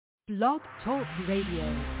Blog Talk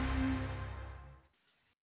Radio.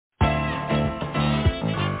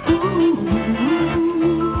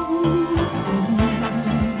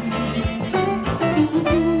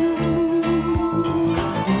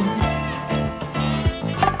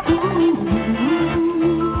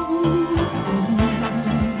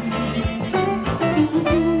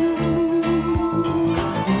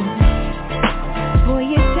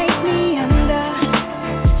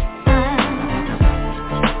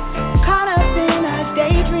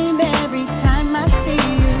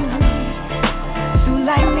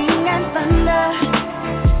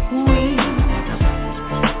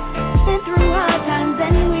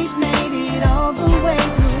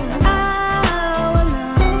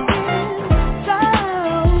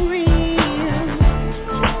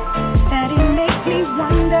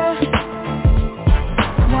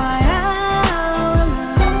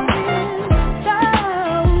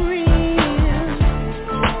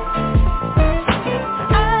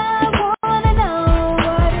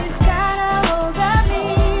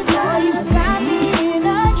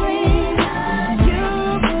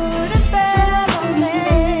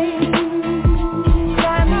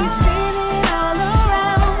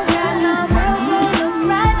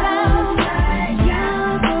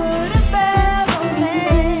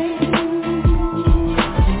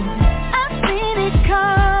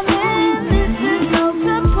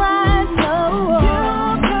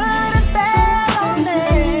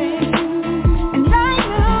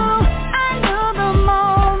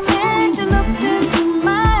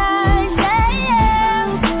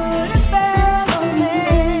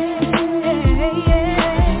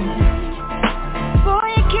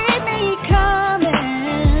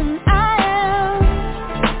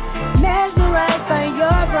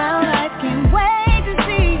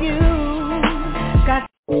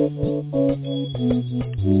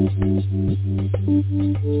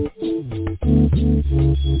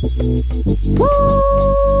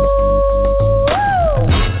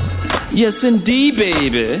 Yes, indeed,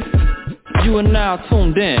 baby. You are now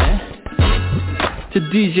tuned in to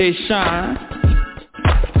DJ Shine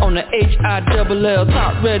on the HILL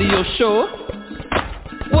Top Radio Show.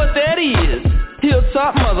 What that is,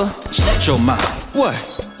 Hilltop, mother, shut your mouth. What?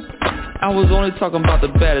 I was only talking about the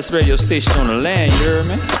baddest radio station on the land, you heard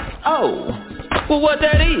me? Oh, well, what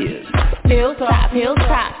that is? Hilltop,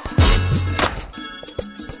 Hilltop.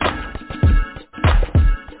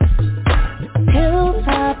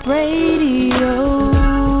 Hilltop Radio,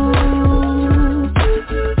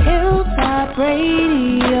 Hilltop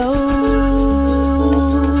Radio,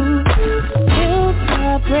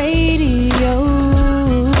 Hilltop Radio,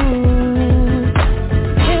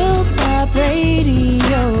 Hilltop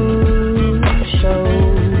Radio Show.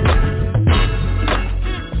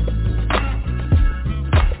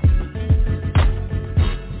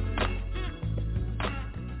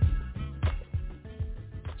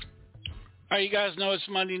 All right, you guys know it's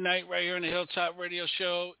Monday night right here on the Hilltop Radio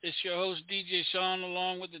Show. It's your host, DJ Sean,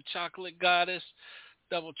 along with the Chocolate Goddess.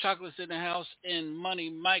 Double Chocolate's in the house, and Money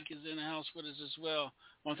Mike is in the house with us as well.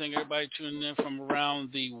 I want to thank everybody tuning in from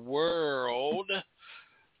around the world.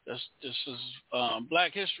 This is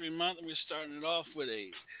Black History Month, and we're starting it off with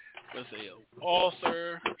a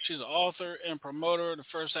author. She's an author and promoter of the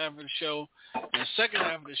first half of the show. In the second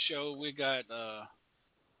half of the show, we got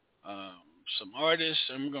some artists,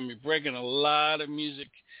 and we're going to be breaking a lot of music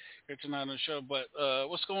here tonight on the show. But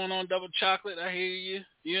what's going on, Double Chocolate? I hear you.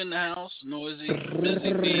 You're in the house. Noisy,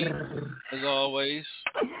 busy bee, as always.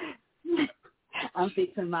 I'm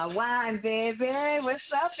fixing my wine, baby. What's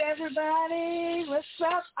up, everybody? What's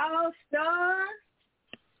up, All-Star?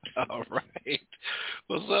 All right.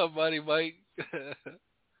 What's up, buddy, Mike?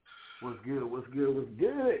 What's good? What's good? What's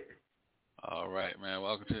good? All right, man.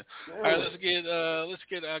 Welcome to. All right, let's get.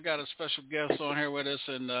 I got a special guest on here with us,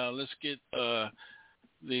 and let's get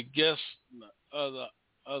the guest of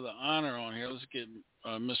the honor on here. Let's get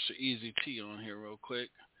Mr. Easy T on here real quick.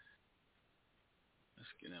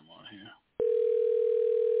 Let's get him on here.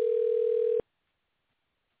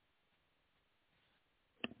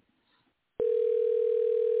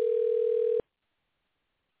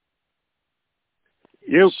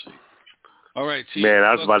 Yep. All right, T. Man,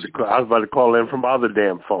 I was about to call in from my other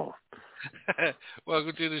damn phone.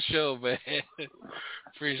 Welcome to the show, man.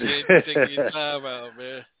 Appreciate you taking your time out,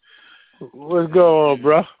 man. What's going on,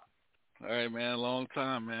 bro? All right, man. Long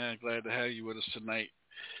time, man. Glad to have you with us tonight.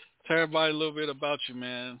 Tell everybody a little bit about you,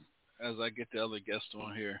 man, as I get the other guests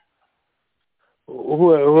on here.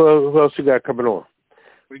 Who else you got coming on?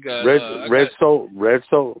 We got Red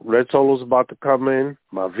Solo's about to come in.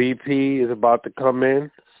 My VP is about to come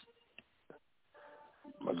in.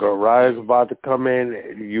 My girl Raya's about to come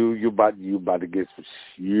in. You about to get some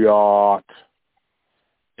shot.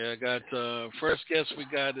 Yeah, I got first guest we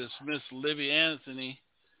got is Miss Libby Anthony.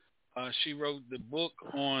 She wrote the book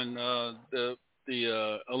on the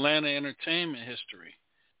Atlanta entertainment history.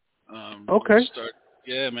 Okay.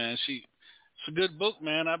 Yeah, man. It's a good book,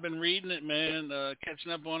 man. I've been reading it, man.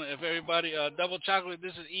 Catching up on it. If everybody, Double Chocolate.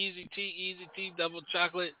 This is Easy Tea, Double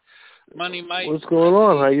Chocolate. Money Mike. What's going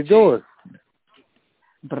on? How you doing?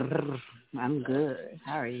 Brr, I'm good.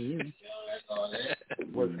 How are you?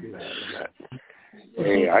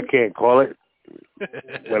 Hey, I can't call it.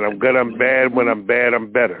 When I'm good, I'm bad. When I'm bad,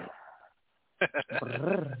 I'm better. I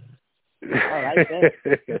like that.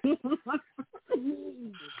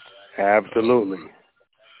 Absolutely.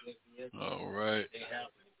 All right.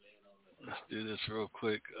 Let's do this real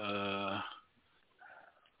quick. Let's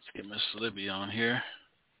get Miss Libby on here.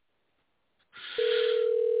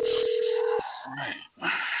 All right.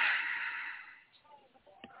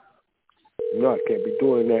 No, I can't be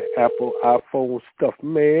doing that Apple iPhone stuff,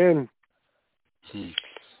 man.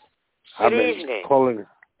 I've been calling it.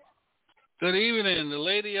 Good evening, the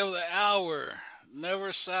lady of the hour,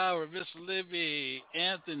 never sour, Miss Libby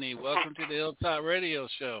Anthony. Welcome to the Hilltop Radio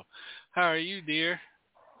Show. How are you, dear?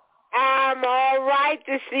 I'm all right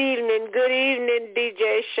this evening. Good evening,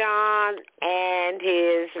 DJ Sean and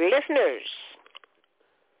his listeners.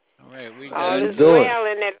 All right, we all got is well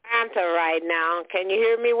in Atlanta right now. Can you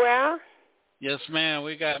hear me well? Yes, ma'am.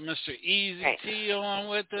 We got Mr. Easy T on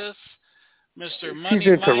with us. Mr. Money She's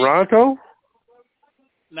in Mike. Toronto?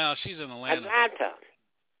 No, she's in Atlanta. Atlanta.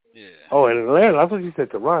 Yeah. Oh, in Atlanta? I thought you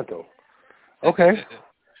said Toronto. Okay.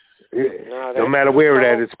 No matter where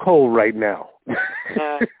it is, it's cold right now. I was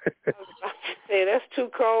about to say, that's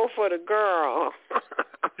too cold for the girl.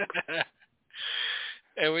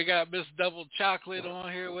 And we got Miss Double Chocolate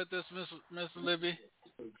on here with us, Miss Libby.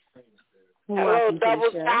 Hello,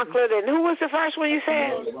 Double Chocolate. And who was the first one you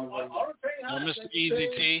said? Mr. Easy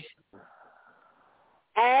T.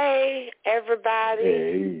 Hey, everybody.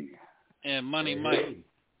 Hey. And Money Mike.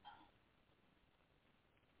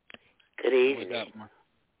 Good evening.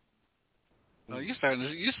 Oh, you sound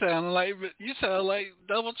like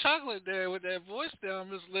Double Chocolate there with that voice down,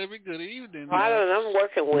 Miss Libby. Good evening. Well, I don't know. I'm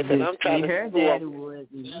working with it. I'm trying to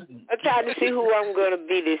see who I'm going to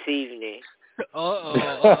be this evening.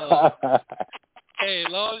 Hey,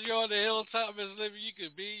 as long as you're on the Hilltop, Miss Libby, you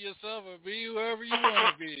can be yourself or be whoever you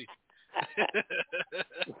want to be.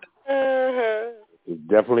 It's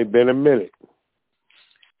definitely been a minute.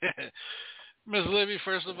 Ms. Libby,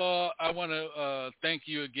 first of all, I want to thank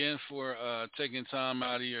you again for taking time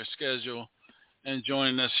out of your schedule and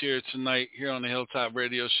joining us here tonight here on the Hilltop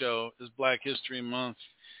Radio Show. It's Black History Month,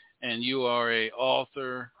 and you are a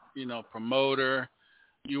author, promoter.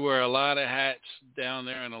 You wear a lot of hats down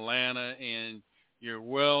there in Atlanta, and you're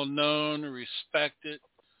well known, respected.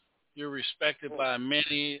 You're respected by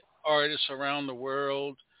many artists around the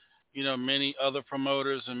world, many other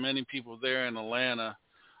promoters and many people there in Atlanta.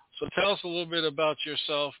 So tell us a little bit about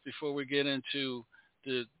yourself before we get into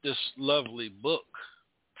this lovely book.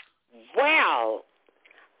 Well,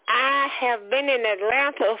 I have been in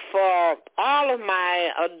Atlanta for all of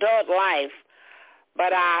my adult life,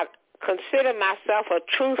 but I consider myself a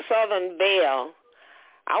true Southern belle.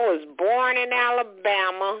 I was born in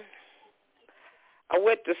Alabama. I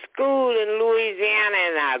went to school in Louisiana,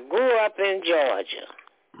 and I grew up in Georgia.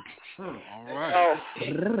 All right. So,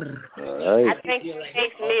 I think it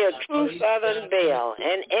makes me a true Southern belle.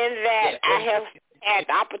 And in that, I have had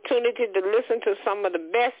the opportunity to listen to some of the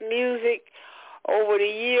best music over the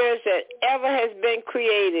years that ever has been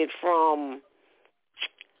created, from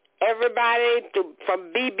everybody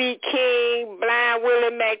from B.B. King, Blind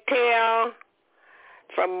Willie McTell,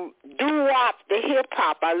 from doo-wop to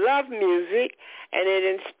hip-hop. I love music, and it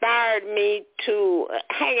inspired me to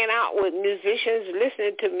hanging out with musicians,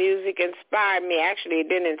 listening to music inspired me. Actually, it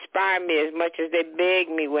didn't inspire me as much as they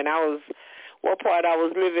begged me when I was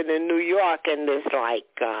living in New York, and it's like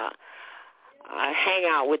I hang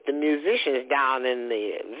out with the musicians down in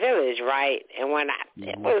the village, right? And when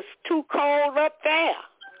it was too cold up there,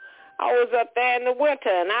 I was up there in the winter,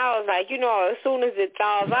 and I was like, as soon as it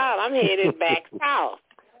thaws out, I'm headed back south.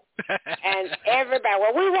 And everybody,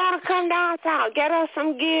 well, we want to come down south. Get us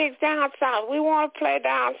some gigs down south. We want to play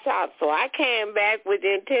down south. So I came back with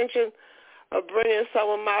the intention of bringing some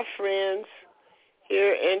of my friends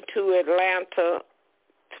here into Atlanta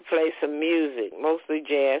to play some music, mostly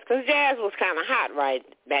jazz, because jazz was kind of hot right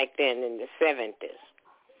back then in the 70s.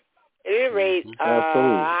 At any rate,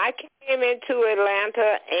 I came into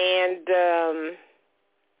Atlanta and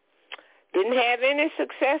didn't have any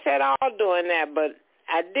success at all doing that, but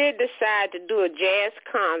I did decide to do a jazz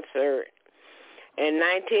concert in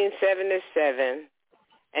 1977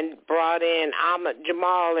 and brought in Ahmad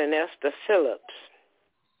Jamal and Esther Phillips.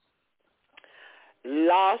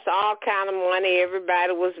 Lost all kind of money.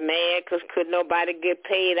 Everybody was mad because could nobody get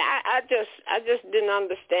paid. I just didn't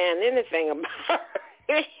understand anything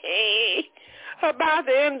about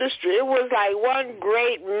the industry. It was like one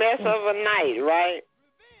great mess of a night, right?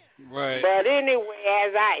 Right. But anyway,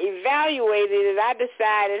 as I evaluated it, I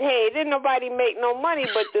decided, hey, didn't nobody make no money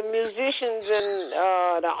but the musicians and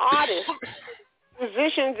the artists,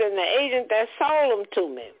 musicians and the agent that sold them to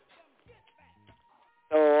me.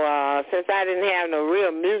 So since I didn't have no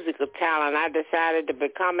real musical talent, I decided to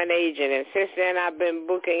become an agent. And since then, I've been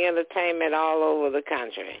booking entertainment all over the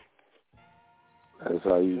country. That's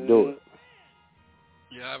how you do it.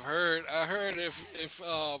 Yeah, I heard if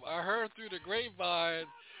I heard through the grapevine,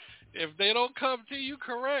 if they don't come to you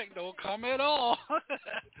correct, don't come at all.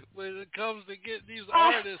 When it comes to getting these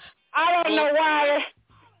artists, I don't know why.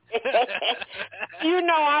 You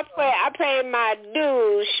know, I pay my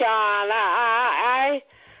dues, Sean.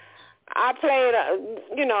 I played,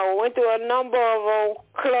 went through a number of old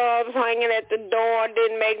clubs, hanging at the door,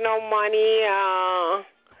 didn't make no money.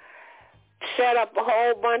 Set up a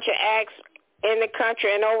whole bunch of acts in the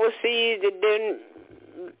country and overseas that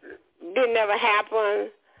didn't ever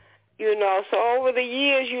happen. So over the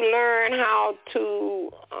years you learn how to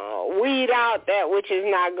weed out that which is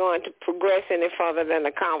not going to progress any further than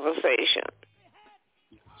a conversation.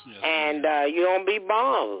 Yes, and you don't be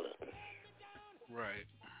bothered. Right.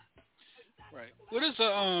 What is the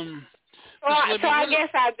So I guess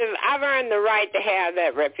I've earned the right to have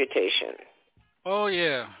that reputation. Oh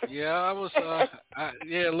yeah. I was.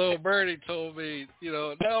 Little Birdie told me.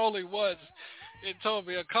 Not only once. It told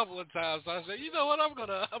me a couple of times. I said, you know what? I'm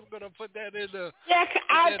gonna put that in the. Yeah,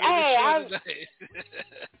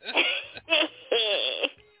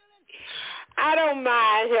 I don't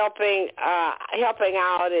mind helping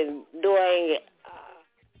out and doing,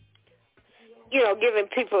 giving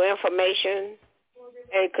people information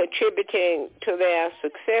and contributing to their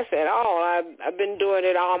success at all. I've been doing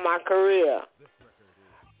it all my career,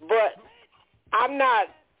 but I'm not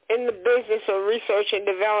in the business of research and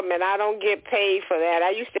development. I don't get paid for that. I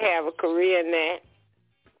used to have a career in that.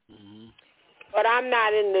 Mm-hmm. But I'm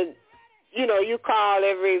not in the, you call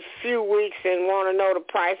every few weeks and want to know the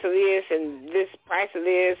price of this and this price of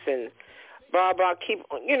this and blah, blah,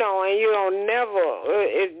 and you don't never,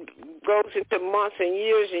 it goes into months and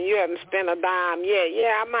years and you haven't spent a dime yet.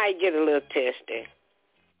 Yeah, I might get a little testy.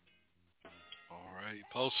 All right,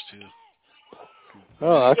 post to.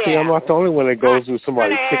 Oh, I see. I'm not the only one that goes through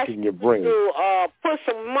somebody kicking your brain. To put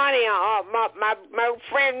some money on. My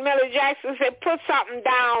friend Millie Jackson said, put something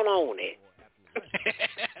down on it.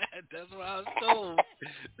 That's what I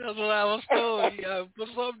was told. You gotta put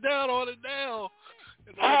something down on it now.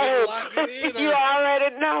 Lock it in. You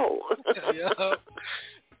already know.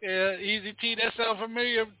 Yeah, Easy T. That sounds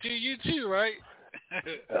familiar to you too, right?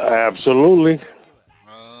 Absolutely.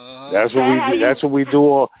 That's what we do. That's what we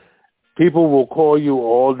do. People will call you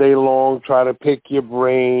all day long, try to pick your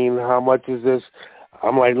brain. How much is this?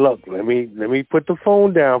 I'm like, look, let me put the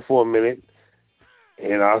phone down for a minute,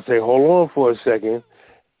 and I'll say, hold on for a second.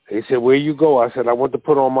 They said, where you go? I said, I want to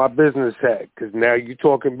put on my business hat because now you're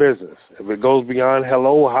talking business. If it goes beyond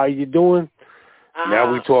hello, how you doing?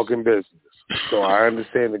 Now we talking business. So I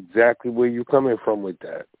understand exactly where you're coming from with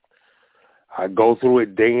that. I go through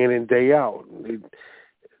it day in and day out.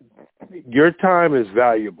 Your time is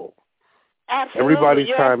valuable. Absolutely. Everybody's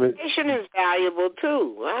your time information is valuable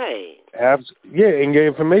too, right? And your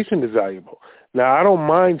information is valuable. Now, I don't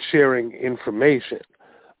mind sharing information,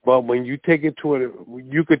 but when you take it to it,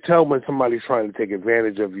 you could tell when somebody's trying to take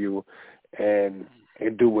advantage of you and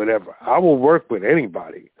do whatever. I will work with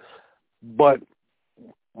anybody, but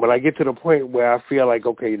when I get to the point where I feel like,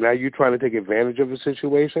 okay, now you're trying to take advantage of a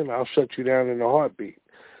situation, I'll shut you down in a heartbeat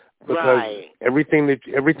because everything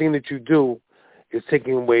that you do is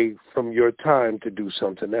taking away from your time to do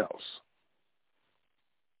something else.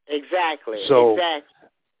 Exactly. So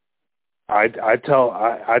I tell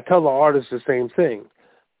the artists the same thing.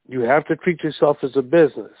 You have to treat yourself as a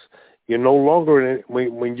business. You're no longer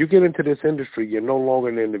when you get into this industry, you're no longer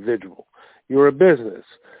an individual. You're a business.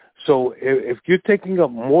 So if you're taking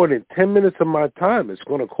up more than 10 minutes of my time, it's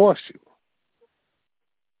going to cost you.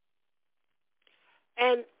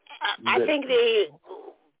 And I think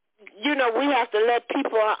we have to let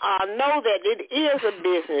people know that it is a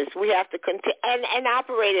business. We have to continue and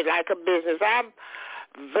operate it like a business. I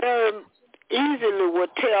very easily would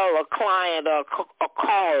tell a client or a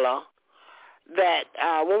caller that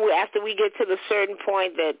after we get to the certain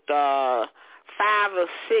point that 5 or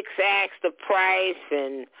 6 acts the price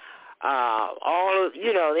and all of,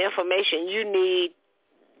 the information you need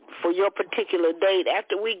for your particular date,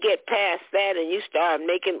 after we get past that and you start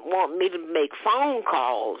want me to make phone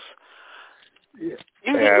calls, you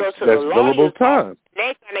can go to the lawyer's office.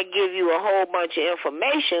 They're going to give you a whole bunch of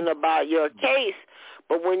information about your case,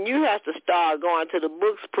 but when you have to start going to the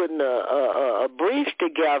books, putting a brief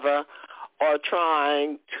together, or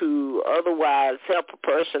trying to otherwise help a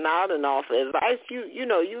person out and offer advice, you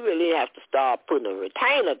really have to start putting a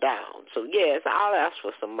retainer down. So yes, I'll ask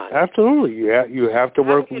for some money. Absolutely, you have to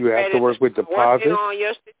work. You have to work with deposits. Working on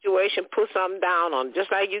your situation, put something down on,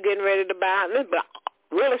 just like you getting ready to buy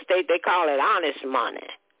real estate. They call it honest money.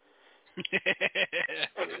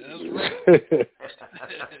 That's right.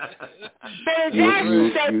 Billy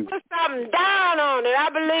Jackson said, put something down on it. I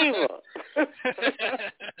believe her.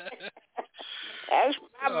 That's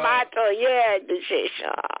my motto,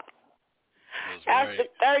 decision. After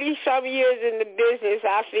 30-some years in the business,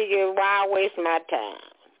 I figured, why waste my time?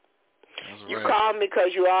 You call me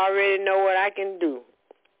because you already know what I can do.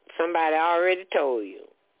 Somebody already told you.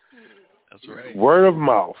 That's right. Word of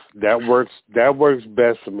mouth. That works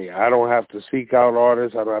best for me. I don't have to seek out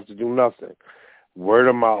artists. I don't have to do nothing. Word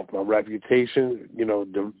of mouth. My reputation,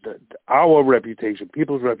 our reputation,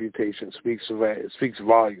 people's reputation speaks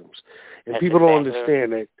volumes. And people don't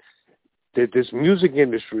understand that this music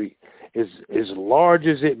industry is, as large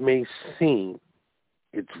as it may seem,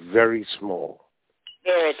 it's very small.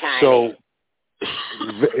 Very tiny. So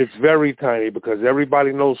it's very tiny because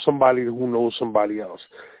everybody knows somebody who knows somebody else.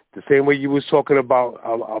 The same way you was talking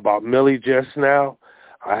about Millie just now,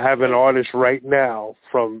 I have an artist right now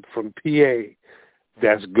from PA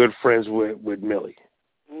that's good friends with Millie.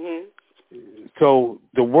 Mm-hmm. So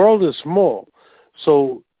the world is small.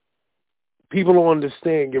 So people don't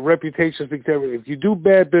understand your reputation speaks everything. If you do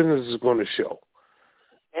bad business, it's going to show.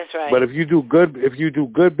 That's right. But if you do good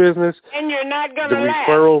business, and you're not going to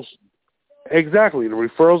referrals, exactly, the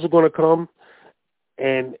referrals are going to come,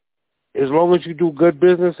 and as long as you do good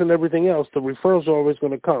business and everything else, the referrals are always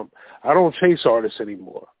going to come. I don't chase artists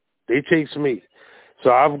anymore. They chase me.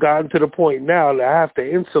 So I've gotten to the point now that I have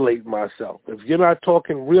to insulate myself. If you're not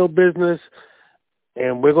talking real business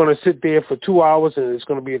and we're going to sit there for 2 hours and it's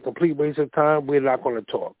going to be a complete waste of time, we're not going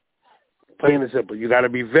to talk. Plain and simple. You got to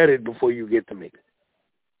be vetted before you get to me.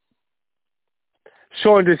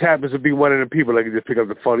 Sean just happens to be one of the people that can just pick up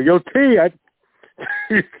the phone. Yo, T,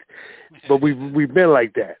 but we've been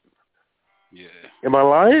like that. Yeah. Am I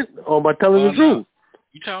lying or am I telling the truth?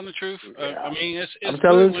 You telling the truth. I mean, it's I'm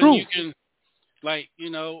telling the truth. You can, I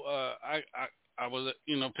was,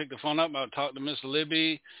 pick the phone up. I talk to Miss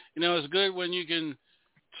Libby. It's good when you can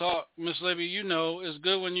talk, Miss Libby. It's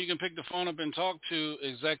good when you can pick the phone up and talk to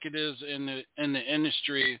executives in the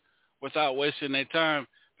industry without wasting their time,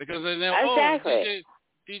 because they know, exactly.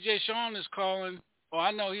 DJ Sean is calling. Oh,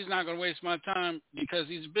 I know he's not going to waste my time because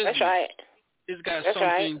he's busy. That's right. He's got That's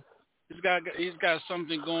something. Right. He's got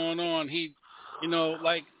something going on. He,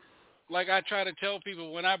 like I try to tell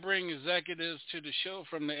people, when I bring executives to the show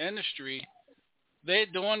from the industry, they're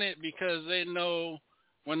doing it because they know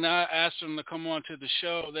when I ask them to come on to the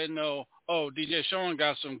show, they know, oh, DJ Sean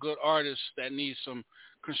got some good artists that need some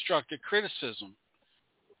constructive criticism.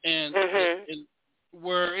 And, and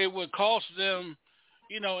where it would cost them,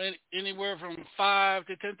 anywhere from $5,000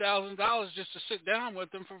 to $10,000 just to sit down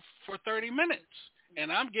with them for 30 minutes. And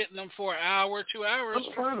I'm getting them for an hour, 2 hours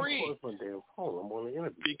for free.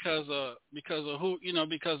 Because of who,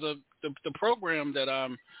 because of the program that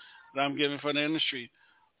I'm giving for the industry.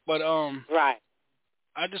 But right.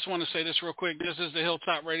 I just want to say this real quick. This is the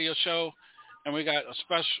Hilltop Radio Show, and we got a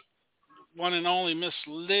special one and only Miss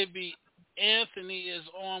Libby Anthony is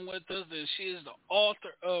on with us, and she is the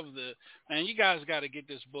author of man, you guys got to get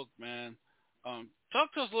this book, man.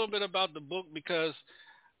 Talk to us a little bit about the book, because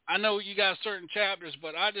I know you got certain chapters,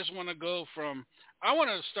 but I just want to I want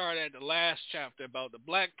to start at the last chapter about the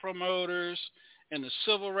black promoters and the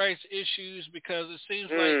civil rights issues, because it seems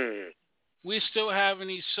like we still having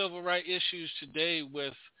these civil rights issues today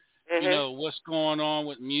with, what's going on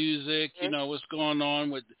with music, what's going on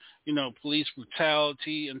with, police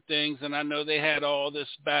brutality and things. And I know they had all this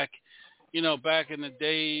back in the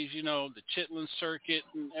days, the Chitlin circuit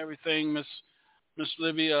and everything. Miss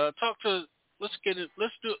Libby, let's get it.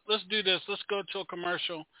 Let's do this. Let's go to a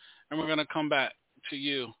commercial, and we're gonna come back to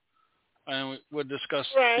you, and we'll discuss,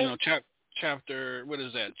 chapter. What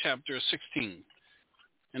is that? Chapter 16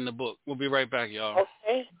 in the book. We'll be right back, y'all.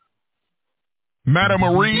 Okay. Madame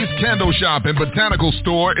Marie's Candle Shop and Botanical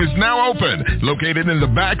Store is now open. Located in the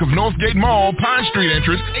back of Northgate Mall, Pine Street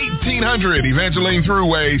entrance, 1800 Evangeline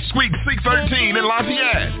Thruway, Suite 613 in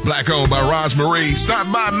Lafayette. Black owned by Roz Marie.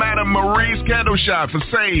 Stop by Madame Marie's Candle Shop for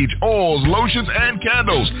sage, oils, lotions, and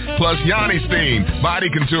candles. Plus Yanni Steam, body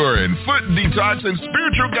contouring, foot detox, and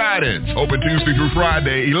spiritual guidance. Open Tuesday through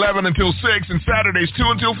Friday, 11 until 6, and Saturdays 2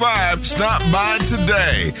 until 5. Stop by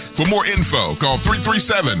today. For more info, call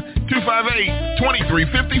 337-258-2354.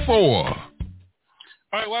 All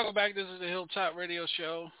right, welcome back. This is the Hilltop Radio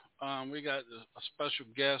Show. We got a special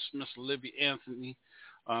guest, Miss Libby Anthony,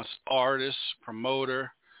 artist,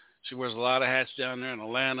 promoter. She wears a lot of hats down there in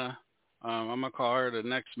Atlanta. I'm gonna call her the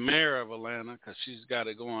next mayor of Atlanta because she's got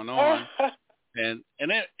it going on. And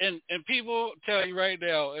people tell you right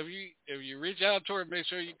now, if you reach out to her, make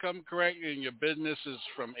sure you come correct and your business is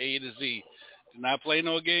from A to Z. Do not play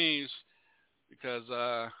no games because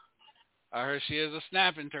I heard she is a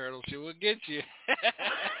snapping turtle. She will get you.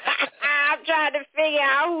 I'm trying to figure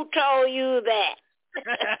out who told you that.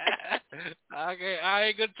 Okay, I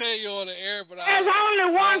ain't gonna tell you on the air, but there's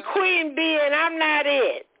only one queen bee, and I'm not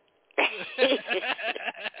it.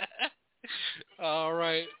 All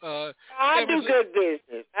right. I do good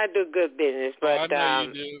business. But I know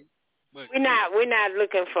you do. But we're not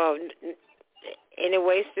looking for any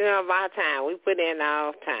wasting of our time. We put in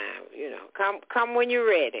our time. You know, come when you're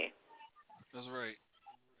ready. That's right.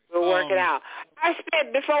 We'll work it out.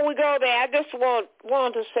 Before we go there, I just want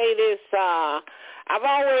to say this. I've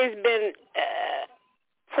always been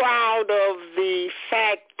proud of the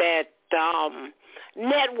fact that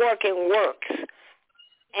networking works.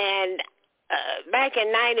 And back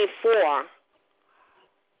in 94,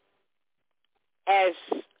 as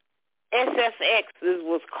SFX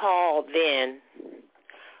was called then,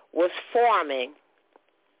 was forming,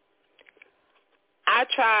 I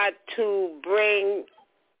tried to bring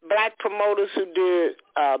black promoters who did,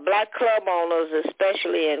 black club owners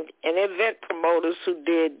especially, and event promoters who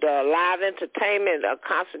did live entertainment, a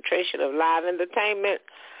concentration of live entertainment,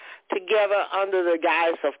 together under the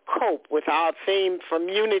guise of COPE, with our theme from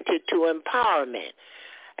unity to empowerment.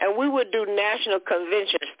 And we would do national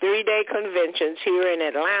conventions, 3-day conventions here in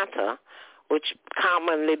Atlanta, which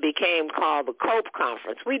commonly became called the COPE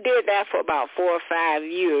Conference. We did that for about 4 or 5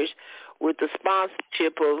 years with the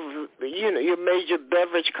sponsorship of, your major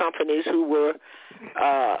beverage companies who were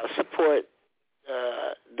support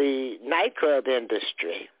the nightclub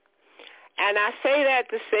industry. And I say that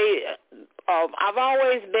to say I've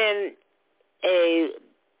always been a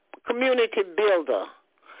community builder,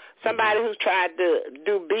 somebody who's tried to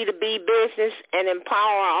do B2B business and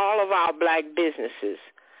empower all of our black businesses.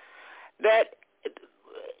 That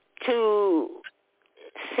to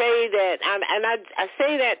say that, and I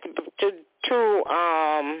say that to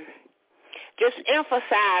just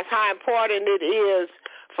emphasize how important it is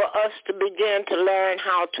for us to begin to learn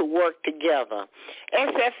how to work together.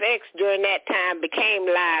 SFX during that time became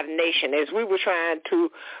Live Nation as we were trying to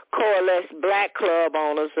coalesce black club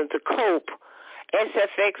owners into COPE.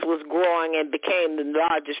 SFX was growing and became the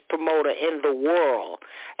largest promoter in the world.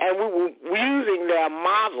 And we were using their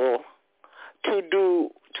model to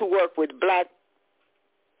work with black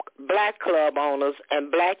club owners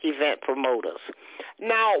and black event promoters.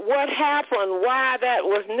 Now, what happened, why that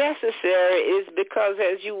was necessary is because,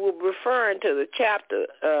 as you were referring to the chapter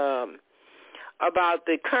about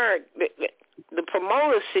the current, the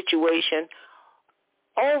promoter situation,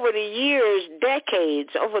 over the years,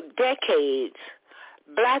 over decades,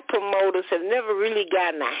 black promoters have never really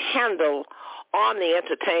gotten a handle on the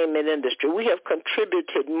entertainment industry. We have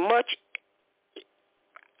contributed much,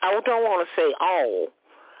 I don't want to say all,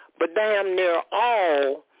 but damn near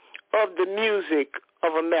all of the music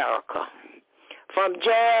of America. From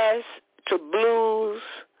jazz to blues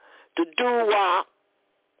to doo-wop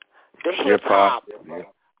to hip-hop.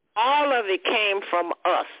 All of it came from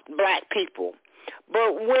us, black people.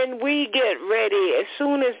 But when we get ready, as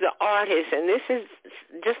soon as the artist, and this is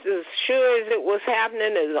just as sure as it was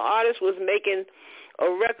happening, as the artist was making a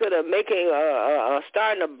record or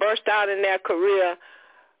starting to burst out in their career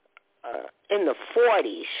in the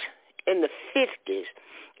 40s, in the 50s,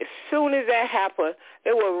 as soon as that happened,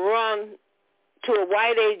 they would run to a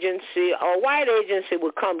white agency, or a white agency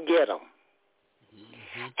would come get them.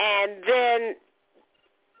 Mm-hmm. And then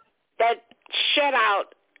that shut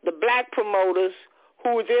out the black promoters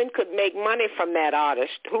who then could make money from that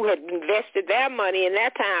artist, who had invested their money in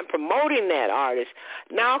that time promoting that artist,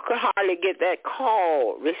 now could hardly get that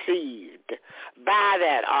call received by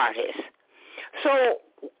that artist. So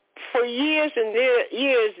for years and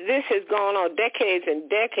years, this has gone on, decades and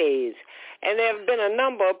decades. And there have been a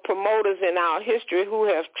number of promoters in our history who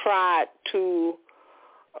have tried to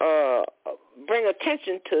bring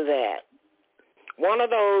attention to that. One of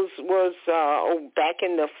those was, back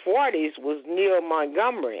in the 40s, was Neil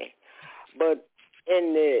Montgomery. But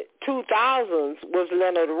in the 2000s was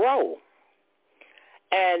Leonard Rowe.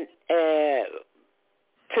 And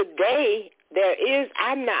today,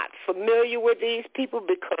 I'm not familiar with these people,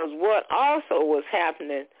 because what also was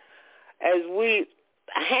happening as a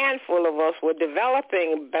handful of us were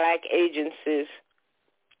developing black agencies,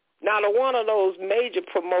 not one of those major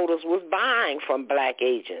promoters was buying from black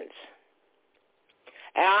agents.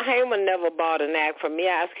 Al Heyman never bought an act from me.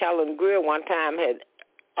 I asked Helen Greer one time, had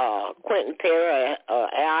Quentin Perry,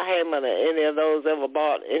 Al Heyman, or any of those ever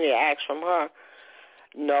bought any acts from her?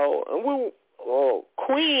 No.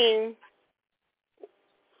 Queen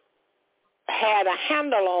had a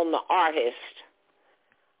handle on the artist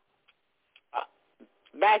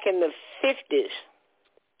back in the 50s.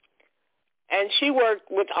 And she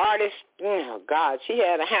worked with artists, she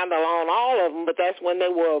had a handle on all of them, but that's when they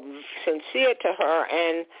were sincere to her.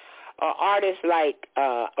 And artists like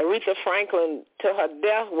Aretha Franklin, to her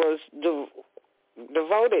death, was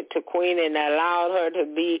devoted to Queen and allowed her to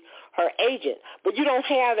be her agent. But you don't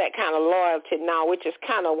have that kind of loyalty now, which is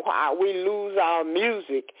kind of why we lose our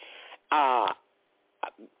music,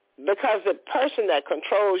 because the person that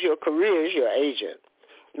controls your career is your agent.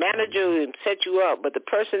 Manager will set you up, but the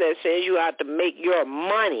person that sends you out to make your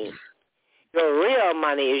money, your real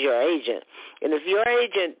money, is your agent. And if your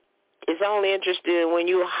agent is only interested in when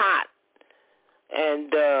you're hot,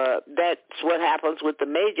 and that's what happens with the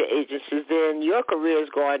major agencies, then your career is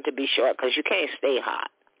going to be short, because you can't stay hot.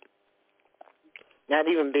 Not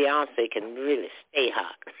even Beyonce can really stay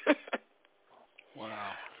hot.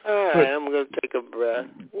 Wow. All right, I'm going to take a breath.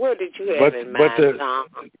 What did you have in mind, Tom?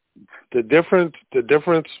 The difference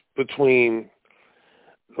between,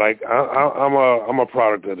 like, I'm a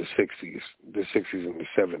product of the 60s and the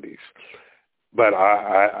 70s, but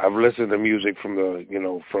I've listened to music from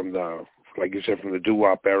the like you said, from the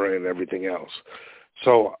doo-wop era and everything else.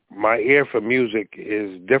 So my ear for music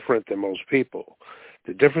is different than most people.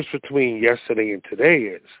 The difference between yesterday and today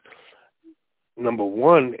is, number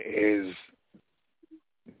one, is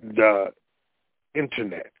the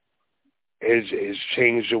internet has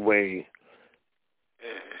changed the way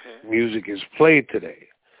music is played today,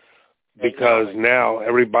 because now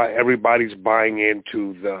everybody's buying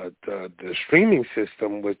into the streaming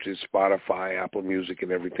system, which is Spotify, Apple Music,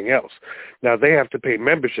 and everything else. Now they have to pay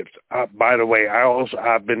memberships. By the way,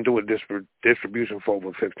 I've been doing distribution for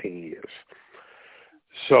over 15 years.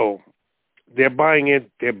 So they're buying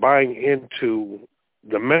into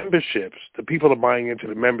the memberships. The people are buying into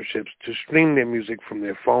the memberships to stream their music from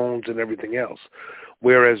their phones and everything else.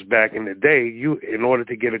 Whereas back in the day, in order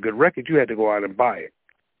to get a good record, you had to go out and buy it.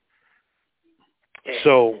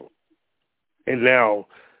 So, and now,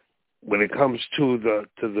 when it comes to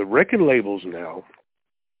the record labels now,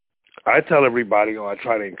 I tell everybody, or I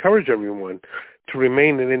try to encourage everyone, to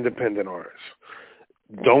remain an independent artist.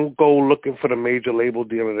 Don't go looking for the major label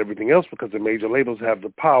deal and everything else, because the major labels have the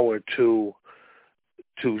power to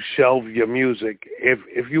shelve your music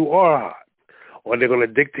if you are hot, or they're going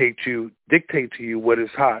to dictate to you what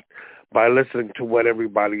is hot by listening to what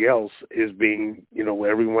everybody else is being,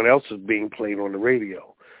 everyone else is being played on the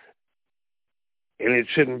radio. And it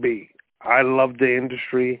shouldn't be. I love the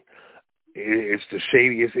industry. It's the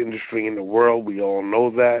shadiest industry in the world. We all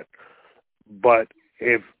know that. But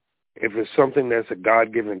if it's something that's a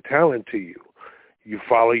God-given talent to you, you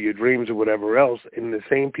follow your dreams or whatever else, and the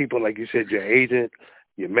same people, like you said, your agent,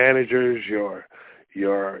 your managers, your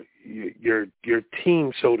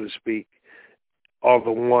team, so to speak, are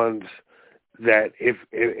the ones that if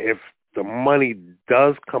the money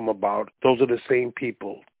does come about, those are the same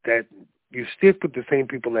people that you stick with, the same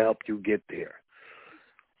people that help you get there.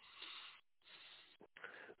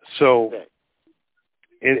 So,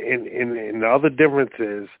 and the other difference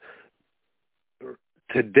is,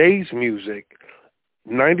 today's music,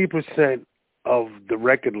 90% of the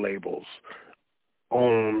record labels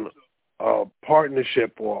own a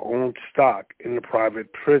partnership or own stock in the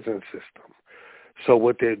private prison system. So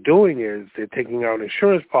what they're doing is they're taking out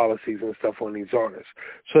insurance policies and stuff on these artists.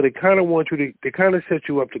 So they kind of they kind of set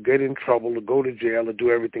you up to get in trouble, to go to jail, to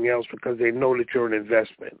do everything else, because they know that you're an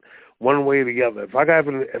investment, one way or the other. If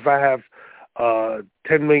I have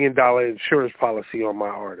 $10 million insurance policy on my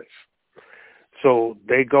artist, so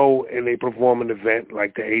they go and they perform an event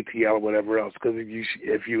like the ATL or whatever else. Because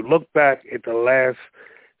if you look back at the last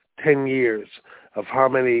 10 years, of how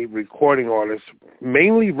many recording artists,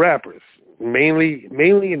 mainly rappers, mainly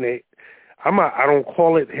in the. I don't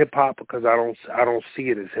call it hip hop because I don't see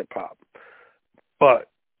it as hip hop, but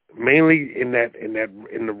mainly in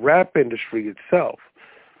the rap industry itself,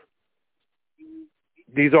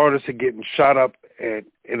 these artists are getting shot up at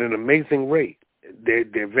an amazing rate. Their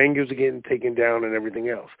venues are getting taken down and everything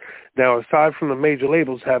else. Now, aside from the major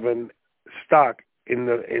labels having stock in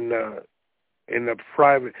the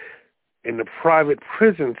private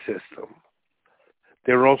prison system,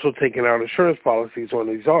 they're also taking out insurance policies on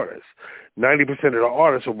these artists. 90% of the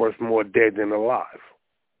artists are worth more dead than alive,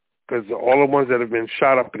 because all the ones that have been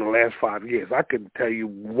shot up in the last 5 years, I couldn't tell you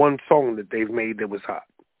one song that they've made that was hot.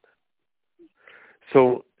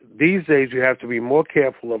 So these days you have to be more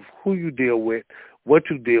careful of who you deal with, what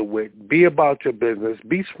you deal with, be about your business,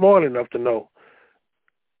 be smart enough to know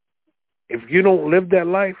if you don't live that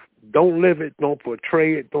life, don't live it, don't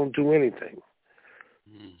portray it, don't do anything.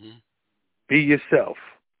 Mm-hmm. Be yourself.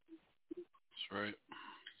 That's right.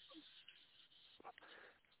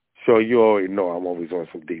 So you already know I'm always on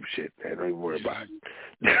some deep shit. Don't even worry about it.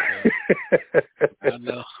 I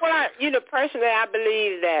know. Well, personally, I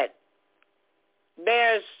believe that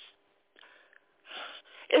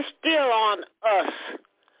it's still on us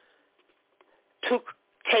to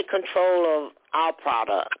take control of our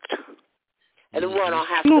product. And we don't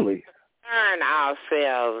have to concern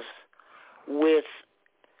ourselves with,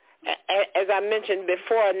 as I mentioned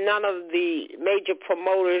before, none of the major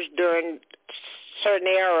promoters during certain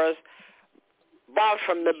eras bought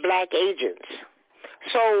from the black agents.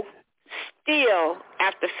 So still,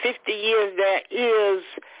 after 50 years, there is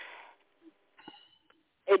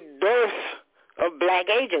a dearth of black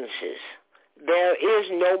agencies. There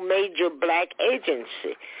is no major black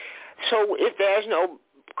agency. So if there's no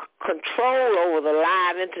control over the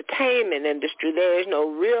live entertainment industry, there is no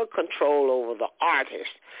real control over the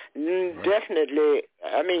artist. Definitely,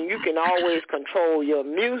 I mean, you can always control your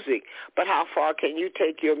music, but how far can you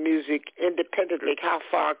take your music independently? How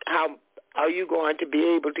are you going to be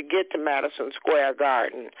able to get to Madison Square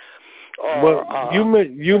Garden? Well,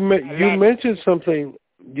 you mentioned something.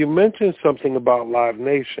 You mentioned something about Live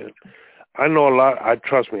Nation. I know a lot.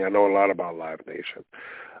 Trust me, I know a lot about Live Nation.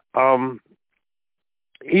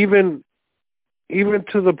 Even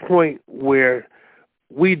to the point where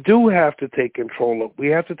we do have to take control of. We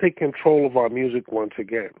have to take control of our music once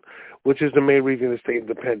again, which is the main reason to stay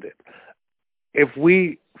independent. If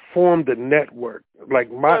we formed a network,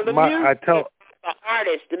 like I tell the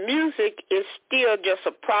artist, the music is still just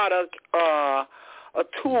a product, a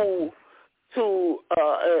tool to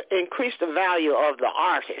increase the value of the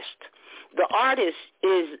artist. The artist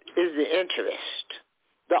is the interest.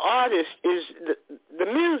 The artist is the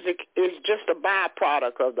music is just a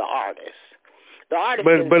byproduct of the artist. The artist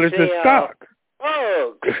but it's a stock.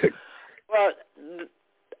 Bugs,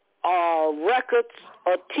 records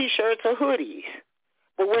or T-shirts or hoodies.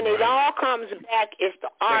 But when it all comes back, it's the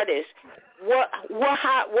artist.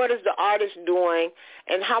 What is the artist doing,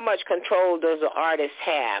 and how much control does the artist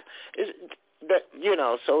have?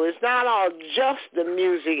 So it's not all just the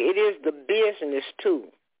music; it is the business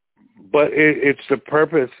too. But it's the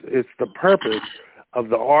purpose. It's the purpose of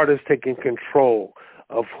the artist taking control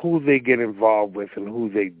of who they get involved with and who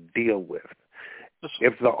they deal with.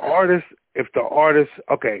 If the artist,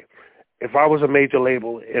 okay, if I was a major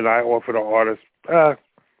label and I offered an artist, I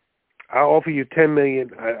offer you $10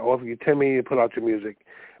 million. I offer you $10 million to put out your music,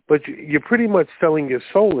 but you're pretty much selling your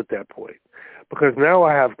soul at that point, because now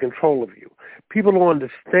I have control of you. People don't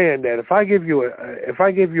understand that if I give you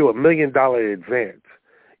 $1 million advance,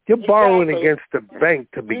 you're borrowing against the bank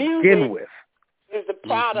to begin with. Is the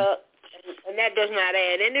product, and that does not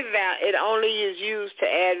add any value. It only is used to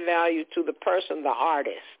add value to the person, the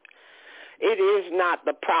artist. It is not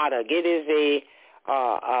the product. It is a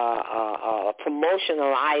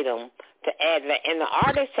promotional item to add that, and the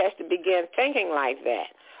artist has to begin thinking like that.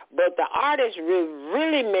 But the artist will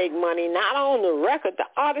really make money not on the record. The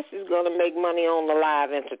artist is going to make money on the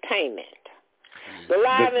live entertainment. The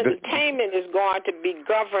live entertainment is going to be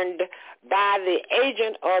governed by the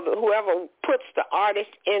agent or whoever puts the artist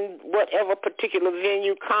in whatever particular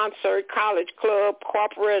venue, concert, college club,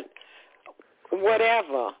 corporate,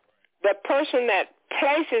 whatever. The person that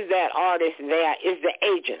places that artist there is the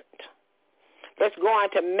agent that's going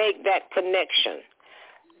to make that connection.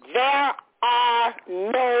 There are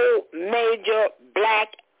no major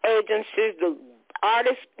black agencies. The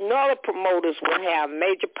artists nor the promoters will have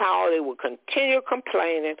major power. They will continue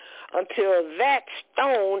complaining until that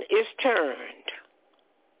stone is turned.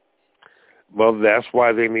 Well, that's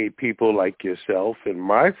why they need people like yourself and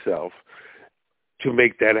myself to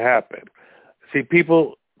make that happen. See,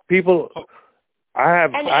 people. I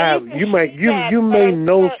have. You may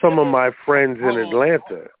know some of my friends in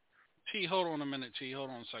Atlanta. T, hold on a minute. T, hold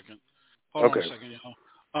on a second. Hold on a second,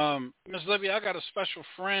 y'all. Miss Libby, I got a special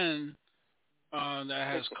friend that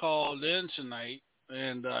has called in tonight,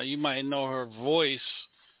 and you might know her voice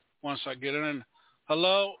once I get in.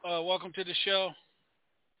 Hello, welcome to the show.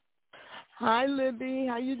 Hi, Libby.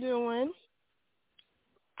 How you doing?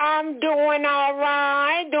 I'm doing all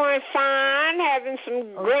right, doing fine, having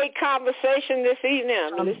some great conversation this evening.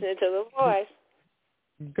 I'm listening to the voice.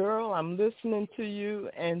 Girl, I'm listening to you,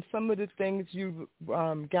 and some of the things you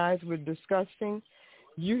guys were discussing,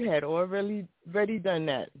 you had already done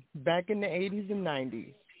that back in the 80s and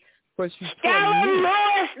 90s. But you taught me.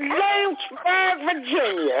 Lynchburg,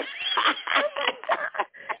 Virginia.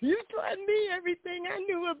 You taught me everything I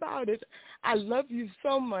knew about it. I love you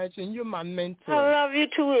so much, and you're my mentor. I love you,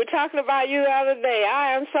 too. We were talking about you the other day.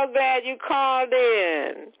 I am so glad you called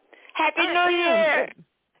in. Happy New Year.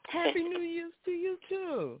 Happy New Year to you,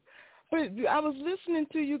 too. But I was listening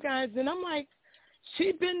to you guys, and I'm like,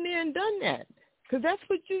 she's been there and done that, because that's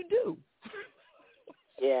what you do.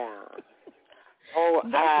 Yeah.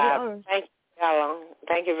 Thank you, Ella.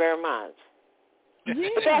 Thank you very much. Yeah.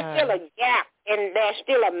 But there's still a gap, and there's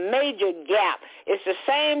still a major gap. It's the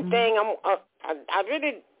same thing. I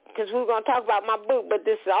really, because we're going to talk about my book, but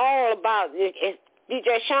this is all about,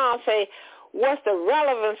 DJ Sean say, what's the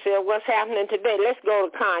relevancy of what's happening today? Let's go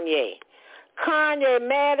to Kanye. Kanye,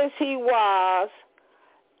 mad as he was,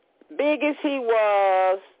 big as he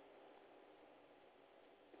was,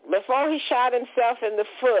 before he shot himself in the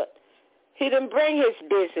foot, he didn't bring his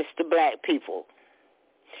business to black people.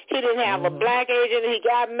 He didn't have a black agent. He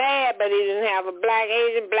got mad, but he didn't have a black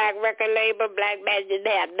agent, black record label, black man. Didn't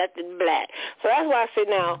have nothing black. So that's why I say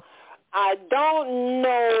now, I don't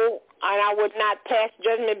know, and I would not pass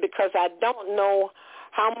judgment because I don't know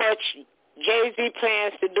how much Jay-Z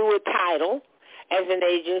plans to do with Tidal as an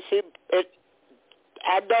agency.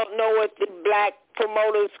 I don't know what the Black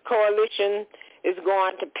Promoters Coalition is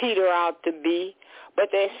going to peter out to be, but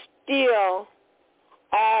they still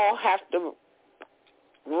all have to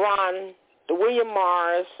run the William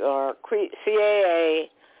Morris or CAA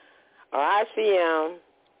or ICM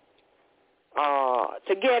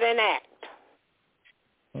to get an act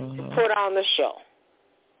to put on the show.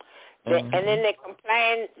 And then they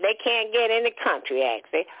complain they can't get any country acts.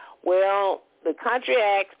 The country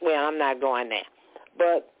acts, I'm not going there.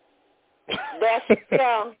 But they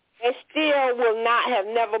still will not have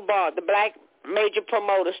never bought. The black major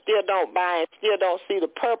promoters still don't buy and still don't see the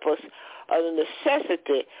purpose of the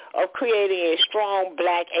necessity of creating a strong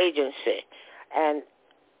black agency. And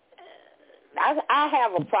I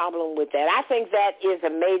have a problem with that. I think that is a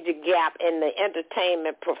major gap in the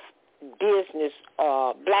entertainment business,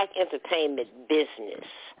 black entertainment business.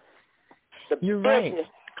 You're right.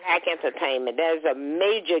 Black entertainment. There's a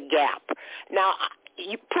major gap. Now,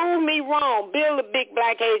 you prove me wrong. Build a big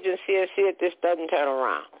black agency and see if this doesn't turn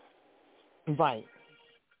around. Right.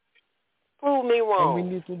 Prove me wrong. And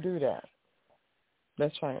we need to do that.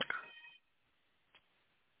 That's right.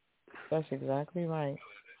 That's exactly right.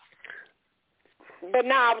 But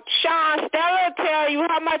now, Sean, Stella will tell you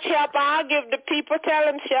how much help I'll give the people. Tell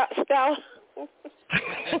him, Stella.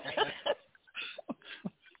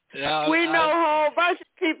 We know a whole bunch of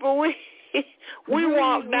people. We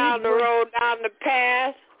walk down the road, down the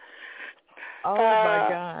path. Oh, my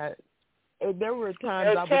God. There were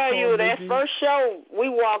times I would tell you that first show, we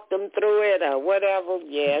walked them through it or whatever.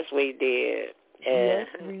 Yes, we did. Yes,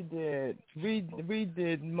 we did. We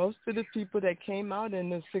did. Most of the people that came out in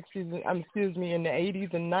the 60s, in the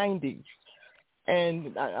 80s and 90s.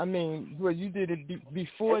 And, I mean, well, you did it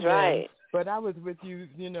before That's then. right. But I was with you,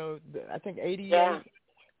 I think 88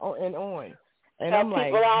 and on. And I'm like,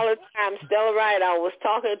 people all the time, Stella Wright. I was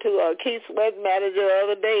talking to Keith Sweat manager the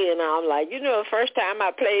other day, and I'm like, the first time I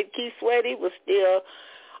played Keith Sweat, he was still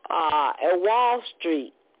at Wall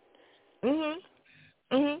Street.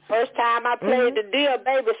 First time I played the deal,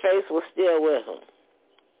 Babyface was still with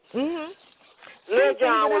him. Lil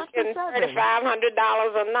Jon was getting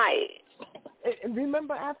 $3,500 a night.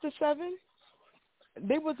 Remember After 7?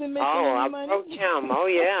 They wasn't making any money. Oh, I broke him. Oh,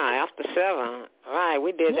 yeah, After 7. Right,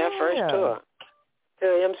 we did that first tour.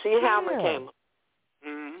 Till MC Hammer came up.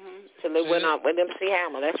 Till they went out with MC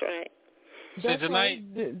Hammer. That's right.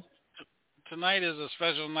 Tonight is a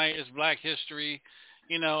special night. It's Black History,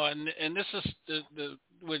 and this is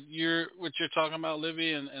what you're talking about,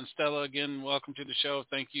 Livy and Stella. Again, welcome to the show.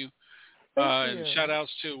 Thank you. And shout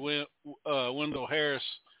outs to Wendell Harris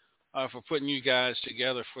for putting you guys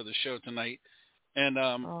together for the show tonight.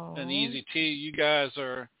 And Easy T, you guys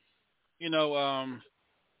are,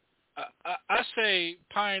 I say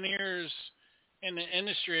pioneers in the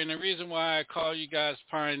industry, and the reason why I call you guys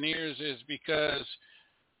pioneers is because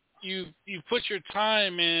you put your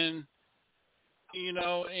time in,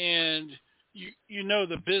 and you know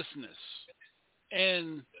the business,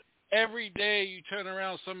 and every day you turn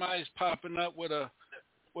around, somebody's popping up with a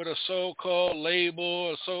so-called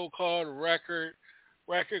label, a so-called record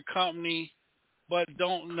company, but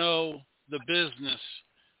don't know the business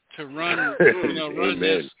to run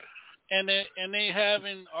this, and they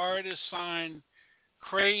having artists sign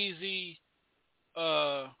crazy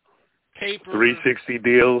paper 360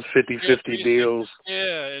 deals, 50-50 deals.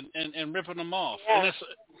 Yeah, and ripping them off. Yeah.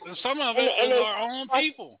 And some of it is our own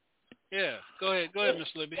people. Yeah, go ahead, Miss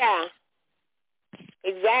Libby. Yeah,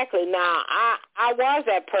 exactly. Now, I was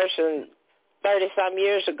that person 30-some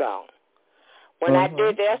years ago. When I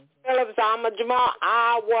did the Esther Phillips, Ahmad Jamal,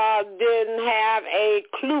 I didn't have a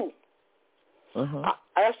clue.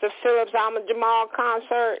 Esther Phillips, Ahmad Jamal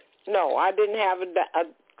concert, no, I didn't have a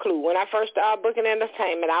clue. When I first started booking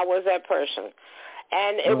entertainment, I was that person.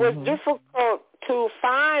 And it was difficult to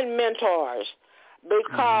find mentors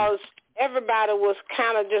because everybody was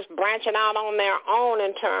kind of just branching out on their own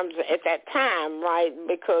in terms at that time, right?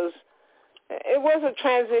 Because it was a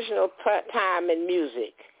transitional time in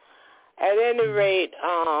music. At any rate,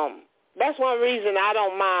 that's one reason I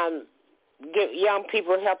don't mind young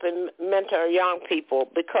people helping mentor young people,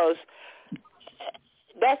 because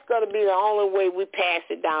that's going to be the only way we pass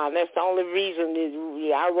it down. That's the only reason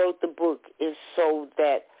I wrote the book, is so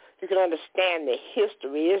that you can understand the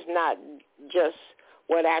history. It's not just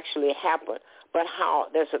what actually happened, but how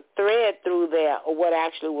there's a thread through there of what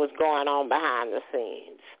actually was going on behind the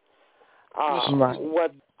scenes.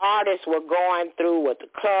 What artists were going through, what the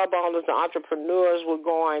club owners, the entrepreneurs were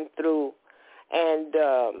going through, and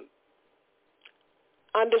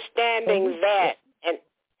understanding that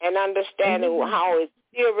and understanding how it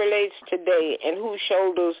still relates today and whose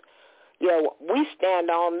shoulders, we stand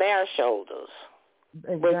on their shoulders.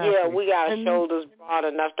 Exactly. But, we got shoulders broad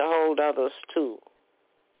enough to hold others, too.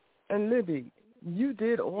 And, Libby, you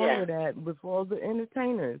did all of that with all the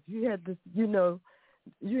entertainers. You had to, you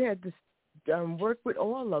had to work with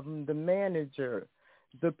all of them, the manager,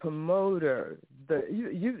 the promoter.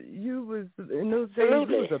 You was, in those days,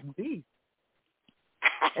 you was a beast.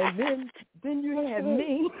 And then you had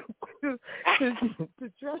me to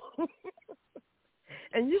train.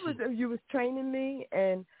 And you was training me,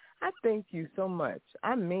 and I thank you so much.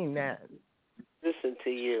 I mean that. Listen to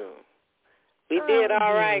you. We did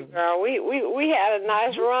all right, girl. We had a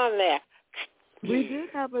nice run there. We did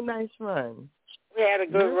have a nice run. We had a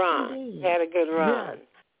good run. Indeed. We had a good run.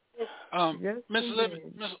 Yes.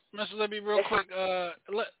 Miss Libby, real quick,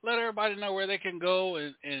 let everybody know where they can go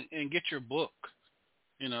and get your book.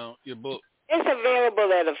 Your book. It's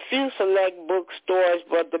available at a few select bookstores,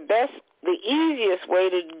 but the easiest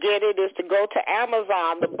way to get it is to go to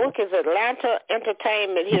Amazon. The book is Atlanta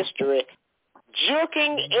Entertainment History,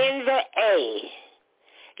 Juking in the A.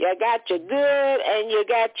 You got your good and you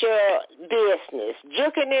got your business.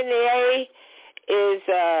 Juking in the A is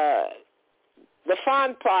the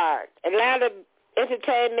fun part. Atlanta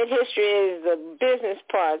Entertainment History is the business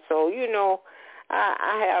part. So,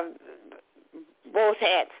 I have both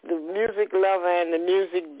hats, the music lover and the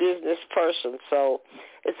music business person. So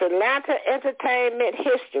it's Atlanta Entertainment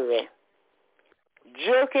History,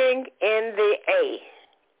 Juking in the A.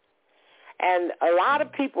 And a lot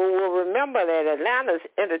of people will remember that Atlanta's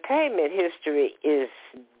entertainment history is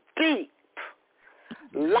deep.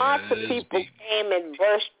 Lots of people came and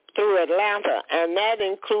burst through Atlanta, and that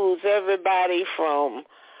includes everybody from,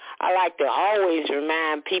 I like to always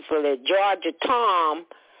remind people that Georgia Tom,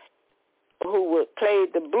 who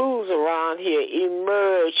played the blues around here,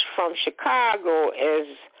 emerged from Chicago as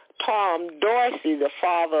Tom Dorsey, the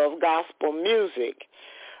father of gospel music.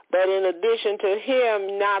 But in addition to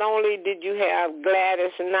him, not only did you have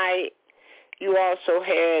Gladys Knight, you also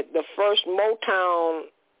had the first Motown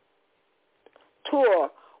tour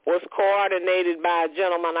was coordinated by a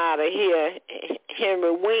gentleman out of here,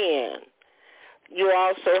 Henry Wynn. You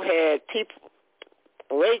also had people,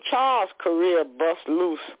 Ray Charles' career bust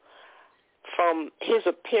loose from his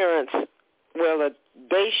appearance, a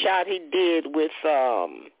day shot he did with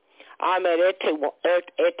Ahmed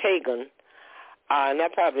Ertegun, and I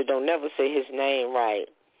probably don't never say his name right,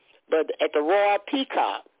 but at the Royal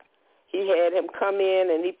Peacock, he had him come in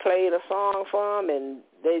and he played a song for him, and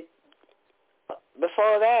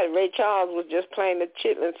before that, Ray Charles was just playing the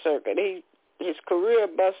Chitlin circuit. His career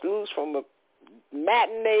bust loose from a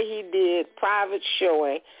matinee he did, private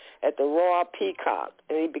showing at the Royal Peacock,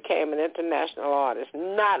 and he became an international artist,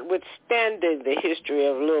 notwithstanding the history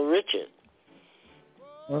of Little Richard.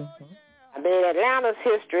 Mm-hmm. I mean, Atlanta's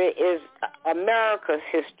history is America's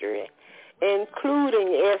history,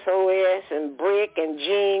 including SOS and Brick and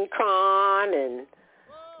Gene Conn and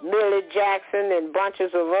Millie Jackson and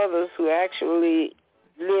bunches of others who actually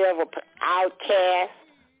live Outkast,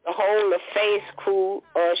 the whole LaFace crew,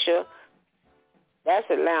 Usher. That's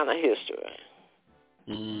Atlanta history.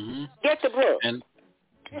 Mm-hmm. Get the book. And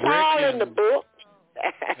it's all in the book.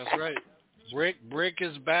 That's right. Brick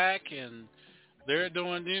is back, and they're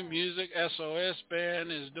doing new music. SOS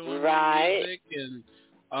Band is doing new music, and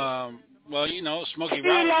well, you know, Smokey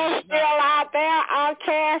Robinson is still out there.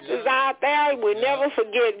 Outkast is out there. We never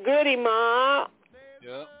forget Goody Mob.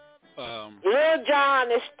 Yep. Lil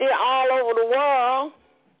Jon is still all over the world.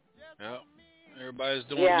 Yep. Everybody's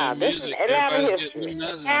doing new music. This is Atlanta history.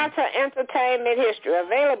 Atlanta entertainment history,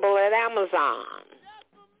 available at Amazon.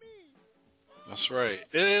 That's right.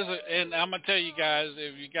 It is, and I'm gonna tell you guys,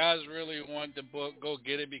 if you guys really want the book, go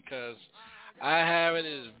get it, because I have it.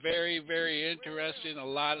 It's very, very interesting. A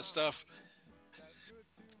lot of stuff.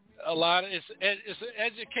 It's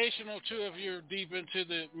educational too if you're deep into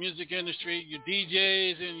the music industry. Your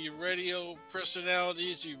DJs and your radio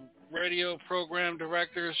personalities, your radio program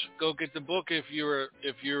directors, go get the book. If you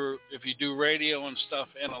do radio and stuff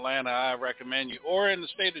in Atlanta, I recommend you, or in the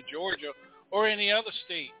state of Georgia, or any other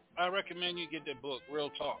state, I recommend you get that book.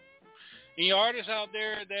 Real talk. Any artists out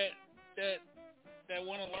there that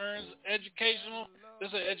want to learn educational, this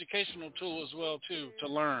is an educational tool as well too to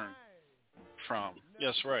learn from.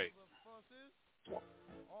 Yes, right.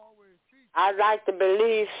 I'd like to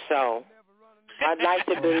believe so. I'd like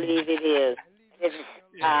to believe it is.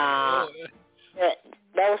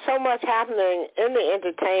 There was so much happening in the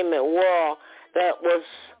entertainment world that was,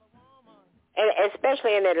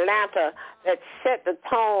 especially in Atlanta, that set the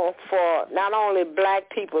tone for not only black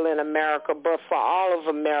people in America, but for all of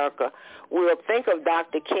America. We'll think of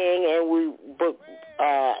Dr. King, and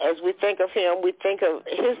as we think of him, we think of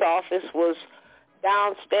his office was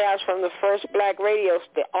downstairs from the first black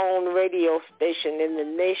owned radio station in the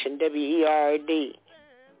nation, WERD.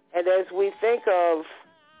 And as we think of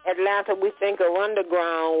Atlanta, we think of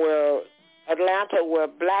underground, where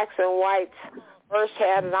blacks and whites first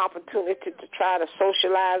had an opportunity to try to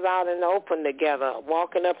socialize out in the open together,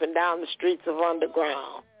 walking up and down the streets of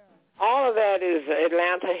underground. All of that is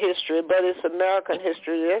Atlanta history, but it's American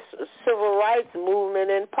history. It's a civil rights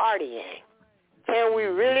movement and partying. Can we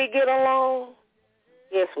really get along?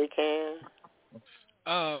 Yes, we can.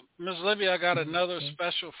 Ms. Libby, I got another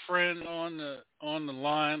special friend on the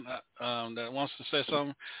line that wants to say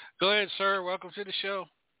something. Go ahead, sir. Welcome to the show.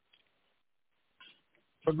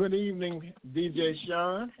 Well, good evening, DJ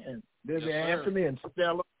Sean and Libby Anthony and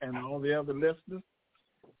Stella and all the other listeners.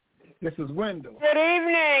 This is Wendell. Good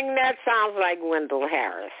evening. That sounds like Wendell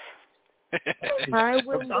Harris. Hi,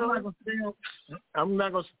 Wendell. I'm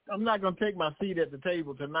not gonna take my seat at the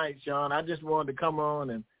table tonight, Sean. I just wanted to come on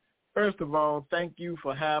and first of all, thank you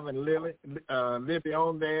for having Libby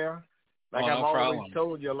on there. Like I've always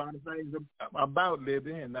told you a lot of things about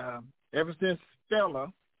Libby, and ever since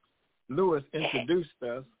Stella Lewis introduced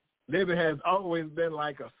us, Libby has always been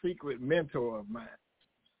like a secret mentor of mine.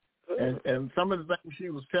 And some of the things she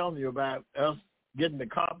was telling you about us getting the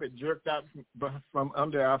carpet jerked out from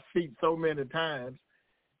under our feet so many times,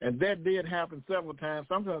 and that did happen several times.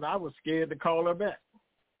 Sometimes I was scared to call her back.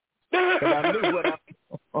 But I knew what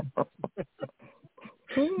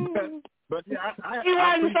but yeah, he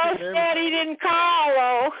wasn't so scared he didn't call,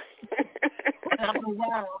 though. After a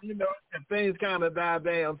while, and things kind of die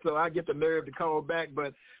down, so I get the nerve to call back.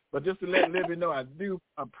 But just to let Libby know, I do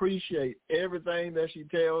appreciate everything that she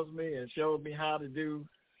tells me and shows me how to do.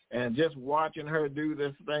 And just watching her do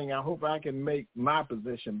this thing, I hope I can make my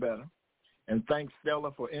position better. And thanks,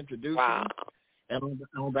 Stella, for introducing me. And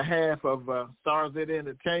on behalf of Stars Ed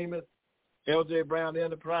Entertainment, LJ Brown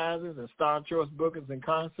Enterprises, and Star Choice Bookers and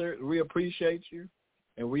Concert, we appreciate you,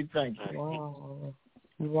 and we thank you.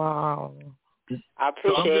 Wow. I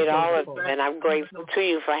appreciate all of it, and I'm grateful to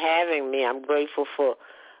you for having me. I'm grateful for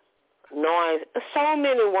knowing so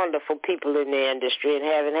many wonderful people in the industry and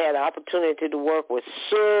having had the opportunity to work with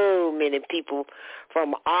so many people,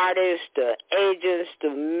 from artists to agents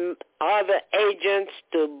to other agents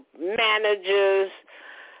to managers,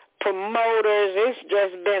 promoters. It's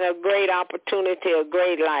just been a great opportunity, a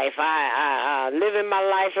great life. I living my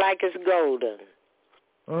life like it's golden.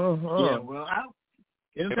 Yeah, well,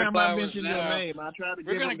 anytime I mention your name, I try to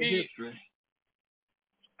give them the history.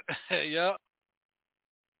 Yep.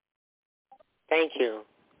 Thank you.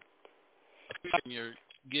 You're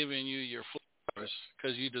giving you your flowers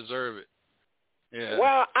because you deserve it. Yeah.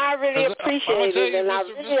 Well, I really appreciate it, and I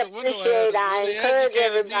really appreciate. I encourage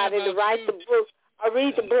everybody to write the book or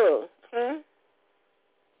read the book.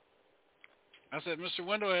 I said, Mr.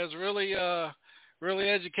 Wendell has really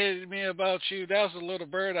educated me about you. That was the little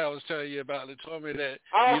bird I was telling you about. It told me that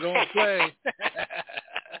you don't play.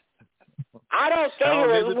 I don't think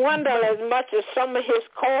it was Wendell as much as some of his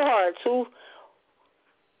cohorts who.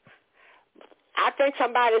 I think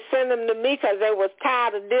somebody sent them to me because they was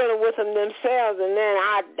tired of dealing with them themselves, and then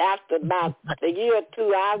after about a year or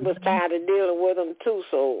two, I was tired of dealing with them too,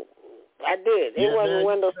 so I did. It wasn't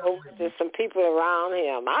Wendell so much as some people around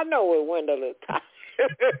him. I know what Wendell is tired.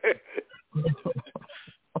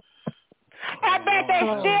 I bet they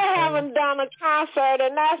still haven't done a concert,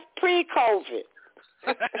 and that's pre-COVID.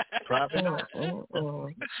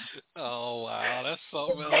 Oh wow, that's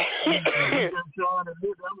something else.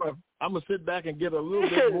 I'm gonna sit back and get a little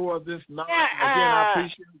bit more of this knowledge. Again, I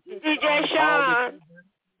appreciate DJ Sean.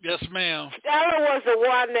 Yes, ma'am. Stella was the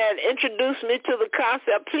one that introduced me to the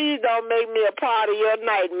concept. Please don't make me a part of your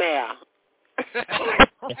nightmare.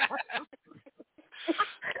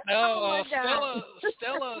 No,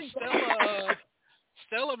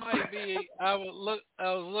 Stella might be. I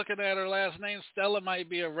was looking at her last name. Stella might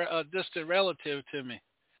be a distant relative to me.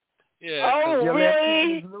 Yeah. Oh,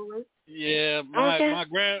 really? Yeah. My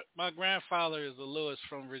grandfather is a Lewis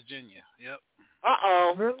from Virginia. Yep.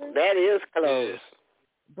 Really? That is close. Yeah.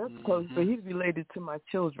 That's close, but he's related to my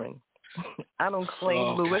children. I don't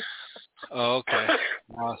claim Lewis. Oh, okay.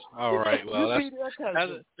 All right. Well,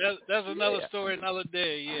 that's another story, another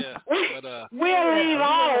day. Yeah. But we'll leave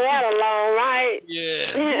all of that alone, right?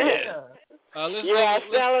 Yeah.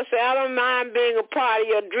 Stella said, I don't mind being a part of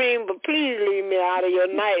your dream, but please leave me out of your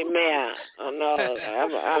nightmare. Oh no,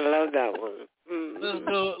 I love that one.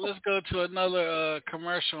 Let's go to another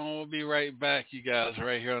commercial, and we'll be right back, you guys,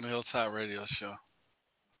 right here on the Hilltop Radio Show.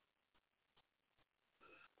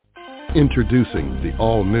 Introducing the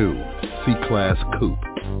all-new C-Class Coupe.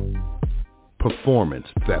 Performance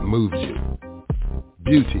that moves you.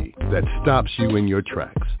 Beauty that stops you in your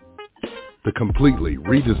tracks. The completely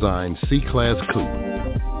redesigned C-Class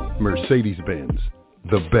Coupe. Mercedes-Benz.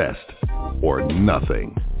 The best or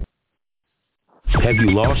nothing. Have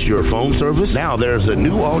you lost your phone service? Now there's a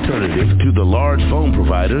new alternative to the large phone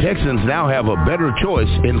providers. Texans now have a better choice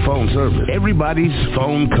in phone service. Everybody's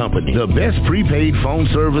Phone Company. The best prepaid phone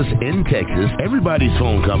service in Texas. Everybody's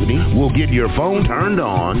Phone Company will get your phone turned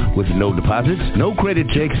on with no deposits, no credit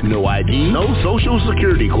checks, no ID, no social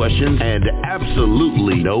security questions, and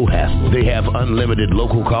absolutely no hassle. They have unlimited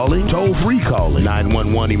local calling, toll-free calling,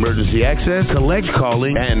 911 emergency access, collect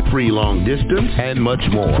calling, and free long distance, and much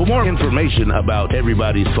more. For more information about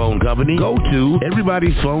Everybody's Phone Company, go to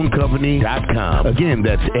everybody'sphonecompany.com. Again,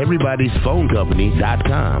 that's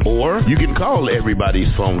everybody'sphonecompany.com. Or you can call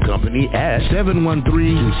Everybody's Phone Company at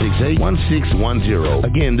 713-268-1610.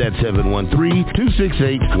 Again, that's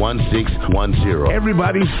 713-268-1610.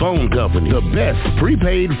 Everybody's Phone Company, the best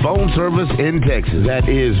prepaid phone service in Texas that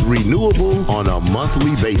is renewable on a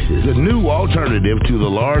monthly basis. The new alternative to the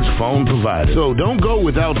large phone provider. So don't go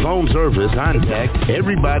without phone service. Contact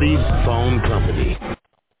Everybody's Phone Company.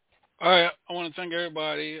 All right, I want to thank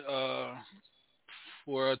everybody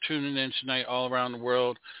for tuning in tonight all around the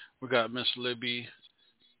world. We got Miss Libby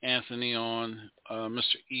Anthony on,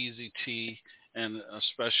 Mr. Easy T, and a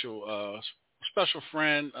special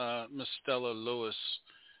friend, Miss Stella Lewis,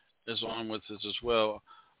 is on with us as well.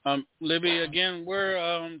 Libby, again,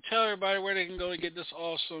 tell everybody where they can go to get this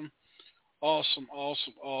awesome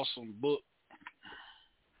book.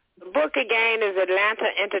 The book again is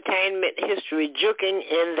Atlanta Entertainment History, Juking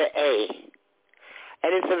in the A.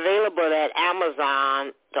 And it's available at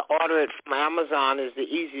Amazon. To order it from Amazon is the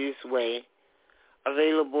easiest way.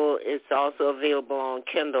 It's also available on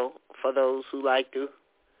Kindle for those who like to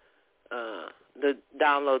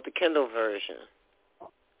download the Kindle version.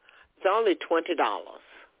 It's only $20.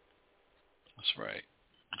 That's right.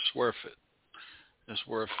 It's worth it. It's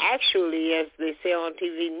worth it. Actually, as they say on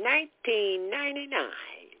TV, $19.99.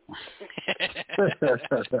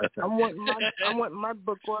 I want my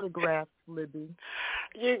book autographed, Libby.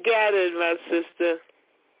 You got it, my sister.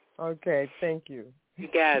 Okay, thank you. You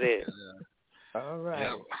got it. All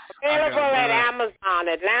right. Available at Amazon,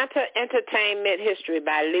 Atlanta Entertainment History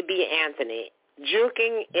by Libby Anthony.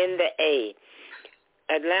 Juking in the A.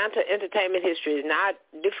 Atlanta Entertainment History is not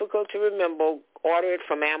difficult to remember. Order it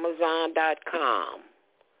from Amazon.com.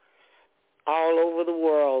 All over the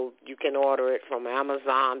world, you can order it from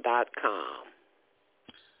Amazon.com.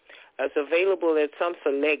 It's available at some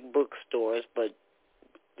select bookstores, but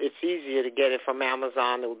it's easier to get it from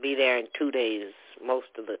Amazon. It will be there in 2 days most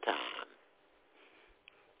of the time.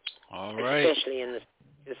 All right. Especially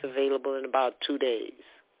it's available in about 2 days.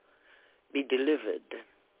 Be delivered.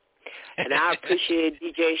 And I appreciate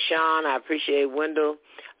DJ Sean. I appreciate Wendell.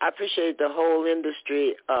 I appreciate the whole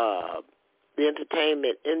industry. The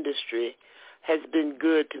entertainment industry has been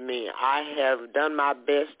good to me. I have done my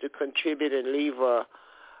best to contribute and leave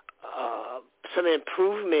some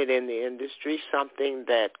improvement in the industry, something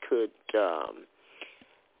that could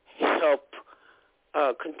help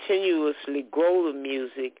continuously grow the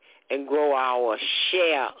music and grow our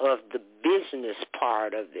share of the business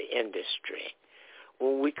part of the industry.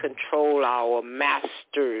 When we control our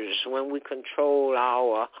masters, when we control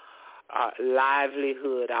our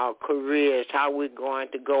livelihood, our careers, how we're going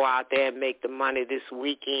to go out there and make the money this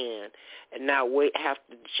weekend and not have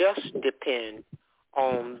to just depend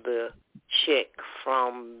on the check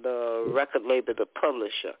from the record label, the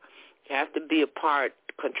publisher. You have to be a part,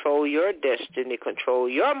 control your destiny, control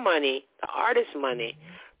your money. The artist's money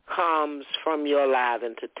comes from your live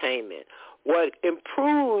entertainment. What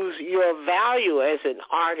improves your value as an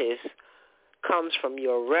artist comes from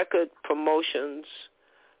your record promotions,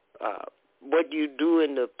 what you do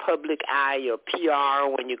in the public eye, your PR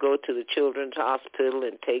when you go to the children's hospital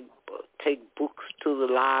and take books to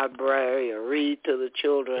the library or read to the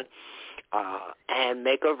children and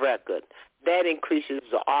make a record. That increases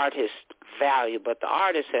the artist's value, but the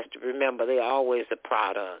artist has to remember they're always a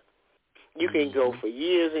product. You can go for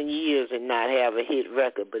years and years and not have a hit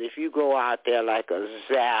record, but if you go out there like a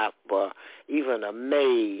Zap or even a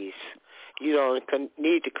Maze, you don't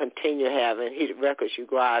need to continue having hit records. You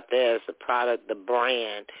go out there as a product, the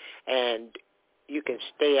brand, and you can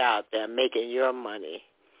stay out there making your money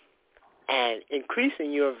and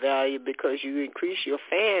increasing your value because you increase your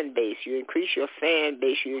fan base. You increase your fan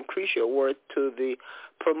base. You increase your worth to the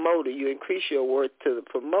promoter. You increase your worth to the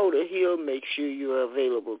promoter. He'll make sure you're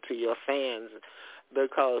available to your fans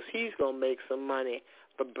because he's going to make some money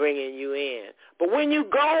for bringing you in. But when you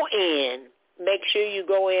go in, make sure you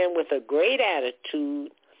go in with a great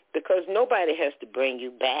attitude because nobody has to bring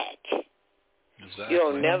you back. Exactly.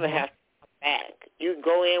 You'll never have to come back. You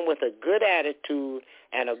go in with a good attitude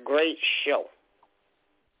and a great show.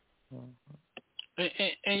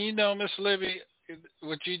 And you know, Miss Libby,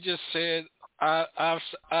 what you just said,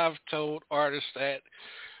 I've told artists that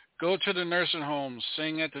go to the nursing homes,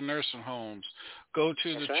 sing at the nursing homes, go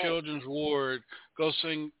to the children's ward, go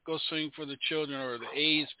sing for the children or the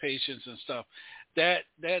AIDS patients and stuff. That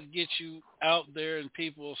gets you out there, and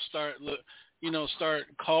people start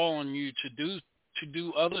calling you to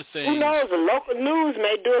do other things. Who knows? The local news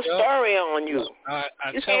may do a story on you.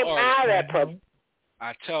 You can't buy that public.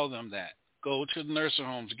 I tell them that. Go to the nursing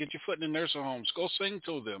homes. Get your foot in the nursing homes. Go sing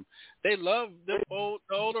to them. They love the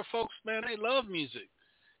older folks, man. They love music.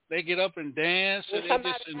 They get up and dance, and they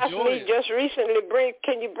just enjoy it. Just recently,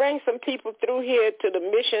 can you bring some people through here to the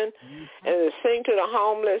mission and sing to the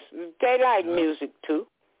homeless? They like music too.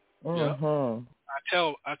 I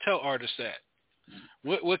tell artists that.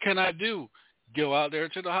 What can I do? Go out there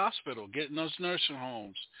to the hospital, get in those nursing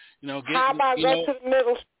homes. How about go to the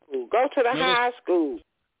middle school? Go to the high school.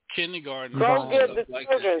 Kindergarten. Go give the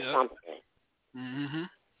children something.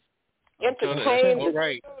 Entertain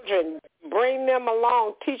the children. Bring them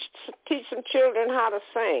along. Teach some children how to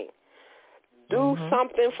sing. Do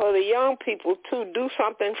something for the young people too. Do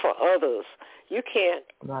something for others. You can't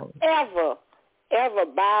ever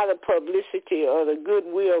buy the publicity or the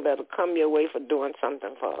goodwill that'll come your way for doing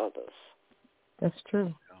something for others. That's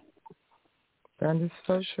true. That is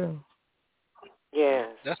so true. Yes.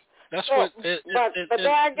 That's what. But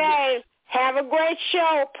there again, have a great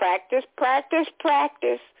show. Practice.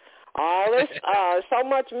 All this, so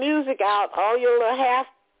much music out. All your little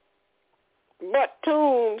half-butt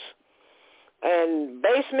tunes and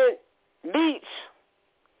basement beats.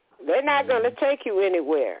 They're not going to take you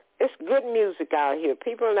anywhere. It's good music out here.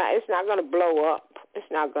 It's not going to blow up. It's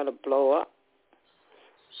not going to blow up.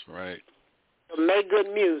 That's right. Make good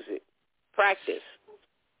music. Practice.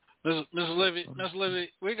 Miss Livy,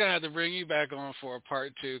 we're gonna have to bring you back on for a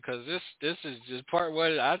part 2 because this is just part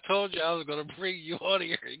 1. I told you I was gonna bring you on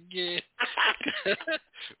here again.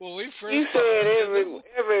 Well, we first. You said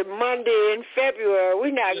every Monday in February.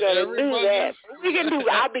 We're not gonna do that. We can do.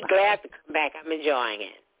 I'll be glad to come back. I'm enjoying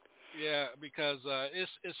it. Yeah, because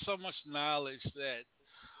it's so much knowledge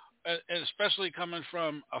that, and especially coming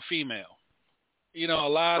from a female. A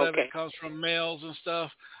lot of it comes from males and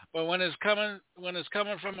stuff. But when it's coming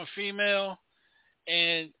from a female,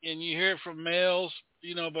 and you hear it from males,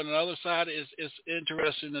 but on the other side is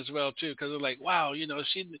interesting as well too, because they're like, wow,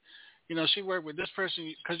 she worked with this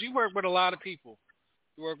person, because you work with a lot of people.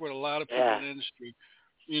 You work with a lot of people in the industry,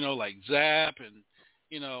 like Zap and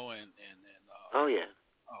oh yeah,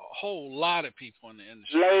 a whole lot of people in the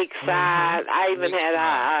industry. Lakeside. I even had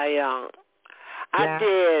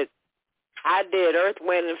I did Earth,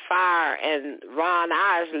 Wind and Fire and Ron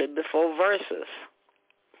Isley before Versus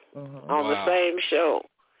on the same show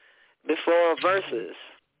before Versus.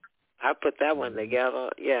 I put that one together,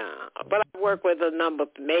 yeah. But I work with a number of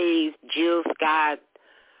Maze, Jill Scott.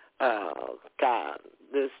 God,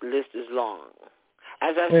 this list is long.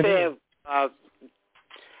 As I said,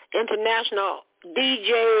 international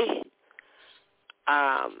DJ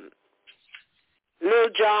Lil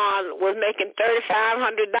Jon was making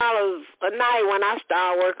 $3,500 a night when I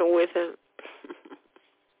started working with him.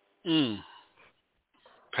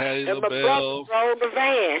 Patty and LaBelle. My brother drove the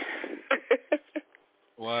van.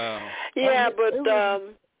 Wow. Yeah, but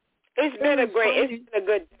it's been a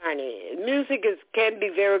good journey. Music can be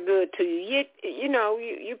very good to you.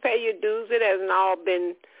 You pay your dues. It hasn't all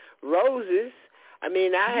been roses. I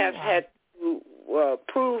mean, I have had to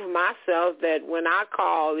prove myself that when I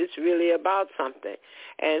call, it's really about something.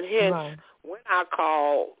 And hence, when I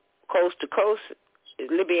call coast to coast,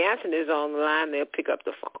 if Libby Anthony's on the line, they'll pick up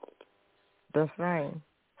the phone. That's right.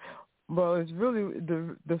 Well, it's really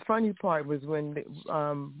the funny part was when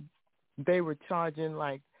they were charging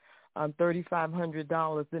like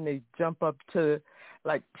 $3,500, then they jump up to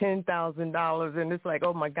like $10,000, and it's like,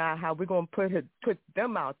 oh my God, how we gonna put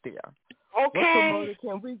them out there? Okay. What promoter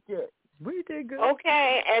can we get? We did good.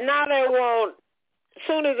 Okay, and now they want. As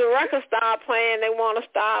soon as the record start playing, they want to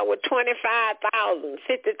start with $25,000,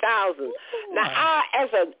 $50,000. Now, I, as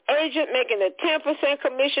an agent making a 10%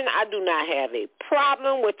 commission, I do not have a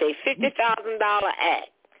problem with a $50,000 act.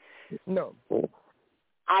 No.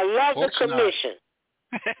 I love the commission.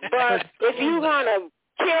 But if you want to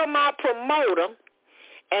kill my promoter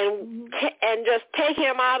and just take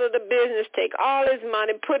him out of the business, take all his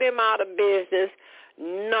money, put him out of business,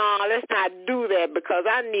 no, let's not do that, because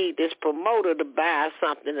I need this promoter to buy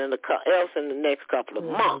something else in the next couple of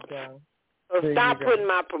months. So stop putting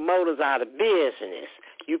my promoters out of business.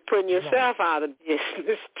 You're putting yourself out of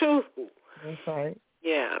business too. That's right.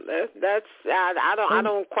 Yeah, that's I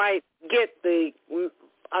don't quite get the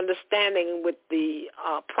understanding with the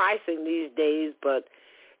pricing these days, but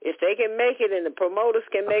if they can make it and the promoters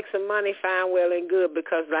can make some money, fine, well and good,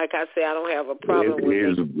 because like I say, I don't have a problem with it.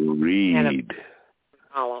 It is greed.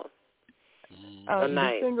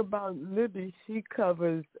 The thing about Libby, she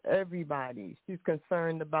covers everybody. She's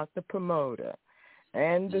concerned about the promoter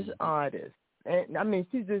and the artist. And I mean,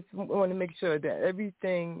 she just want to make sure that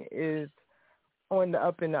everything is on the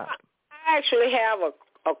up and up. I actually have a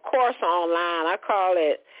course online. I call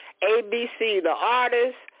it ABC, the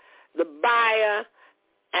artist, the buyer,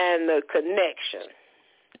 and the connection.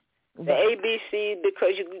 The ABC,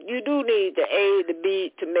 because you do need the A, the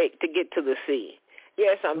B to get to the C.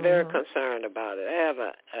 Yes, I'm very concerned about it. I have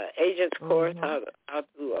an agent's course, how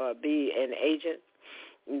to be an agent.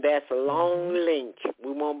 That's a long link.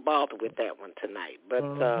 We won't bother with that one tonight. But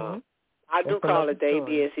I do call it the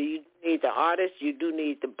ABS. You need the artist. You do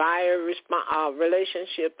need the buyer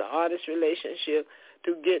relationship, the artist relationship,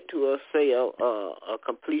 to get to a sale, a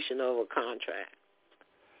completion of a contract.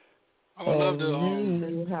 I would love to. You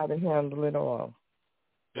knew how to handle it all.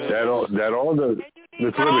 That all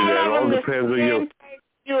depends on you.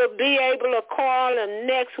 You'll be able to call them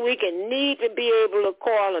next week and need to be able to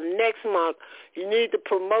call them next month. You need the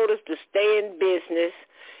promoters to stay in business,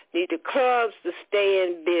 need the clubs to stay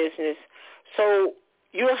in business. So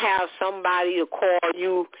you'll have somebody to call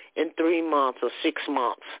you in 3 months or 6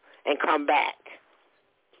 months and come back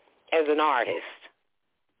as an artist.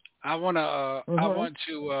 I want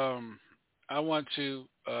to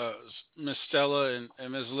Miss Stella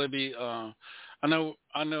and Miss Libby. I know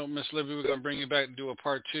Miss Libby, we're gonna bring you back to do a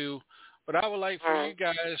part 2, but I would like for you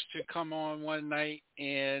guys to come on one night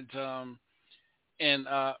and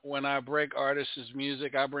when I break artists'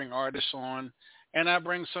 music, I bring artists on, and I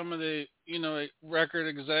bring some of the record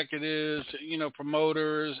executives,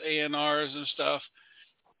 promoters, A&Rs and stuff,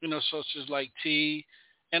 such as like T,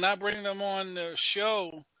 and I bring them on the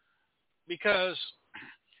show because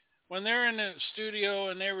when they're in the studio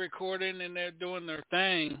and they're recording and they're doing their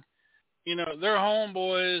thing, their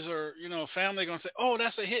homeboys or, family going to say, oh,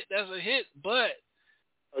 that's a hit. But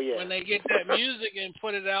when they get that music and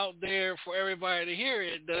put it out there for everybody to hear,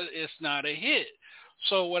 it's not a hit.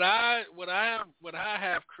 So what I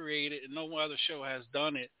have created, and no other show has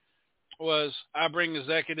done it, was I bring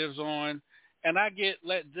executives on and I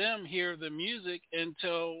let them hear the music and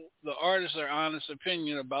tell the artist their honest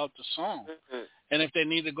opinion about the song. Mm-hmm. And if they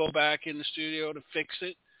need to go back in the studio to fix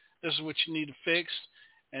it, this is what you need to fix.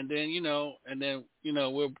 And then, and then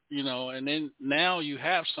now you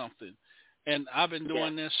have something. And I've been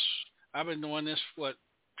doing this, what,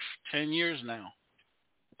 10 years now.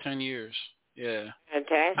 10 years. Yeah.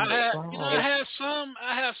 Fantastic. I have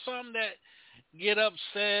some that get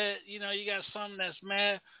upset, you got some that's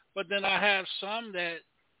mad, but then I have some that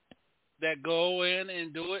go in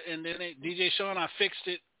and do it, and then DJ Sean, I fixed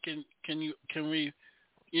it. Can we,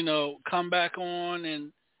 come back on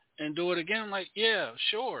and do it again? Like, yeah,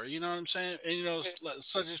 sure. You know what I'm saying? And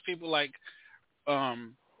such as people like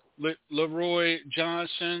Leroy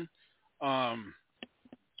Johnson,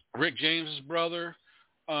 Rick James's brother.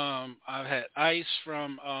 I've had Ice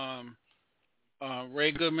from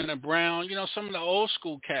Ray Goodman and Brown. Some of the old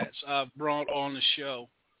school cats I've brought on the show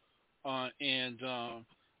and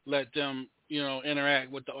let them,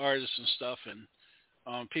 interact with the artists and stuff. And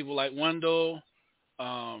people like Wendell,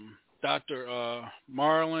 Dr.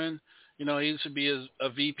 Marlin, he used to be a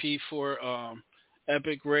VP for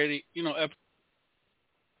Epic Radio,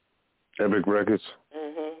 Epic Records.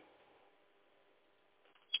 Mm-hmm.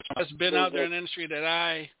 It's been out there in the industry that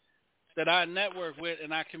I network with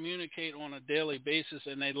and I communicate on a daily basis,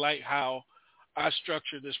 and they like how I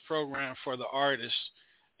structure this program for the artists,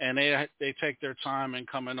 and they take their time in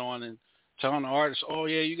coming on and telling the artists, oh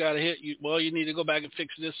yeah, you got to you need to go back and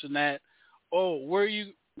fix this and that. Oh,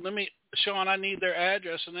 Sean, I need their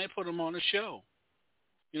address, and they put them on the show.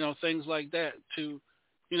 Things like that to,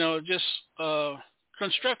 just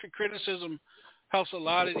constructive criticism helps a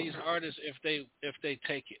lot of these artists if they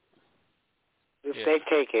take it. If they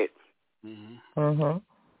take it. Mm-hmm.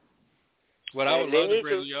 What I would love to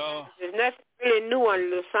bring y'all. There's nothing really new under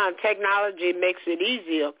the sun. Technology makes it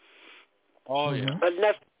easier. Oh yeah. But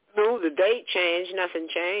nothing new. The date changed. Nothing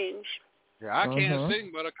changed. Yeah, I can't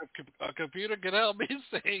sing, but a computer can help me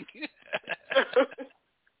sing.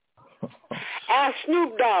 Ask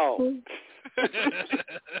Snoop Dogg.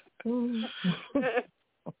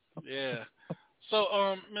 Yeah.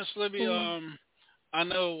 So, Miss Libby, I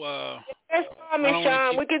know. Just call me,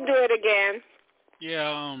 Sean. We can do it again.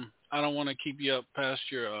 Yeah. I don't want to keep you up past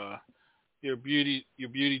your beauty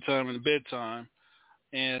time and bedtime,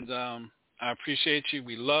 and I appreciate you.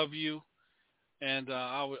 We love you, and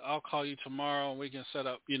I'll call you tomorrow, and we can set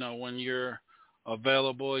up, when you're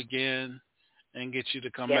available again, and get you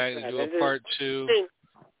to come back to do a part 2.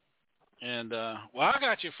 And I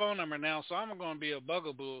got your phone number now, so I'm going to be a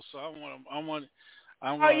bugaboo. So I want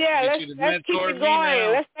get you to let's keep it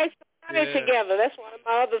going. Let's make some money together. That's one of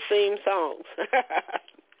my other theme songs.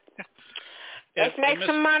 Let's make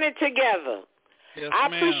some money together. Yes, I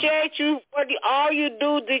appreciate you for all you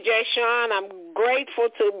do, DJ Sean. I'm grateful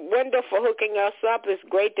to Wendell for hooking us up. It's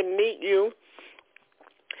great to meet you.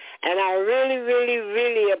 And I really, really,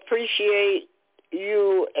 really appreciate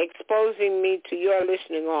you exposing me to your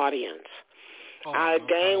listening audience. I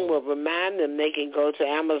again will remind them they can go to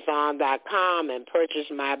Amazon.com and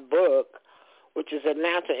purchase my book, which is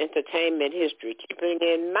Atlanta Entertainment History. Keeping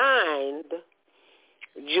in mind,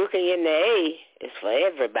 juking in the A is for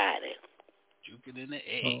everybody. Juking in the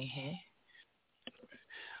A.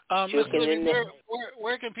 Ms. Libby,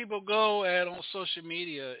 where can people go on social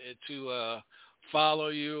media to follow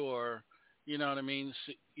you or, you know what I mean,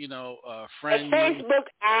 friend At Facebook,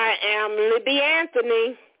 I am Libby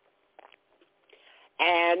Anthony.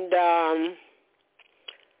 And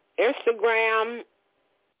Instagram,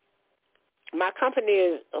 my company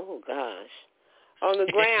is, oh, gosh. On the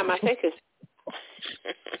gram, I think it's...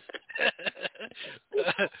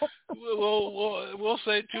 we'll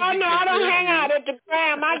say two. Oh, no, I don't hang out at the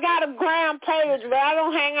gram. I got a gram page, but I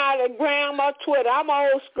don't hang out at gram or Twitter. I'm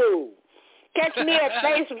old school. Catch me at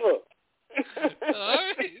Facebook. All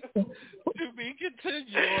right. To be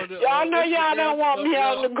continued. Y'all know y'all don't want me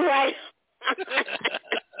on the gram.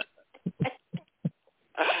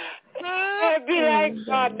 It'd be like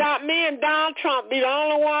me and Donald Trump be the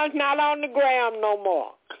only ones not on the gram no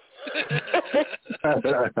more.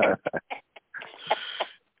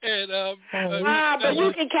 And, but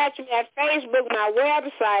you can catch me at Facebook. My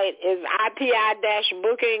website is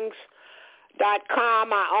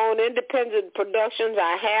ipi-bookings.com. I own independent productions.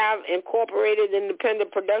 I have incorporated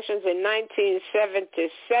independent productions in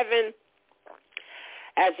 1977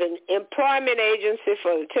 as an employment agency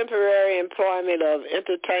for the temporary employment of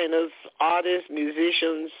entertainers, artists,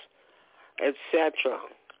 musicians, etc.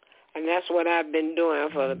 And that's what I've been doing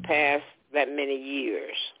for the past that many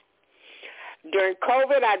years. During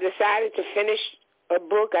COVID, I decided to finish a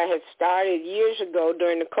book I had started years ago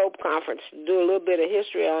during the COPE conference to do a little bit of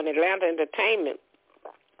history on Atlanta entertainment,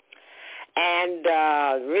 and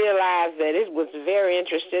realized that it was very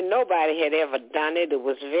interesting. Nobody had ever done it. It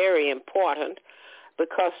was very important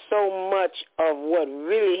because so much of what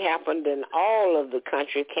really happened in all of the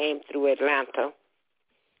country came through Atlanta.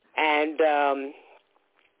 And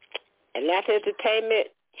Atlanta entertainment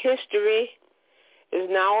history is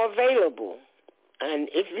now available. And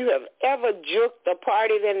if you have ever juked or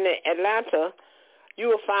partied in Atlanta, you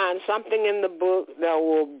will find something in the book that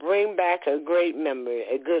will bring back a great memory,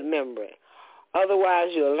 a good memory.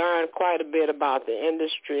 Otherwise, you'll learn quite a bit about the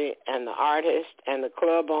industry and the artists and the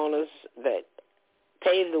club owners that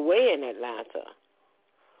paved the way in Atlanta,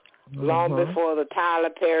 long before the Tyler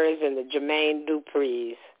Perrys and the Jermaine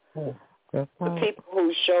Duprees, the people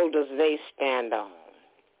whose shoulders they stand on.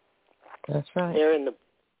 That's right. They're in the.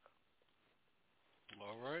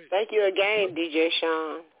 All right. Thank you again, DJ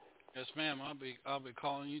Sean. Yes, ma'am. I'll be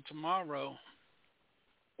calling you tomorrow.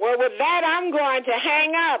 Well, with that, I'm going to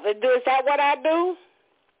hang up. Is that what I do?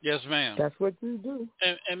 Yes, ma'am. That's what you do.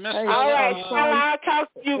 And Miss all right, I'll talk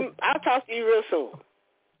to you. I'll talk to you real soon.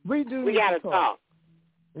 We do. We gotta talk.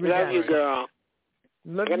 Love you, girl.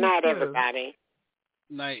 Good night, everybody.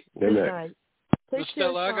 Night. Good night. Miss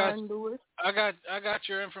Stella, I got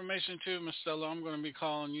your information too, Miss Stella. I'm going to be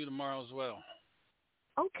calling you tomorrow as well.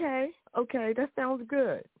 Okay, that sounds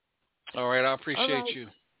good. All right, I appreciate you.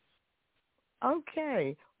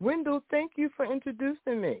 Okay, Wendell, thank you for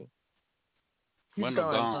introducing me. He's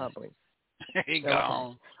Wendell gone. Probably. He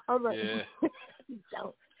gone. All right. Yeah.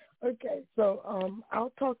 Okay, so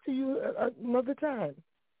I'll talk to you another time.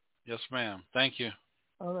 Yes, ma'am. Thank you.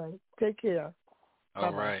 All right. Take care.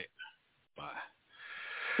 All right. Bye.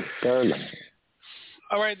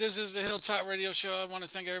 All right, this is the Hilltop Radio Show. I want to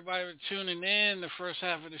thank everybody for tuning in. The first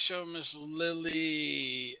half of the show, Miss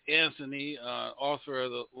Lily Anthony, author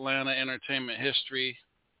of the Atlanta Entertainment History,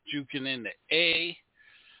 Juking in the A,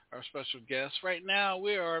 our special guest. Right now,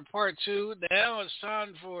 we are in part 2. Now it's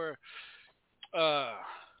time for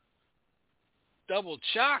Double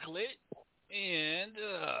Chocolate, and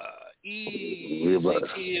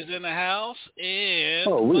ECT is in the house.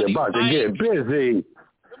 And we're about to get busy.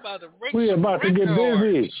 We're about to get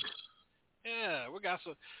busy. Yeah, we got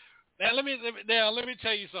some. Now let me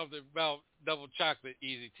tell you something about Double Chocolate,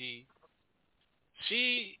 Easy T.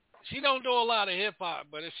 She don't do a lot of hip hop,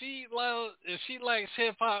 but if she likes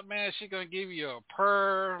hip hop, man, she gonna give you a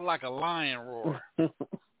purr like a lion roar.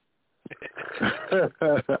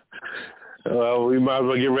 Well, we might as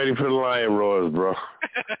well get ready for the lion roars, bro.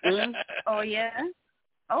 Oh yeah.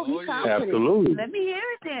 Oh, he confident. Absolutely. Let me hear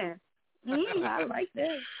it then. I like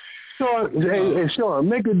that. Sean, Sean,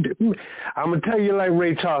 I'm going to tell you like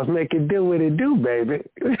Ray Charles, make it do what it do, baby.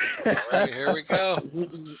 All right, here we go.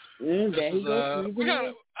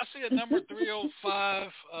 I see a number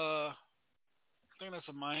 305. I think that's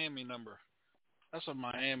a Miami number.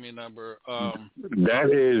 That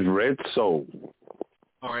is Red Soul.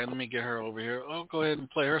 All right, let me get her over here. I'll go ahead and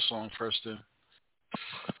play her song first then.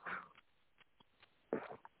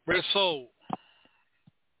 Red Soul.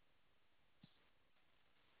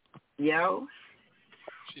 Yo.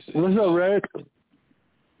 What's up, Red?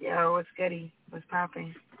 Yo, what's goody? What's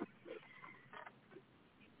popping?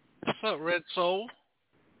 What's up, Red Soul?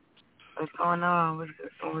 What's going on? What's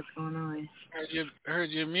going on? Heard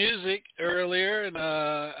your music earlier, and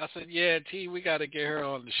I said, yeah, T, we got to get her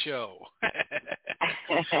on the show.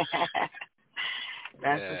 That's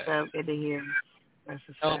what's up. Good to hear. That's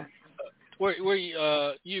what's up. Where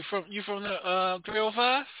you from the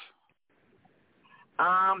 305?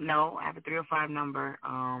 No, I have a 305 number.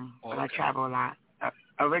 But I travel a lot.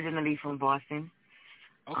 Originally from Boston.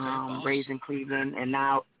 Okay. Raised in Cleveland, and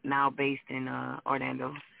now based in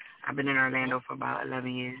Orlando. I've been in Orlando for about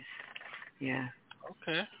 11 years. Yeah.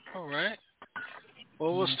 Okay. All right.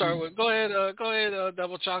 Well, we'll start with. Go ahead,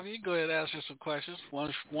 Double Chocolate. You go ahead and ask her some questions.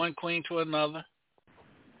 One queen to another.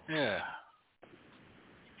 Yeah.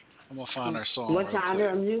 I'm gonna find her song. What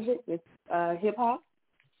genre of music? It's hip hop.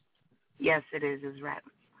 Yes, it is. It's rap.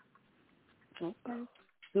 Okay.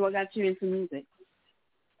 So what got you into music?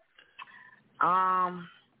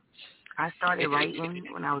 I started writing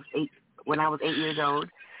when I was 8 years old.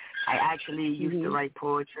 I actually used to write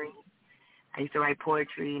poetry. I used to write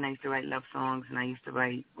poetry, and I used to write love songs, and I used to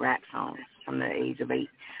write rap songs from the age of 8.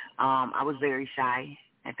 I was very shy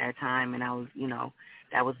at that time, and I was,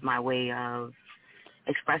 that was my way of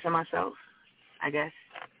expressing myself, I guess,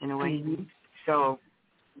 in a way. So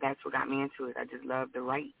that's what got me into it. I just loved to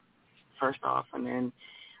write, first off, and then,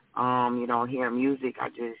 hearing music,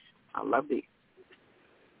 I loved it.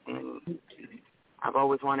 And I've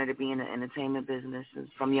always wanted to be in the entertainment business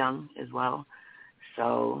from young as well.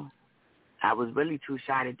 So I was really too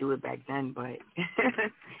shy to do it back then, but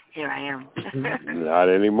here I am. Not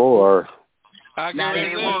anymore. Not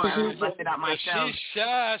anymore. I busted out myself. She's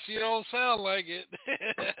shy. She don't sound like it.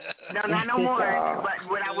 No, not no more. But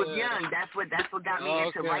when I was young, that's what got me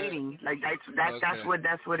into writing. Like that's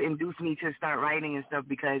what induced me to start writing and stuff,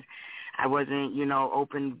 because I wasn't,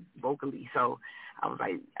 open vocally. So I was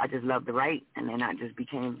like, I just loved to write, and then I just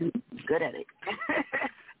became good at it.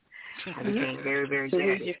 I became very, very good. So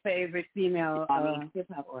who's your favorite female hip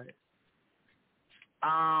hop artist?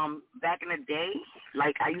 Back in the day,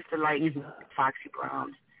 like I used to like Foxy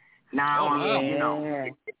Brown. Now,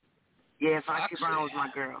 Foxy Brown was my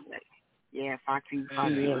girl. Like, Foxy was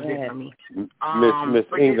it for me. Miss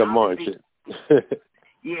Inga Munch.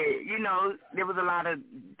 There was a lot of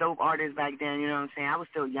dope artists back then. You know what I'm saying? I was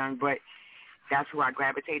still young, but that's who I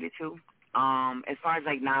gravitated to. As far as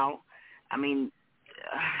like now, I mean,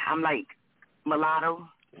 I'm like Mulatto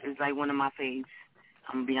is like one of my faves.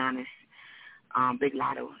 I'm gonna be honest. Big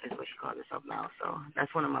Lotto is what she calls herself now, so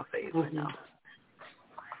that's one of my faves right now.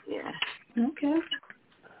 Yeah. Okay.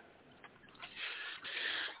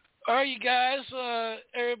 All right, you guys,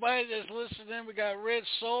 everybody that's listening, we got Red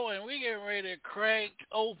Soul, and we getting ready to crack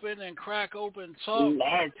open talk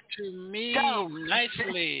to me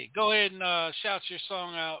nicely. Go ahead and shout your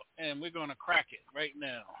song out, and we're going to crack it right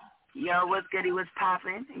now. Yo, what's goody, what's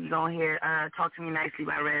poppin'? You're going to hear Talk to Me Nicely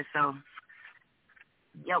by Red Soul.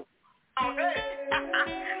 Yo.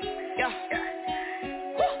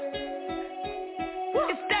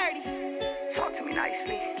 It's dirty. Talk to me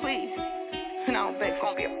nicely, please. No, babe, it's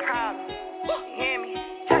gonna be a problem. You hear me?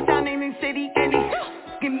 Touchdown in the city, and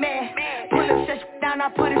get mad. Pull up, shut down, I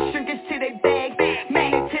put a shrinkage to they bag.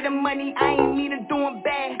 Man, to the money, I ain't mean to do them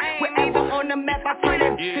bad. Wherever on the map, I put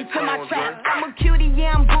it into my trap. I'm a cutie,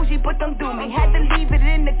 yeah, I'm bougie, but don't do me. Had to leave it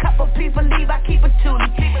in the cup, but please believe I keep it to me.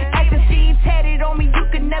 Ecstasy tatted on me, you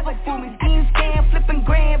could never fool me. Scheme, scam, flipping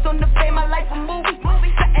grams on the fame, my life a movie.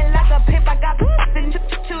 Something like a pimp, I got and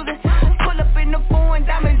choosing. Pull up in the foreign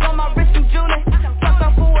diamonds on my wrist and jewelry. Fuck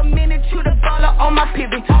up for a minute, shoot a baller on my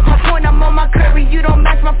pivot. My point, I'm on my curry, you don't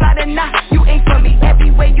match my fly, then nah, you ain't for me.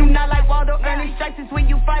 Everywhere you not like Waldo, earning strikes is when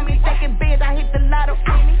you find me. Second beds, I hit the lotto,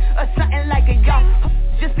 or something like a y'all.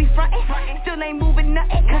 Just be frontin', still ain't moving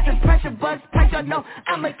nothing, cause the pressure buzz price, y'all know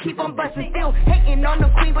I'ma keep on bustin'. Still hating on the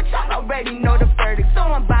queen, but y'all already know the verdict. So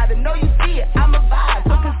I'm bothered, know you see it, I'm a vibe,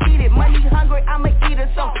 so conceited. Money hungry, I'm a eater,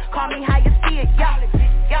 so call me how you see it,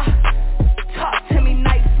 yeah. Talk to me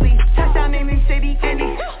nicely, touchdown in the city, and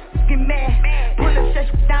they get mad. Pull up,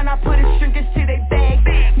 shut down, I put a shrinkage to they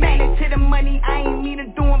bag. Man, to the money, I ain't mean to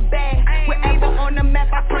do them bad. Wherever on the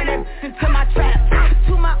map, I put it into my trap.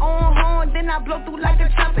 To my own horn, then I blow through like a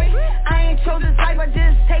trumpet. I ain't chose this life, I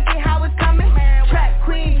just take it how it's coming. Track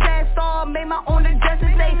queen, jazz star, made my own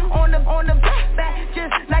adjustments. They on the back,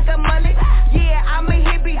 just like a mullet. Yeah, I'm a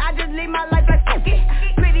hippie, I just live my life like fuck it.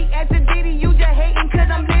 Pretty as a ditty, you just hating cause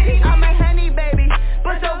I'm litty. I'm a honey baby,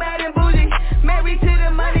 but so bad and bougie. Married to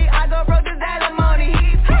the money, I go broke this alimony.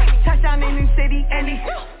 Touchdown in the city, and they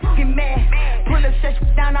get mad. Pull up, shut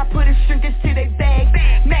down, I put a shrinkage to they bag.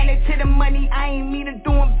 Man, it to the money, I ain't mean to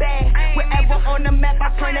do them bad. Wherever on the map, I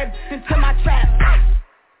turn it into my trap.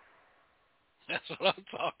 That's what I'm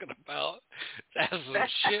talking about. That's some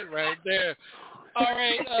shit right there. All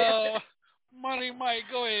right, Money Mike,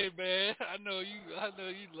 go ahead, man. I know you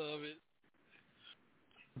love it.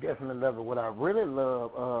 Definitely love it. What I really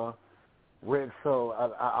love, Red Soul,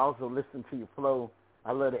 I also listen to your flow.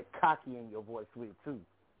 I love that cocky in your voice with it too.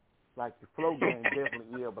 Like your flow game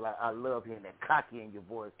definitely but I love hearing that cocky in your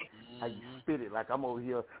voice. How you spit it. Like I'm over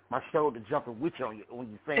here, my shoulder jumping with you on you when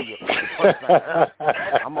you sing your first time.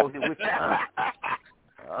 I'm over here with you.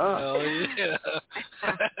 Oh yeah.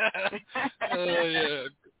 Oh yeah.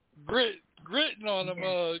 Gritting on the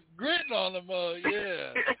mug.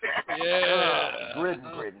 Yeah. Yeah. Gritting.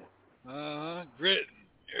 Gritting.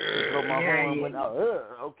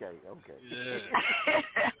 Okay.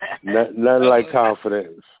 Yeah. Nothing like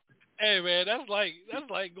confidence. Hey man, that's like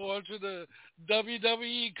going to the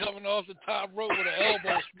WWE coming off the top rope with an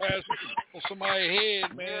elbow smash on somebody's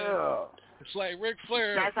head, man. Yeah. It's like Ric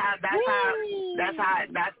Flair. That's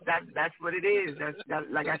what it is. That's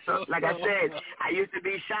like I said, I used to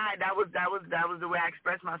be shy. That was the way I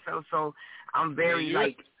expressed myself. So I'm very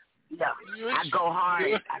I go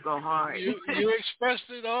hard. You expressed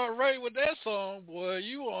it all right with that song, boy.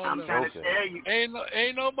 You on? I'm trying to tell you.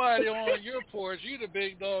 Ain't nobody on your porch. You the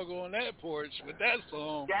big dog on that porch with that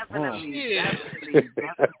song. Definitely.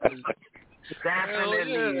 Hell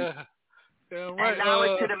yeah. And now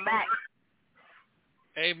it's to the max.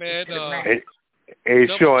 Hey, man. Hey,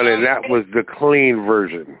 Sean, and that was the clean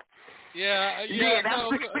version. Yeah,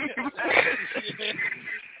 no.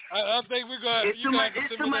 I think we're going to send me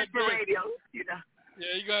that dirty radio, you know.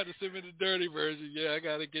 Yeah, you got to send me the dirty version. Yeah, I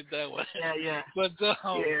got to get that one. Yeah. But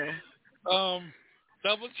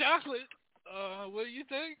double chocolate. What do you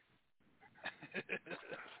think?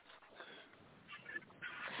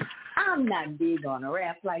 I'm not big on a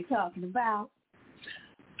rap like talking about,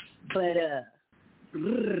 but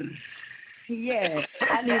yeah,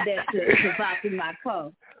 I need that to pop in my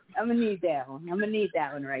car. I'm gonna need that one.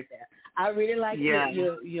 Right there. I really like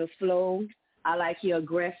your flow. I like your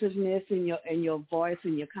aggressiveness and your voice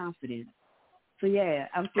and your confidence. So yeah,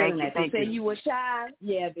 I'm feeling that. You say you were shy?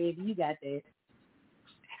 Yeah, baby, you got that.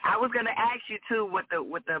 I was gonna ask you too what the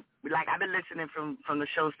like I've been listening from the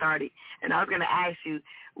show started, and I was gonna ask you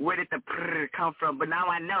where did the prr come from, but now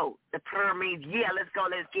I know the prr means let's go,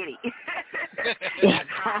 let's get it.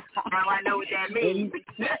 Now I know what that means.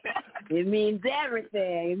 It means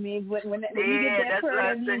everything. It means when you get that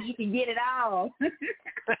prr, it means you can get it all.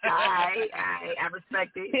 I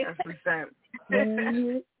respect it. That's what's up.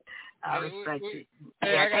 I respect it.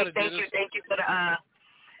 Thank you for the.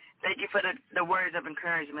 Thank you for the words of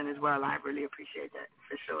encouragement as well. I really appreciate that,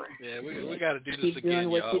 for sure. Yeah, we got to do this Keep again,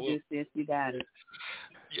 doing what y'all. you do, sis. You got it.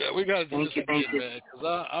 Yeah, we got to do this again, man,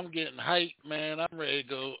 because I'm getting hyped, man. I'm ready to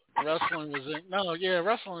go. Wrestling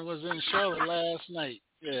was in Charlotte last night.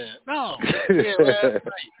 Yeah. No. Yeah, last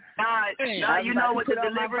night. No, you know what the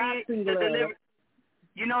delivery is?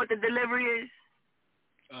 You know what the delivery is?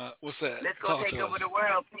 What's that? Let's go take over the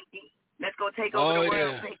world, Pinky. Let's go take over the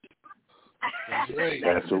world, Pinky. That's right.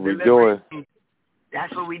 That's what we're doing.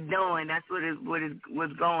 That's what we're doing. That's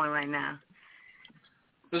what's going right now.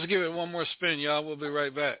 Let's give it one more spin, y'all. We'll be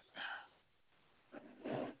right back.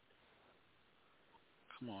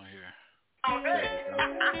 Come on here.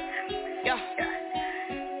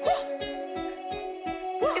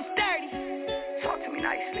 It's dirty. Talk to me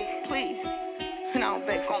nicely, please. No,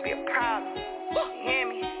 babe, it's gonna be a problem. You hear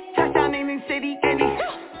me? Touchdown in the city, and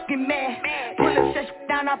get mad. Pull up, shut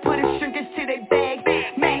down, I put a shrinkage to their bag.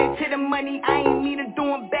 Man, to the money, I ain't mean to do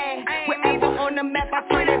them bad. Wherever on the map, I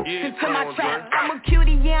put it into my trap. I'm a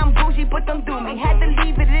cutie, yeah, I'm bougie, but don't do me. Had to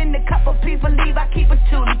leave it in the cup, but please believe I keep it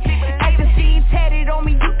truly. Acting seeds tatted on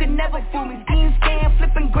me, you can never fool me. Scheme, scam,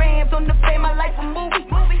 flipping grams on the fame, my life a movie.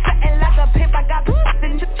 Something like a pimp, I got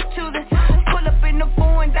and choosing. Pull up in the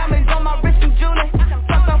foreign diamonds on my wrist and jewelry.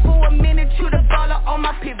 Fuck up for a minute, shoot a baller on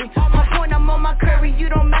my pivot. My point, I'm on my curry, you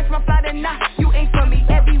don't match my fly, then nah, you ain't for me.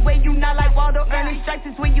 Every way you not like Waldo, earning strikes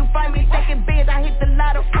is when you find me. Second bands, I hit the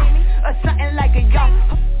lotto, or something like a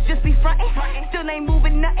y'all. Just be frontin', still ain't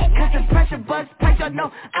moving nothing, cause the pressure buzz, pressure,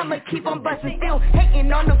 no, I'ma keep on bustin', still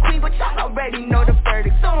hating on the queen, but y'all already know the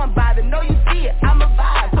verdict, so I'm bothered, know you see it, I'm a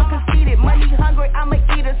vibe, so conceited, money hungry, I'm a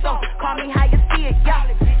eater, so call me how you see it,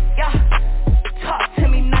 yeah, talk to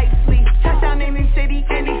me nicely, touchdown in the city,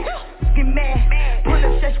 and they get mad, pull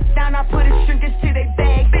a shut down, I put a shrinkage to their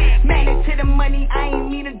bag, man, to the money, I ain't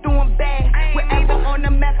mean to do them bad, wherever on the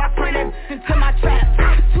map, I put it into my trap,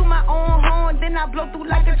 to my own home, then I blow through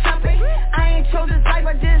like a trumpet. I ain't chose this life,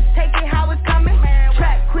 I just take it how it's coming.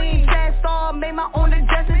 Track queen, jazz star, made my own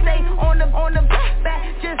adjustments. Lay on the back,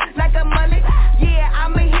 just like a mullet. Yeah,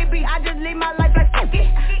 I'm a hippie, I just live my life like fuck it.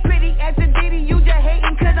 Pretty as a ditty, you just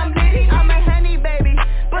hating cause I'm litty. I'm a honey baby,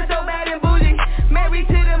 but so bad and bougie. Married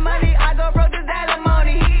to the money, I go roll this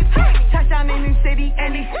alimony. Touchdown in the city,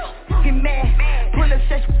 and they get mad. Pull a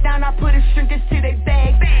shut down, I put a shrinkage to their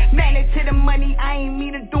bag. Man, it to the money, I ain't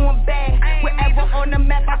mean to do them bad. Wherever on the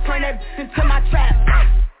map, I turn it into my trap.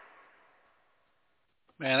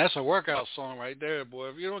 Man, that's a workout song right there, boy.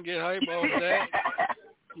 If you don't get hype over that,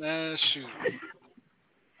 man, shoot.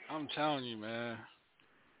 I'm telling you, man.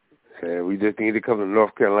 Hey, we just need to come to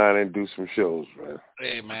North Carolina and do some shows, man.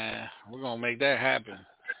 Hey, man, we're going to make that happen.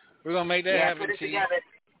 We're going to make that happen, put it T. together.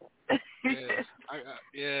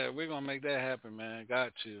 We're going to make that happen, man.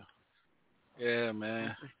 Got to. Yeah,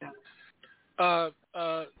 man.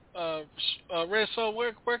 Red Soul,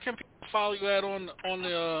 where can people follow you at on the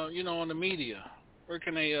on the media? Where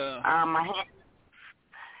can they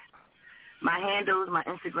my handles, my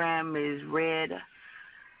Instagram is Red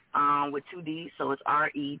with 2 D's, so it's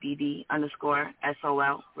REDD_SOL,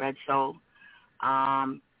 Red Soul.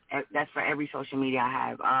 That's for every social media I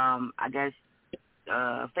have. I guess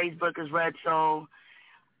Facebook is Red Soul,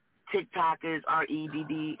 TikTok is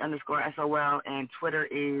REDD_SOL, and Twitter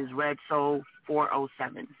is Red Soul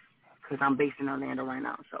 407 because I'm based in Orlando right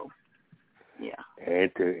now. So, yeah.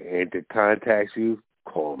 And to contact you,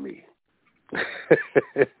 call me.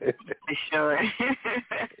 For sure.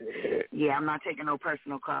 Yeah, I'm not taking no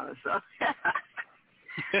personal calls, so.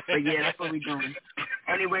 But yeah, that's what we're doing.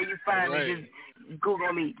 Anywhere you find me, just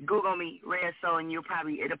Google me, Red Soul, and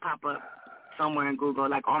it'll pop up somewhere in Google.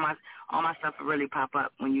 Like all my stuff will really pop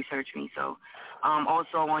up when you search me. So,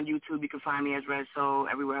 also on YouTube you can find me as Red Soul.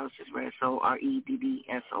 Everywhere else just Red Soul,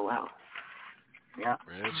 REDDSOL. Yeah.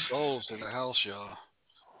 Red Soul's in the house, y'all.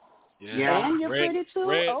 Yeah. And you're pretty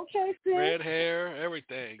too. Okay, sis. Red hair,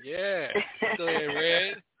 everything. Yeah. Go ahead,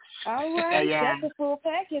 Red. All right. Yeah. That's a full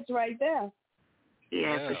package right there.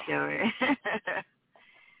 Yeah, for sure.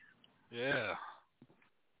 Yeah,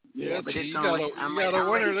 T, you got a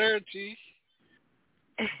winner there, T.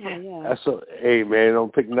 Yeah. That's hey, man,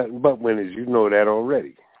 don't pick nothing but winners. You know that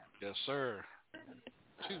already. Yes, sir.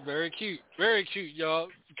 She's very cute. Very cute, y'all.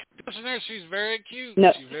 Listener, she's very cute.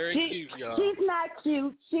 No, she's very cute, y'all. She's not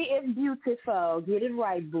cute. She is beautiful. Get it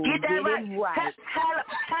right, boo. Get that right. It right.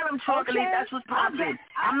 Tell him, Chocolate, that's what's popping.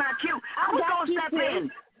 I'm not cute. I was going to step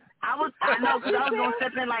in. I know, because I was going to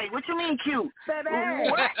step in like, what you mean cute?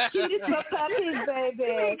 Baby, what? Cute is for puppies,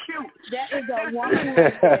 baby. Cute. That is a woman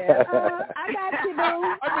right there. I got you,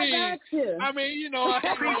 boo. I got you. I mean, you know, I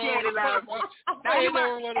appreciate it, love. Now you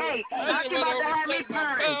about to have me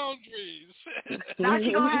perm. Boundaries. Now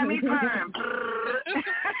she going to have me perm.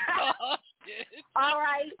 All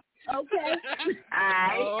right. Okay.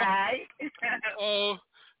 All right. Oh.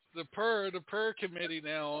 The purr committee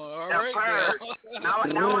now. All the right, purr. Now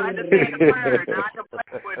I understand the purr. Now I can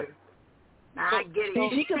play with it. Now I get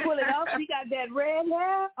it. She can pull it off. She got that red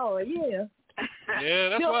hair. Oh yeah. Yeah,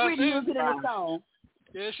 that's what I said. Feel free to use it in the song.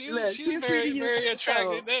 Yeah, she's very, very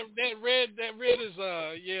attractive. That red is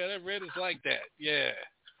that red is like that. Yeah.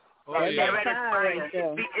 Oh yeah. That red is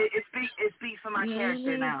fire. It speaks for my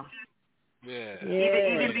character now. Yeah.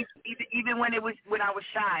 Even when I was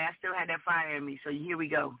shy, I still had that fire in me. So here we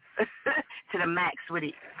go, to the max with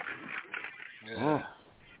it. Yeah.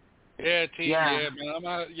 Yeah, T. Yeah, man. I'm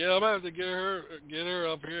gonna have to get her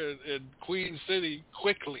up here in Queen City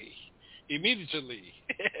quickly, immediately.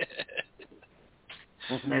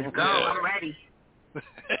 Let's go. I'm ready.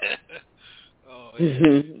 Oh yeah,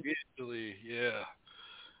 immediately. Yeah.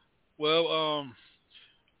 Well,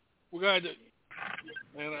 we're going to.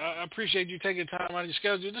 And I appreciate you taking time out of your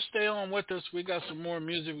schedule. Just stay on with us. We got some more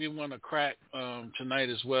music we want to crack tonight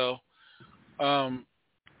as well.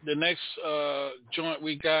 The next joint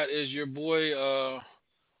we got is your boy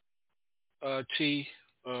T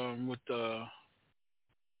with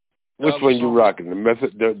which one you rocking? The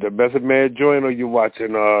Method Man joint, or you watching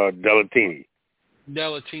Delatini?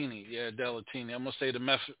 Delatini, yeah, Delatini. I'm gonna say the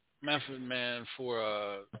Method Man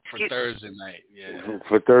for Thursday night. Yeah.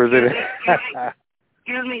 For Thursday night.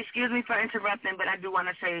 Excuse me for interrupting, but I do want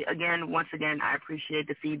to say once again, I appreciate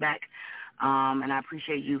the feedback, and I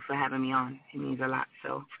appreciate you for having me on. It means a lot.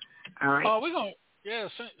 So, all right. Oh, we're gonna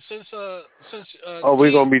since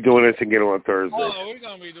we're gonna be doing this again on Thursday. Oh, we're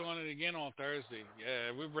gonna be doing it again on Thursday.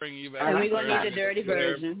 Yeah, we're bringing you back. And we're gonna need the dirty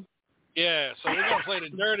version. Yeah, so we're gonna play the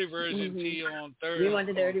dirty version T on Thursday. We want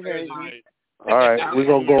the dirty version. Night. All right, we're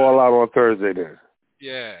gonna go all out on Thursday then.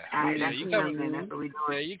 Yeah. You coming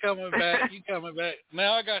back. You coming back.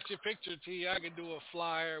 Now I got your picture, T. I can do a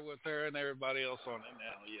flyer with her and everybody else on it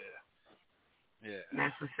now. Yeah.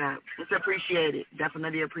 That's what's up. It's appreciated.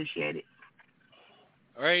 Definitely appreciated.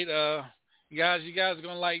 All right, you guys are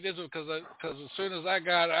gonna like this one because as soon as I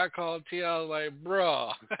got it, I called T. I was like,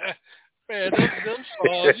 bruh, man, them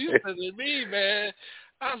songs you sent to me, man.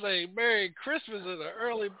 I was like, Merry Christmas and an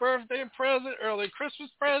early birthday present, early Christmas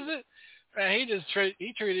present. Man,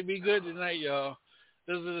 he treated me good tonight, y'all.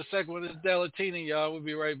 This is the second one. This is Delatini, y'all. We'll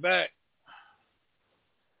be right back.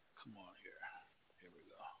 Come on here. Here we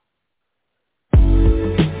go.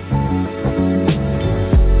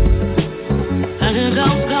 I just go,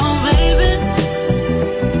 baby.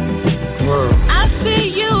 Word. I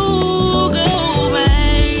see you go,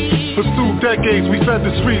 baby. For 2 decades we fed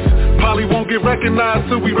the streets. Probably won't get recognized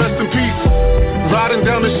till we rest in peace. Riding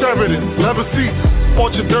down the Sheridan, leather seats.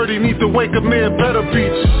 Orchard dirty, need to wake up near better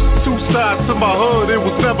beach. 2 sides to my hood, it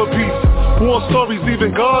was never peace. War stories,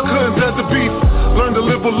 even God couldn't dead the beast. Learn to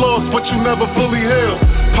live with loss, but you never fully heal.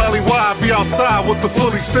 Probably why I be outside with the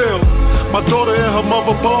fully still. My daughter and her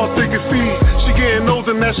mother ball thick as seed. She getting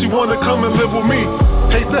older now, she wanna come and live with me.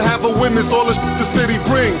 Hate to have her witness all the shit the city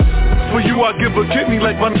brings. For you, I give a kidney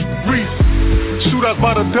like my Reese. Shootouts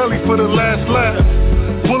by the deli for the last laugh.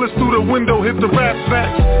 Bullets through the window, hit the rap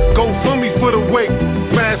sacks. Go for me for the wake,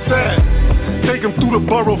 mad sad. Take him through the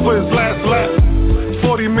borough for his last lap.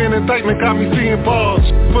 40-man indictment got me seeing bars.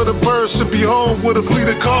 For the birds should be home with a fleet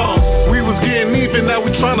of cars. We was getting even, now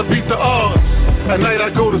we trying to beat the odds. At night I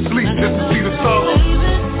go to sleep just to see the stars.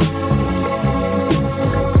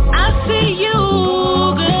 I see you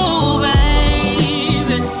go,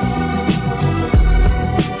 baby.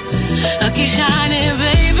 I keep shining,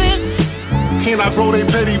 baby. And I bro they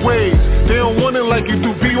petty ways. They don't want it like you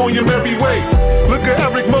do, be on your merry way. Look at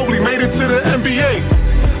Eric Mobley, made it to the NBA.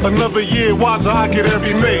 Another year, wiser I get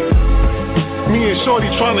every May. Me and Shorty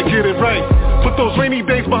trying to get it right. Put those rainy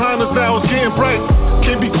days behind us, now it's getting bright.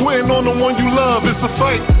 Can't be quitting on the one you love, it's a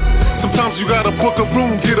fight. Sometimes you gotta book a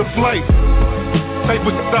room, get a flight. Type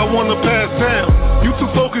of shit I wanna pass down. You too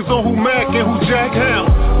focused on who Mac and who Jack Hound.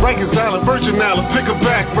 Rikers Island, Virgin Island, pick a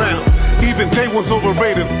background. Even day one's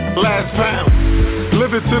overrated, last pound.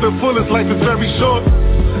 Live it to the fullest, life is very short.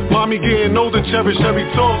 Mommy getting older, cherish every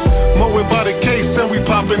talk. Mow it by the case, and we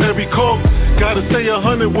poppin' every cork. Gotta stay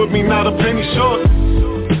 100 with me, not a penny short.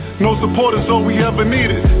 No support is all we ever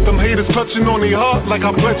needed. Them haters clutching on their heart like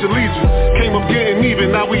I pledge allegiance. Came up getting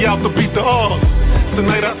even, now we out to beat the odds.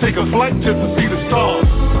 Tonight I take a flight just to see the stars.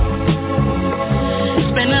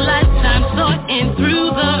 Spend a lifetime sorting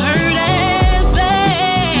through the hurt and pain.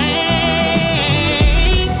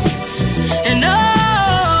 And oh,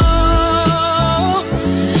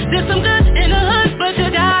 there's some good in the hood, but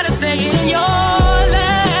you gotta stay in your lane.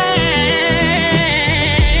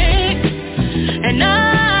 And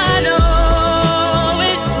I know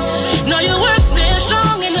it. Know your work stands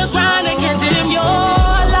strong in the grind and can't dim your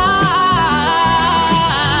light.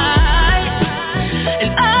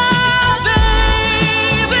 And oh,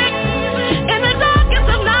 baby, in the darkest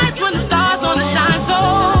of nights when the stars wanna shine so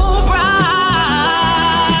bright.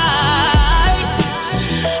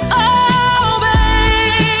 Oh,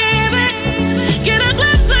 baby, get a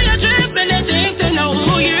glimpse of your drip and they think they know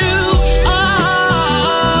who you are.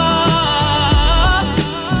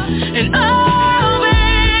 And oh,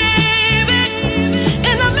 baby,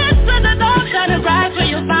 in the midst of the dark, shining bright where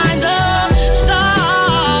you'll find a star.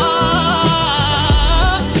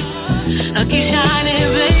 I keep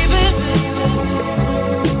shining, baby.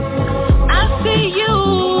 I see you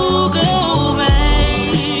go,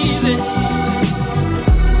 baby.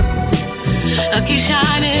 I keep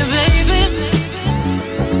shining, baby.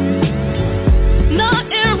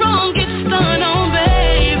 Nothing wrong gets done on,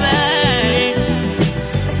 baby.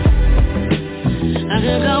 I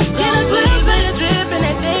can go get a glimpse of your drip and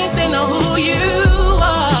they think they know who you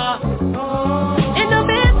are. In the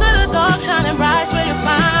midst of the dark, shining bright where you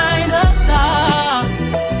find a star.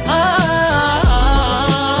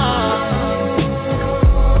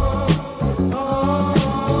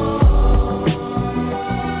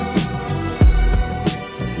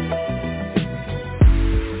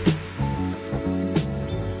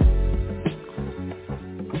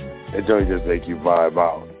 That joint just make you vibe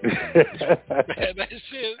out. Man, that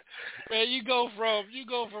shit, man, you go from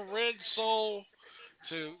Red Soul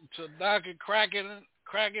to knocking, cracking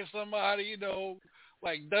somebody, you know,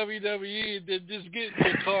 like WWE, and then just get in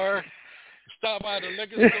your car, stop by the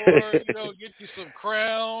liquor store, you know, get you some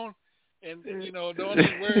Crown, and you know, don't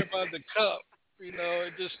even worry about the cup, you know,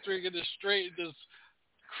 and just drinking it straight, just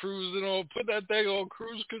cruising on, put that thing on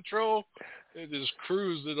cruise control, and just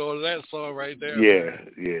cruising on that song right there. Yeah.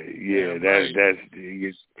 That's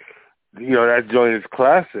you know, that joint is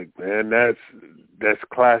classic, man. That's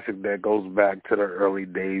classic. That goes back to the early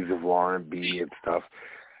days of R&B and stuff.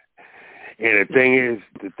 And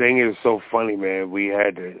the thing is so funny, man. We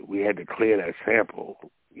had to clear that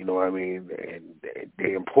sample. You know what I mean? And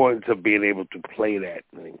the importance of being able to play that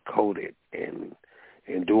and encode it and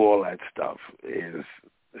do all that stuff is,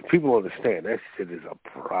 people understand that shit is a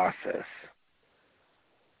process.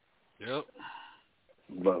 Yep.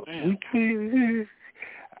 But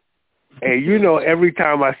hey, you know, every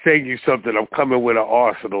time I sing you something, I'm coming with an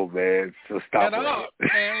arsenal, man. So stop it.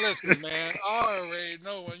 Man, listen, man. I already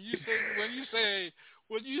know when you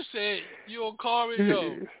say you'll call me,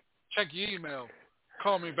 yo, check your email.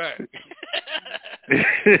 Call me back.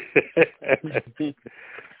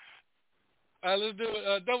 All right, let's do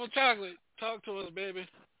it. Double Chocolate. Talk to us, baby.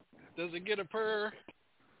 Does it get a purr?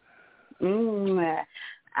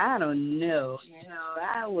 I don't know. You know,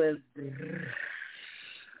 I was...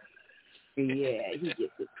 Yeah, he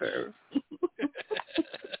gets a purr.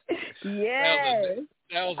 Yes.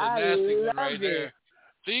 That was a nasty one right there.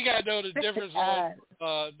 So you got to know the difference on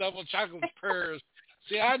Double Chocolate's purrs.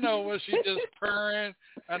 See, I know when she's just purring.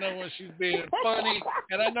 I know when she's being funny.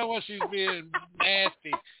 And I know when she's being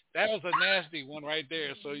nasty. That was a nasty one right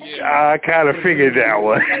there. So, yeah. I kind of figured that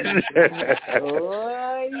one.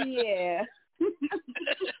 Oh, yeah.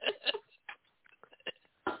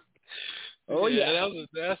 Oh, yeah. That was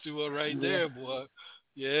a nasty one right there, boy.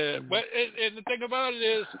 Yeah. But and the thing about it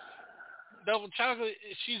is, Double Chocolate,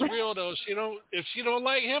 she's real though. If she don't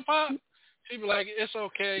like hip hop, she be like, it's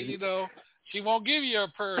okay, you know. She won't give you a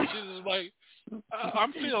purr. She's just like,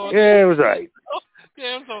 I'm feeling. Yeah, it was right.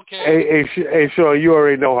 Yeah, it's okay. Hey, Sean, you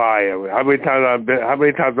already know how I am. How many times I've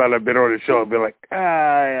been on the show and been like,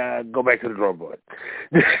 go back to the drum board.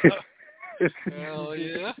 Hell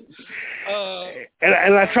yeah.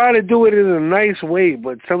 And I try to do it in a nice way,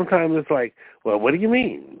 but sometimes it's like, well, what do you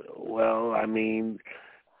mean? Well, I mean,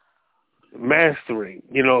 mastering.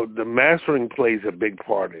 You know, the mastering plays a big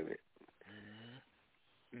part in it.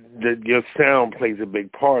 Your sound plays a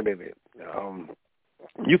big part in it.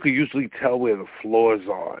 You can usually tell where the flaws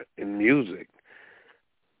are in music.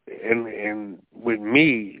 And with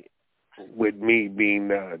me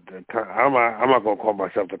being I'm not gonna call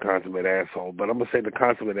myself the consummate asshole, but I'm gonna say the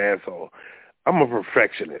consummate asshole. I'm a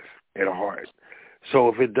perfectionist at heart. So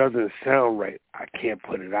if it doesn't sound right, I can't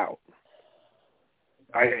put it out.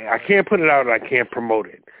 I can't put it out and I can't promote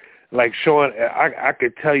it. Like Sean, I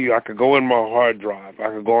could tell you, I could go in my hard drive, I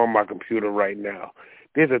could go on my computer right now.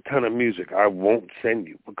 There's a ton of music I won't send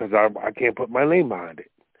you because I can't put my name behind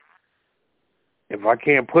it. If I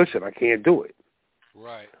can't push it, I can't do it.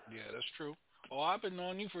 Right. Yeah, that's true. Oh, I've been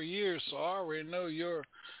knowing you for years, so I already know your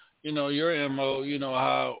MO,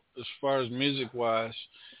 how, as far as music-wise.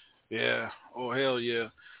 Yeah. Oh, hell yeah.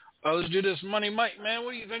 Let's do this Money Mike, man.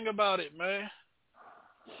 What do you think about it, man?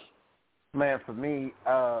 Man, for me,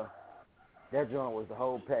 that joint was the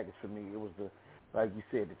whole package for me. It was like you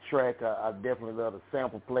said, the track. I definitely love the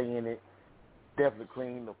sample play in it. Definitely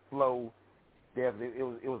clean, the flow. Definitely,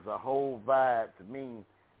 it was a whole vibe to me.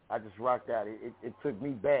 I just rocked out. It took me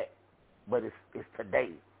back, but it's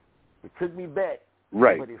today. It took me back,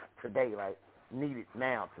 right? But it's today, like needed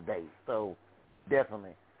now today. So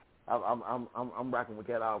definitely, I'm rocking with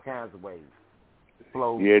that all kinds of ways.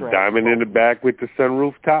 Flow, yeah, track, diamond flow. In the back with the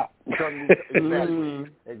sunroof top.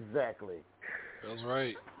 Exactly. That's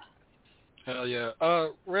right. Hell yeah.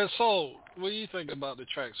 Red Soul, what do you think about the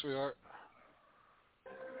track, sweetheart?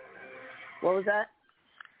 What was that?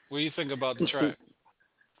 What do you think about the track?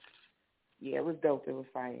 Yeah, it was dope. It was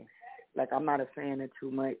fire. Like, I'm not a fan of too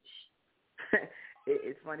much.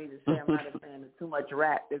 It's funny to say I'm not a fan of too much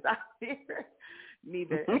rap that's out there.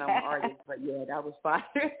 Neither, and I'm an artist. But yeah, that was fire.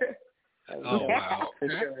 Wow. For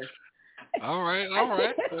sure. All right.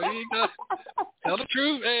 There you go. Tell the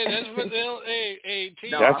truth. Hey, that's what T.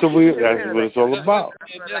 That's what it's all about.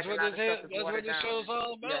 That's what this show's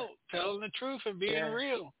all about. Yeah. Telling the truth and being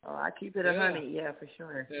real. Oh, I keep it 100. Yeah, for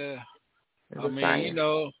sure. Yeah. I mean,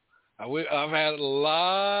 I've had a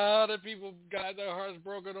lot of people got their hearts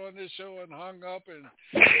broken on this show and hung up, and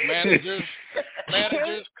managers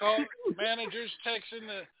texting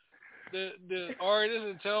the artists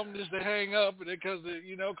and tell them just to hang up because they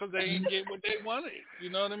didn't get what they wanted. You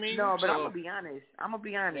know what I mean? No, but I'm gonna be honest.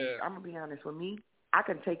 With me, I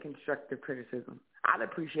can take constructive criticism. I'd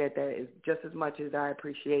appreciate that just as much as I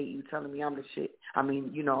appreciate you telling me I'm the shit. I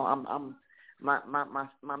mean, I'm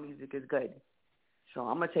my music is good, so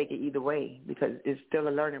I'm gonna take it either way because it's still a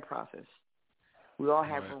learning process. We all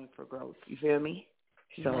have room for growth. You feel me?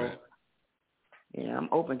 So, yeah, I'm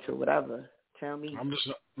open to whatever. Tell me. Let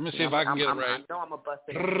me see if I can get it right. I know I'm a bust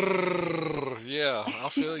it. Yeah, I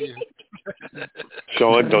feel you.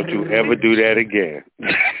 Sean, don't you ever do that again.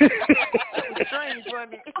 Strange,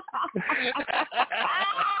 wasn't it?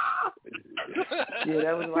 Yeah,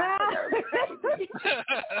 that was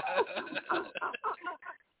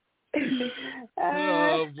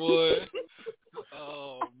Oh, boy.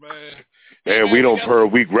 Oh, man. Hey, we don't purr,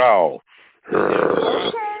 we growl.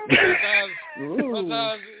 Sometimes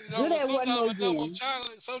with double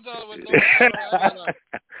chocolate,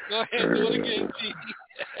 go ahead and do it again, T.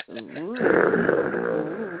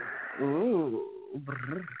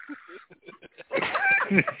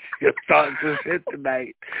 Your thoughts was hit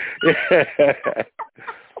tonight.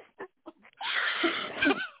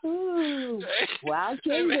 Wild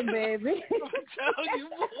kingdom, baby. I'm telling you,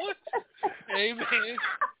 boy. Hey, man.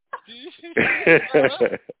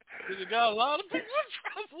 You got a lot of people in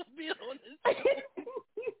trouble being on this.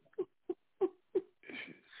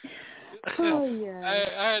 Oh yeah. I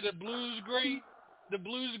had the blues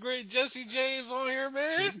great Jesse James on here,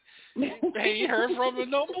 man. Ain't heard from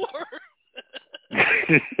him no more.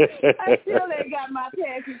 I still ain't got my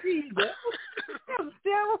package either. I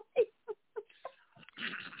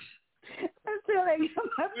still ain't got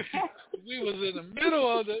my package. We was in the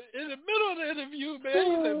middle of the interview, man.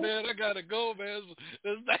 He said, "Man, I gotta go, man.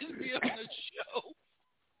 It's nice to be on the show."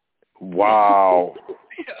 Wow.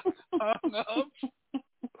 Yeah, hung up.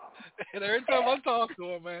 And every time I talk to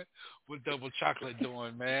her, man, what Double Chocolate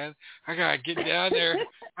doing, man? I gotta get down there,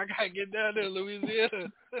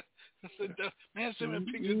 Louisiana. I said, man, send me a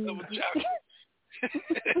picture of Double Chocolate.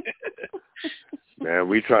 Man,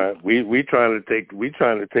 we trying to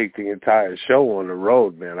take the entire show on the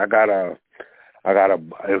road, man. I got a.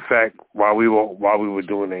 In fact, while we were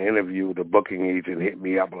doing the interview, the booking agent hit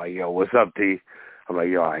me up like, "Yo, what's up, D?" I'm like,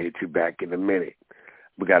 "Yo, I'll hit you back in a minute."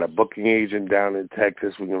 We got a booking agent down in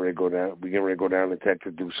Texas. We're getting ready to go down to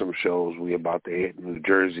Texas, do some shows. We about to hit New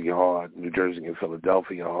Jersey and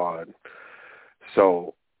Philadelphia hard.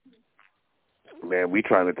 So, man, we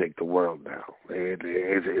trying to take the world now.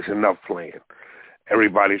 It's enough playing.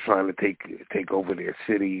 Everybody's trying to take over their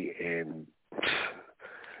city, and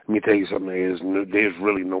let me tell you something. There's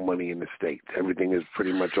really no money in the States. Everything is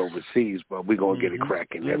pretty much overseas, but we're gonna get it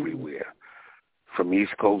cracking everywhere. From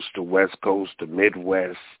East Coast to West Coast to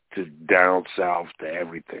Midwest to down South to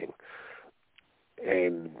everything.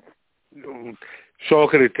 And Shaw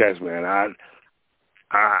could attest, man. I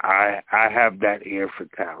have that ear for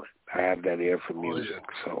talent. I have that ear for music.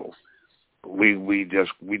 So we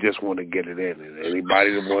just want to get it in. And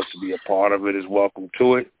anybody that wants to be a part of it is welcome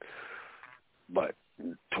to it. But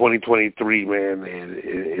 2023, man,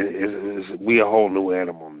 is we a whole new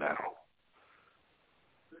animal now.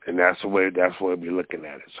 And that's the way we're looking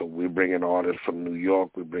at it. So we're bringing artists from New York.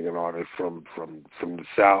 We're bringing artists from the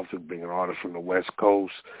South. We're bringing artists from the West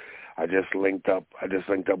Coast. I just linked up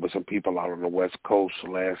with some people out on the West Coast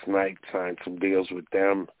last night. Signed some deals with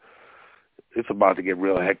them. It's about to get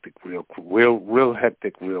real hectic, real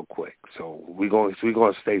quick. So we're going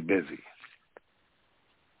to stay busy.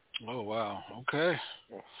 Oh wow! Okay.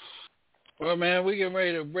 Well, man, we getting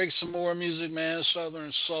ready to break some more music, man.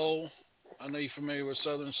 Southern Soul. I know you're familiar with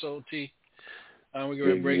Southern Soul, T. We're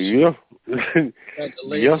going to break some. Got the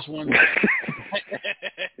latest one.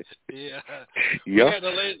 Yeah.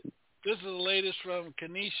 This is the latest from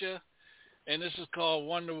Kanisha, and this is called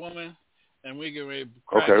Wonder Woman, and we're getting ready to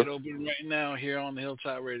crack it open right now here on the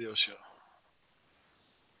Hilltop Radio Show.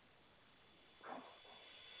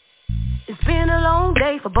 It's been a long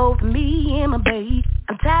day for both me and my babe.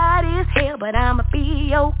 I'm tired as hell, but I'ma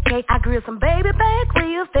be okay. I grilled some baby back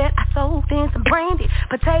ribs that I soaked in some brandy.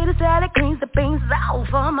 Potato salad, greens, the beans all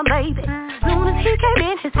for my baby. Soon as he came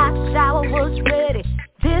in, his hot shower was ready.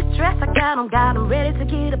 This dress I got him ready to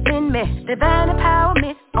get up in me. Divine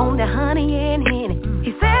empowerment on the honey and henny.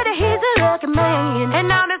 He said that he's a lucky man,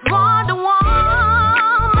 and I'm his Wonder Woman.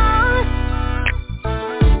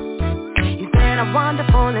 He said I'm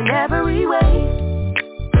wonderful in every way.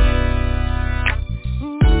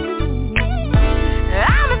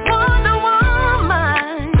 I'm his Wonder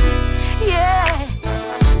Woman, yeah.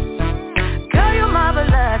 Girl, you're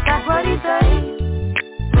marvelous, that's what he said.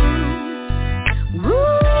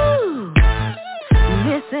 Woo!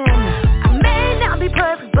 Listen, I may not be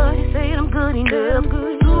perfect, but he said I'm good enough.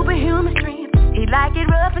 Superhuman strength, he like it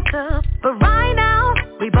rough and tough. But right now,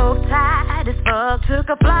 we both tired as fuck. Took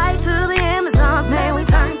a flight to the Amazon, man, we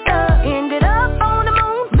turned up. Ended up on the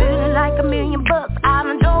moon, feeling like $1 million. I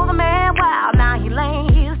done drove the man wild, now he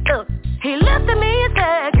laying here stuck. He looked at me and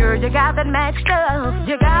said, girl, you got that match stuff.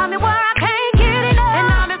 You got me where I can't get enough.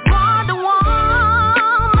 And I'm his Wonder Woman.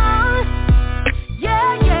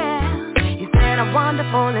 Yeah, yeah. He said I'm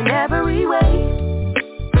wonderful in every way.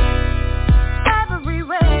 Every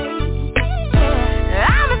way. Yeah.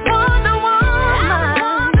 I'm his Wonder Woman.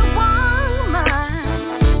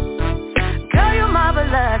 Girl, you're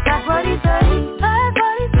marvelous, that's what he said. That's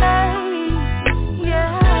what he said.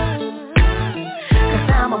 Yeah. 'Cause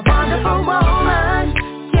I'm a wonderful woman.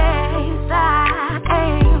 Yes, I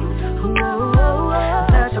am.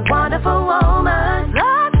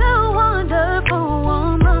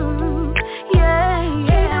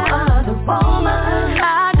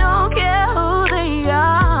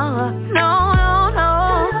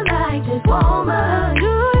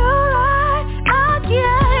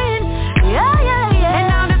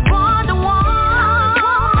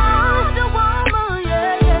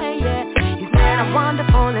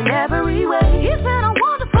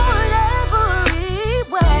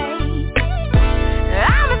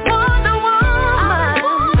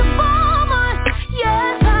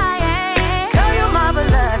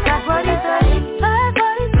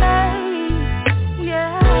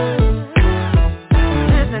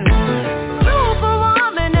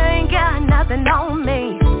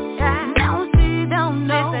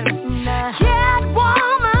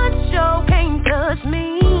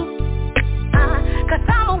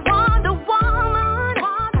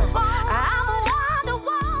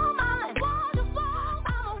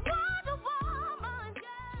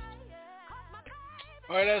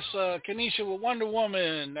 right, that's Kenesha with Wonder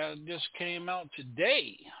Woman. That just came out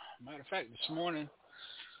today. Matter of fact, this morning.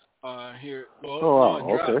 Here. Well,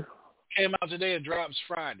 okay. Came out today. It drops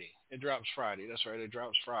Friday. That's right. It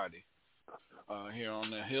drops Friday. Here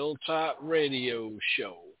on the Hilltop Radio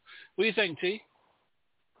Show. What do you think, T?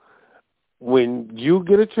 When you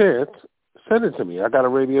get a chance, send it to me. I got a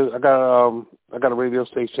radio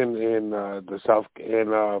station in Beaufort,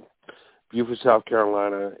 South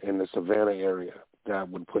Carolina, in the Savannah area that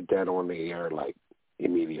would put that on the air like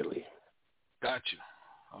immediately. Got you.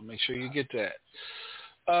 I'll make sure you get that.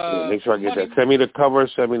 Make sure I get that. Send me the cover,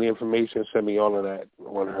 send me the information, send me all of that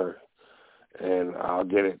on her, and I'll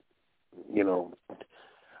get it. You know,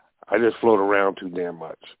 I just float around too damn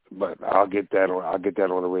much, but I'll get that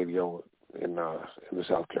on the radio in the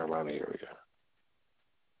South Carolina area.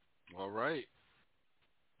 All right,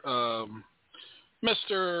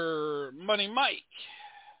 Mr. Money Mike.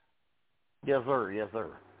 Yes,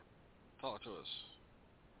 sir. Talk to us.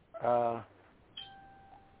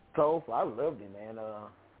 So I loved it, man.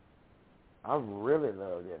 I really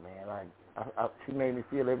loved it, man. She made me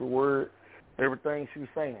feel every word, everything she was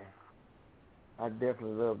saying. I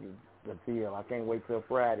definitely loved the feel. I can't wait till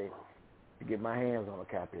Friday to get my hands on a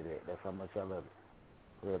copy of that. That's how much I love it.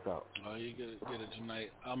 Real talk. Oh, you get it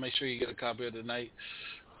tonight. I'll make sure you get a copy of it tonight.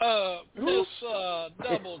 Miss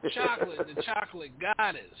Double Chocolate, the Chocolate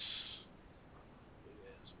Goddess.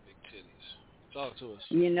 Big titties. Talk to us.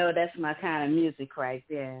 You know, that's my kind of music right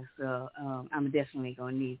there. So I'm definitely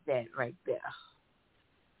going to need that right there.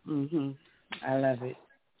 I love it.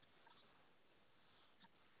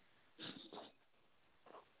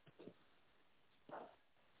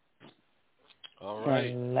 All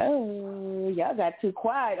right. Hello. Y'all got too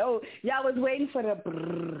quiet. Oh, y'all was waiting for the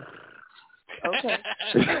brrr. Okay.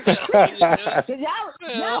 y'all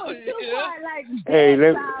was too quiet, like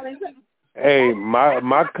Hey,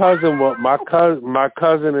 my cousin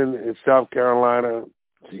in South Carolina,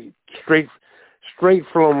 straight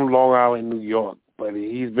from Long Island, New York, but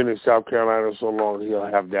he's been in South Carolina so long he'll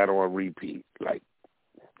have that on repeat. Like,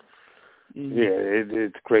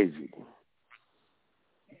 it's crazy.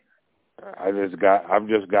 I've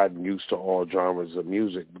just gotten used to all genres of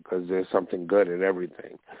music because there's something good in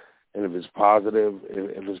everything. And if it's positive,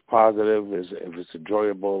 if it's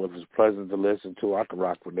enjoyable, if it's pleasant to listen to, I can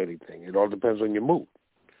rock with anything. It all depends on your mood.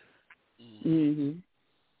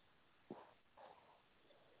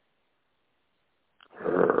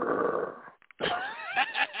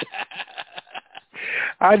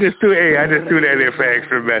 I just threw that in for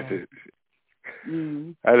extra message.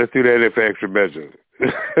 I just threw that in for extra message.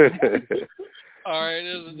 All right,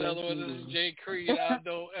 there's another one. This is Jay Creed. I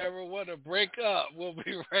don't ever want to break up. We'll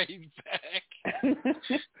be right back.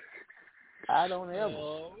 I don't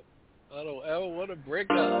ever want to break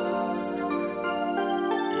up.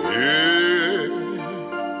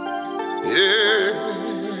 Hey,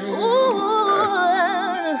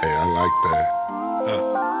 I like that.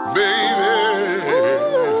 Baby.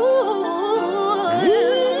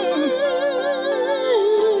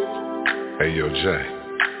 Hey, yo, Jay.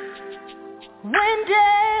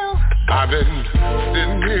 Wendell. I've been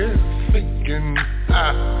sitting here thinking,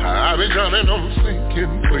 I've been drowning on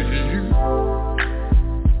thinking for you.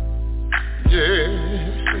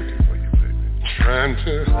 Yeah, thinking for you, baby. Trying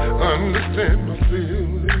to understand my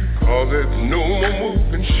feelings, cause there's no more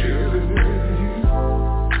moving shielding you.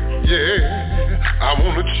 Yeah, I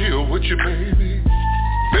wanna chill with you, baby.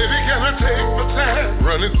 Baby, can I take my time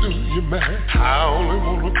running through your mind? I only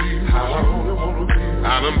wanna be with you. I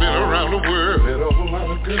done been around the world.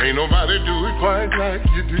 Ain't nobody do it quite like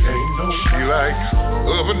you do. She likes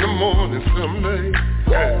up in the morning some days,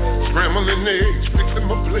 scrambling eggs, fixing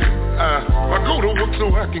my plate. I go to work so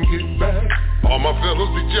I can get back. All my fellas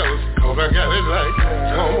be jealous, cause I got it like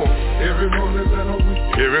that. Come on. Every morning that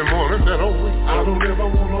I wake, I don't ever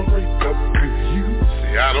wanna break up with you.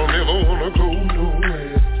 See, I don't ever wanna go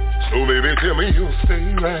nowhere. So baby, tell me you'll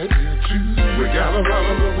stay right here too. We got a lot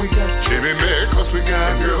of love, we got can't be mad cause we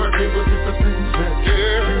got and girl, I can't believe the things that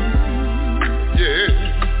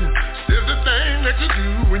There's the thing that you do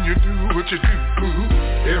when you do what you do.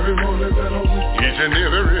 Every morning that I wake, each and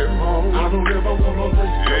every morning, I don't ever wanna break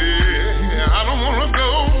up. Yeah, I don't wanna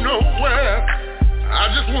go nowhere.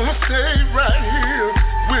 I just wanna stay right here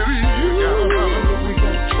with you. We got a lot of love, we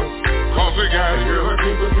got trust, cause we got girl, I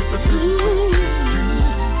can't believe the things that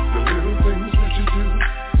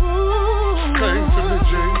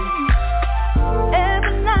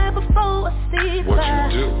every night before I sleep, what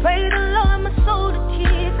you do? Pray the Lord my soul to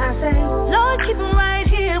keep. I say, Lord, keep him right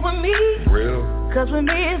here with me. Real. Cause with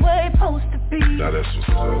me is where it's supposed to be. Now that's what's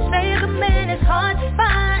up. Say a man is hard to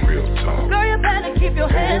find. Real talk. Girl, you better keep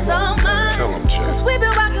your hands on mine. Tell them, Jay. Cause we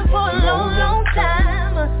been rocking for a long, long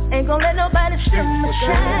time. Ain't gonna let nobody steal my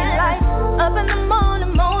shine. Like up in the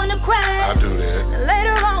morning, mowing the grass. I do that. And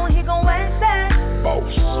later on, he gon' wax that. Boss.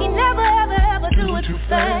 He never, ever do it too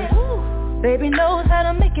fast. Baby knows how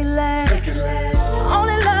to make it last.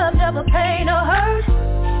 Only love, never pain or hurt.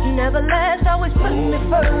 Never last, always putting me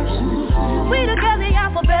first. We together,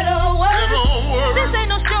 y'all for better or worse. This ain't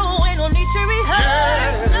no show, ain't no need to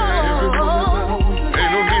rehearse. No.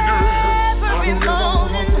 Ain't no need to rehearse. Every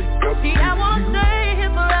morning. See, I won't stay here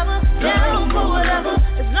forever. Down for whatever.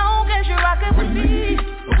 As long as you're rocking with me.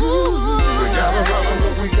 Ooh. We got a lot of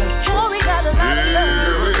love, we got trust. Oh, we got a lot of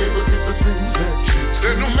love.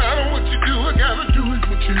 Said no matter what you do, I gotta do it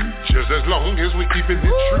with you. Just as long as we keeping it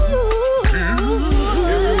true.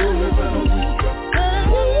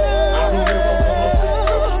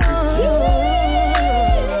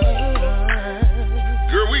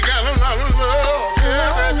 Girl, we got a lot of love.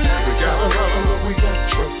 Yeah, we got a lot of love, we got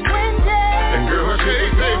trust. And girl, I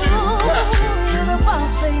can't take you.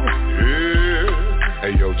 Yeah.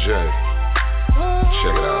 Hey, yo, Jay.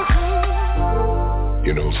 Check it out.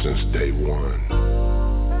 You know, since day one.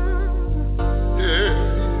 Yeah.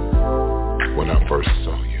 When I first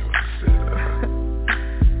saw you, I said,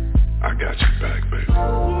 I got you back, baby.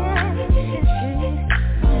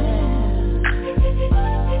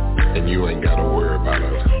 And you ain't gotta worry about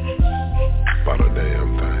a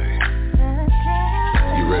damn thing.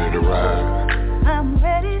 You ready to ride? I'm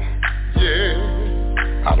ready. Yeah.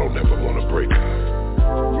 I don't ever wanna break up.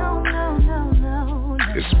 No.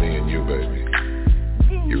 It's me and you, baby.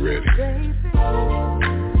 You ready?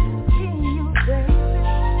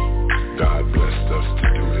 God blessed us to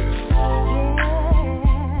do this.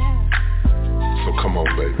 So come on,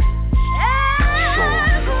 baby. Show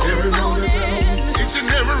 'em. Every moment, each and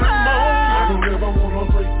every moment. I don't ever wanna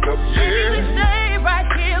break up. Yeah. You stay right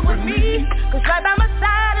here with me. Cause right by my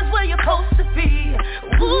side is where you're supposed to be.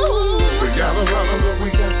 Ooh. We got a lot of love,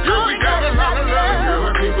 we got. Girl, we got a lot of love. Girl,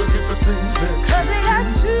 I can't forget the things that. Cause we got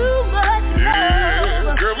too much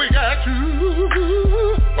love. Yeah. Girl, we got you.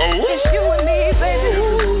 Oh. It's you and me, baby.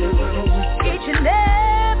 Each and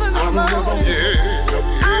every moment. Yeah.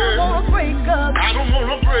 I don't wanna break up. I don't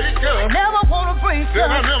wanna break up. I never wanna break up. Said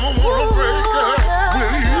I never wanna break up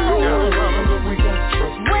with you. We got a lot of love, we got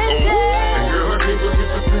trust. And girl, I can't forget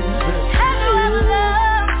the things that. Have you ever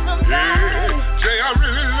loved somebody? Yeah. Jay, I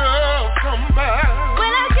really love somebody. When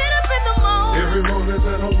I get up in the morning. Every morning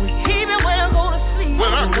that I'm with you. Even when I go to sleep. When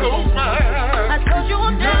I close my eyes. I told you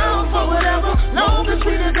I'm down for whatever. Long as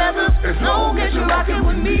we together. As long as you're rocking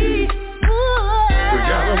with me. We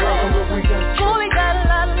got a lot of love, we got trust. Oh, we got a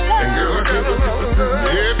lot of love. And girl, I can't forget the things.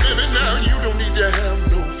 Yeah, baby, now you don't need to have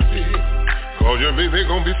no fear. Cause your baby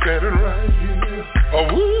gonna be standing right here. Oh,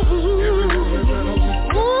 woo.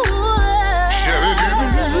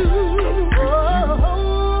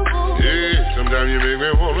 Yeah, sometimes you make me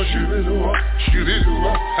wanna shoot it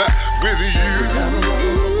up with you.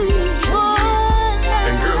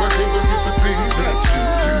 And girl, I can't forget the things that you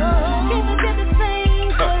do.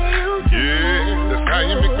 Yeah, that's how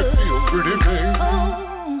you make me feel pretty, baby.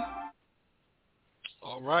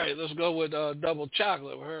 All right, let's go with Double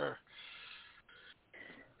Chocolate with her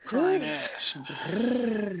crying ass.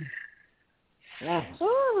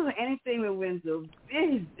 Ooh, anything with Winslow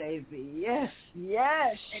Biz, baby. Yes.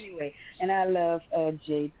 Anyway, and I love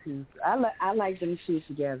Jay too. I like them two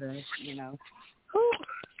together, you know. Whew.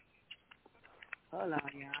 Hold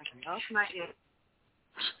on, y'all. I can off my ear.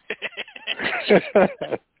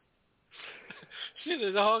 She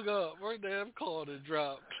done hung up. Her damn call done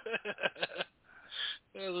dropped.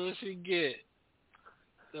 That's what she get.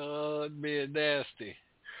 Oh, being nasty.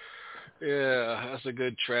 Yeah, that's a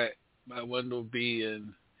good track by Wendell B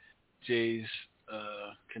and Jay's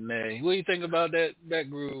Kane. What do you think about that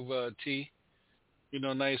groove, T? You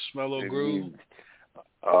know, nice mellow groove.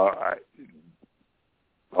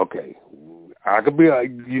 Okay, I could be.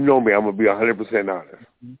 You know me. I'm gonna be 100% honest.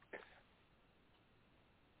 Mm-hmm.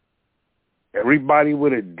 Everybody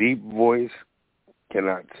with a deep voice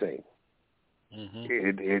cannot sing. Mm-hmm.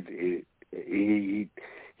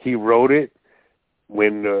 He wrote it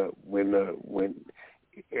when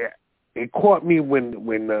it caught me when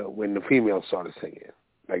the female started singing.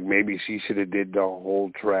 Like maybe she should have did the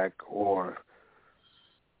whole track, or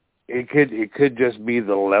it could just be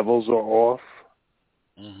the levels are off.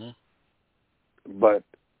 Mm-hmm. But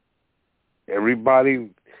everybody,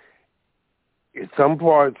 some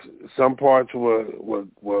parts were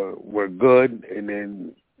good, and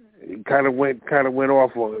then. It kind of went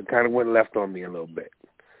off, or it kind of went left on me a little bit.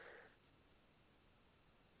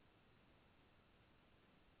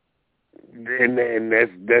 and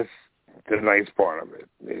that's the nice part of it.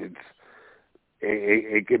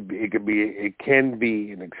 It can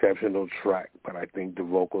be an exceptional track, but I think the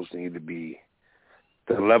vocals the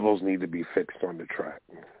levels need to be fixed on the track,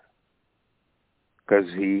 because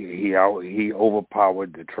he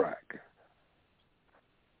overpowered the track.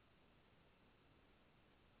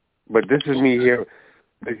 But this is me here.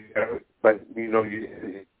 But you got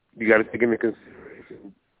to take into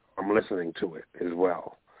consideration I'm listening to it as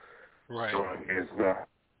well. Right. So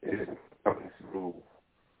it's coming through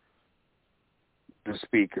the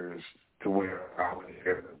speakers to where I would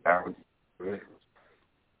hear the balance.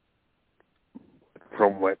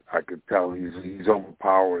 From what I could tell, he's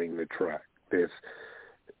overpowering the track.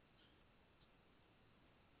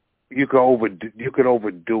 You could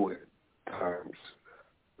overdo it at times.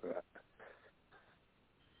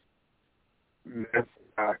 That's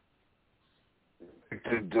not,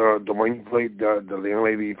 the one you played, the young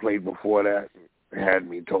lady you played before that had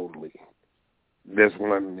me totally. This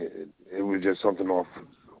one, it was just something off.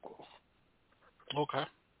 Okay.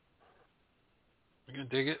 I can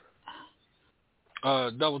dig it.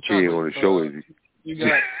 Double Chocolate. He ain't on the show, is he? You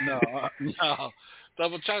got no.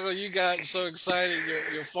 Double Chocolate. You got so excited,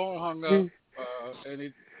 your phone hung up, and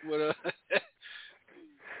it would have.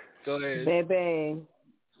 Go ahead, baby.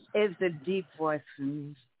 It's a deep voice for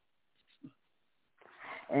me,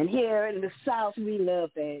 and here in the South we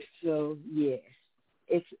love that. So yeah,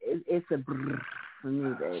 it's a brrr for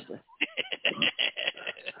me, baby.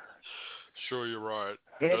 Sure, you're right.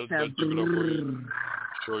 It's a brrr.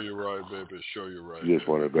 Sure, you're right, baby. Sure, you're right. You just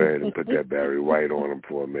want to go ahead and put that Barry White on him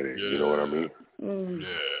for a minute. Yeah. You know what I mean?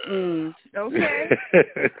 Yeah. Okay.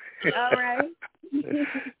 All right.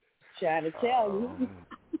 Try to tell you.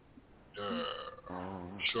 Yeah.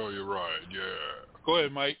 Sure, you're right. Yeah. Go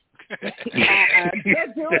ahead, Mike. Can't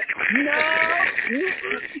do it.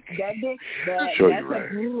 No. Sure, that's you're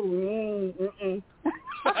right.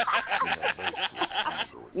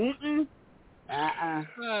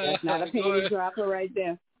 That's not a penny dropper right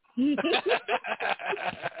there.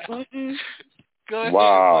 Go ahead,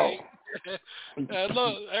 wow.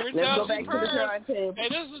 Look, every Let's time go back to the drawing table. Hey,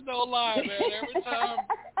 this is no lie, man.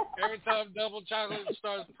 Every time Double Chocolate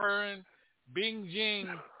starts purring, Bing Jing,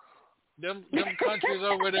 them countries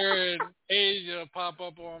over there in Asia pop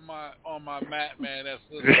up on my map, man. That's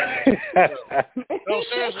listening. No,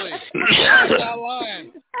 seriously, I'm not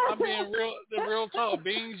lying. I'm being real talk.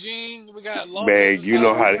 Bing Jing, we got London. Man, you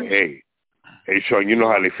know how hey Sean, you know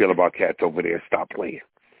how they feel about cats over there. Stop playing.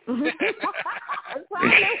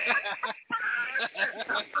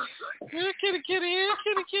 Kitty,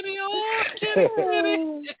 oh, kitty.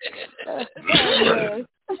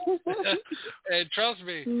 Hey, trust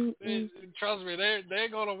me, they're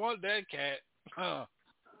gonna want that cat.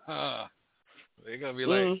 They're gonna be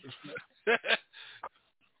like,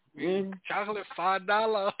 chocolate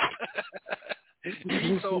 $5.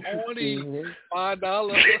 He's so horny,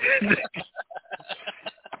 $5.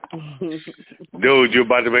 Dude, you're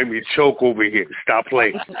about to make me choke over here. Stop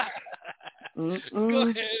playing. Go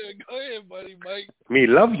ahead, buddy, Mike. Me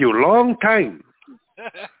love you long time.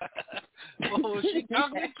 Oh, she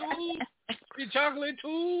chocolate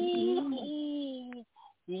too.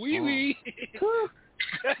 Wee.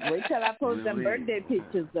 Wait till I post them birthday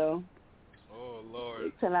pictures, though. Oh, Lord.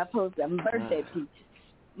 Wait till I post them birthday pictures.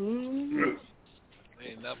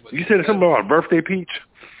 You said something about a birthday peach?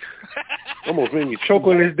 Almost made me choke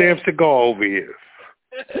on this damn cigar over here.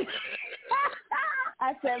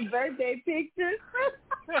 I said birthday pictures.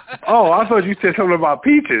 Oh, I thought you said something about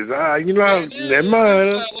peaches. You know how, never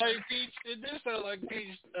mind. It did sound like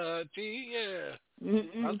peach tea, yeah.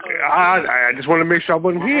 I just want to make sure I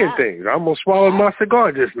wasn't hearing things. I almost swallowed my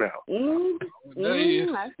cigar just now.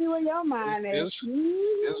 I see where your mind is.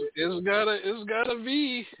 It's gotta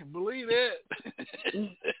be. Believe that.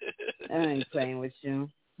 I ain't playing with you.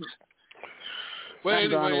 Well, I'm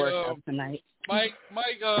going to anyway, work out tonight. Mike,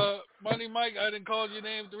 Money Mike, I didn't call your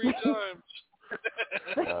name 3 times.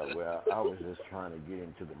 Well, I was just trying to get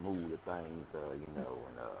into the mood of things, and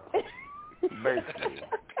basically.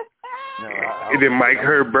 And then Mike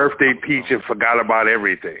heard birthday peach and forgot about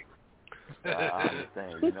everything. I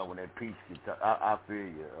understand. When that peach gets I feel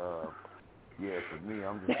you. Yeah, for me,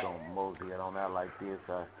 I'm just going to mosey it on out like this.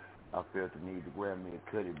 I felt the need to grab me a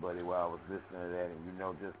Cuddy Buddy while I was listening to that, and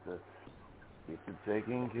just to get to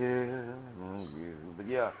taking care of you. But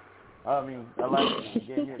yeah, I mean, I like it. You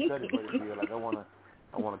gave me a Cuddy Buddy feel like I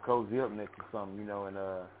wanna cozy up next to something, and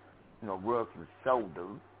rub some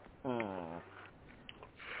shoulders.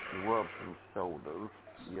 Rub some shoulders.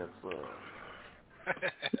 Yes, sir.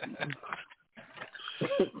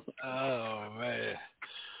 Oh man.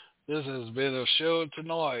 This has been a show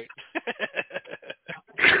tonight.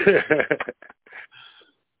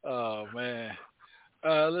 Oh man.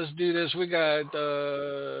 Let's do this. We got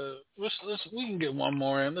we can get one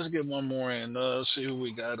more in. Let's get one more in. Let's see who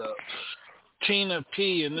we got up. Tina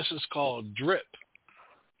P, and this is called Drip.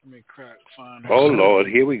 Let me find her. Oh Lord,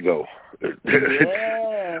 here we go.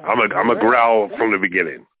 Yeah. I'm a growl from the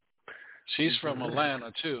beginning. She's from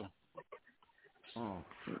Atlanta too.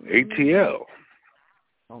 ATL.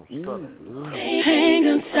 Hang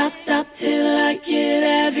and stop till I get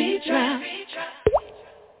every drop.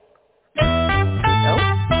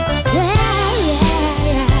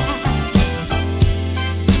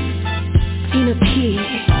 Tina P.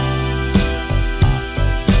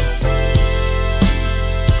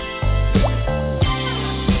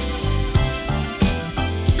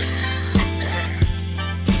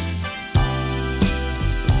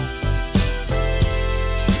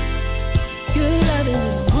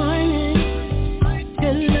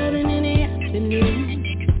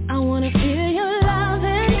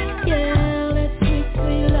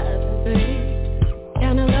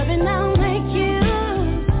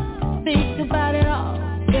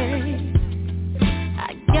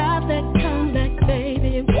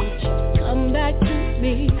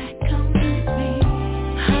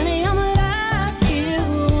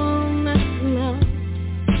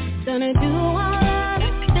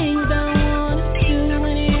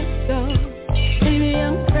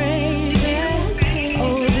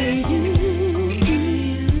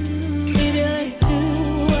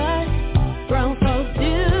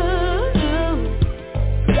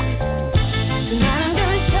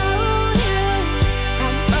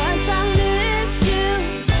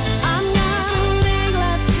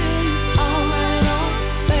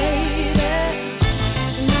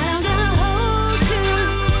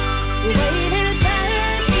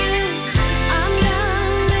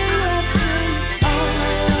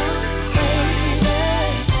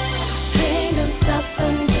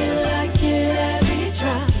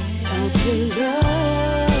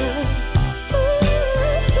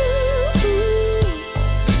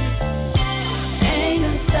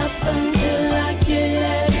 Until I get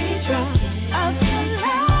every drop.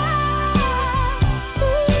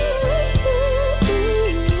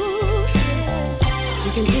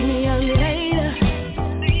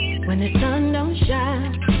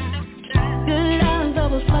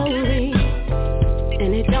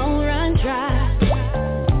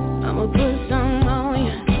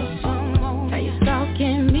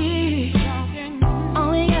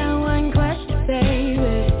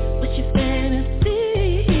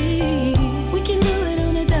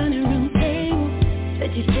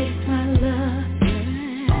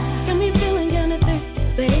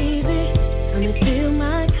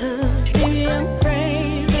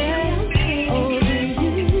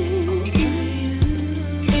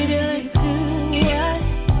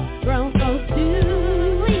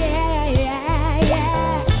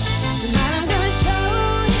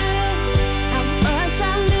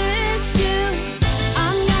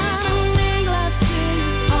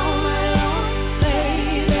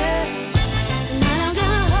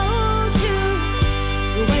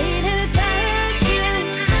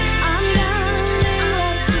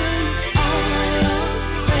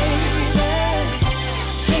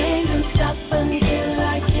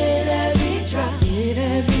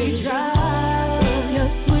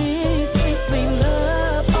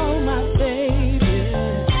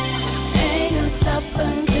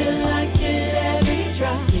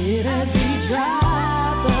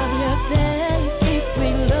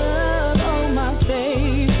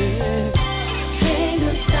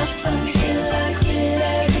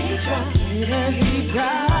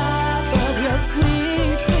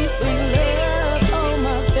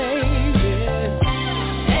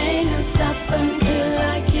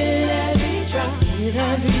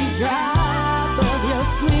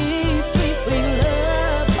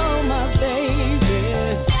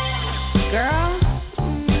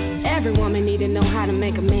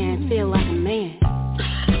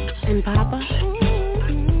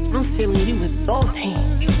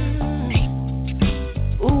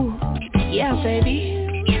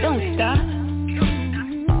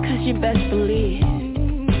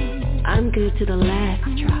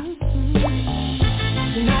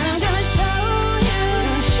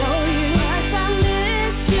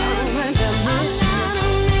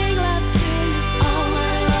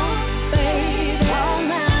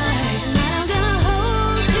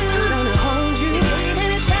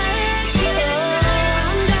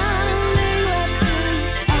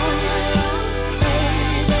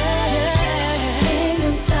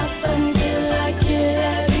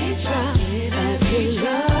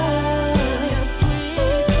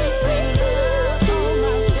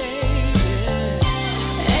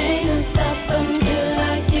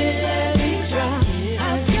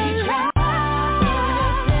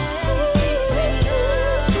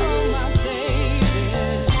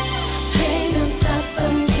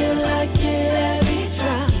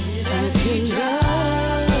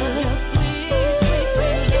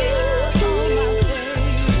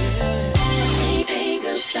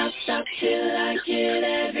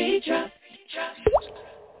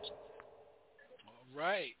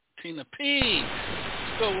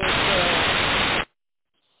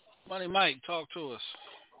 Mike, talk to us.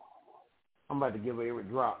 I'm about to give her every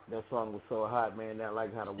drop. That song was so hot, man. I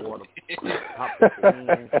like how the water popped at the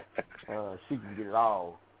end. She can get it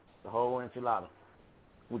all. The whole enchilada.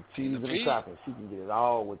 With cheese and the topping. She can get it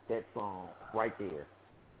all with that song right there.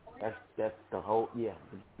 That's the whole, yeah.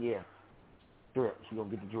 Drip. She gonna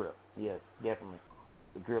get the drip. Yes, definitely.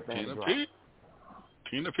 The drip and the drop.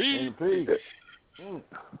 Tina P.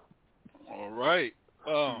 All right.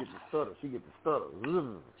 She get the stutter.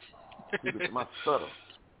 She get my stutter.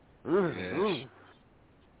 Yes.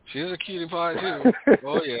 She's a cutie pie too.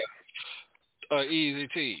 Oh yeah. Easy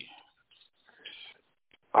T.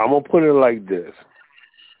 I'm gonna put it like this.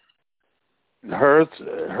 Her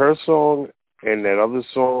song and that other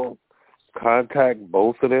song, contact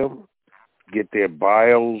both of them. Get their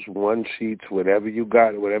bios, one sheets, whatever you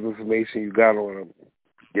got, whatever information you got on them.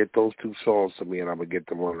 Get those two songs to me, and I'm gonna get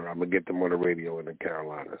them on the radio in the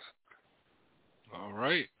Carolinas. All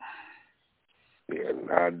right.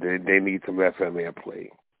 Yeah, they need some FM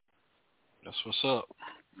airplay. That's what's up.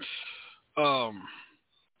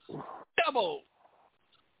 Double,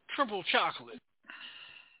 triple chocolate.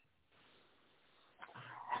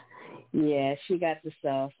 Yeah, she got the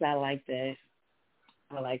sauce. I like that.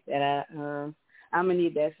 I'm gonna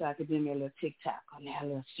need that so I could do me a little TikTok on that, a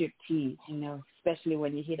little strip tease, especially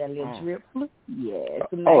when you hear that little drip. Yeah.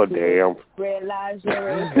 Oh damn. Red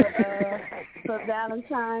lingerie for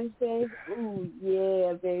Valentine's Day. Ooh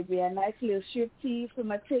yeah, baby, a nice little strip tease for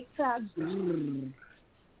my TikTok.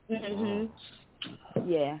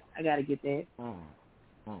 Yeah, I gotta get that.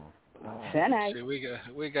 Nice. See, we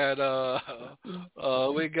got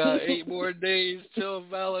 8 more days till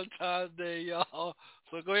Valentine's Day, y'all.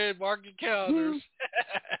 So go ahead and mark your calendars.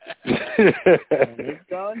 It's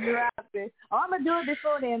gonna drop it. I'm gonna do it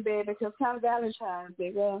before then, baby, because come Valentine's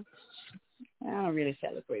Day, well, I don't really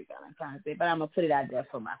celebrate Valentine's Day, but I'm gonna put it out there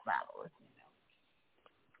for my followers.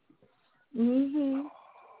 You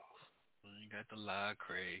ain't got to lie,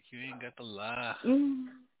 Craig. You ain't got to lie. I'm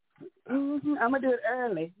gonna do it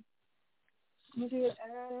early.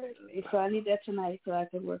 So I need that tonight so I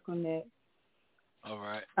can work on that. All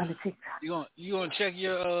right. On the TikTok. You gonna check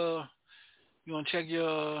your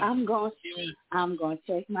I'm gonna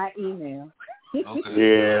check my email. Okay.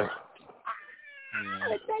 Yeah. I'm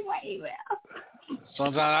gonna check my email.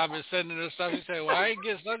 Sometimes I've been sending her stuff. You say, "Well, I ain't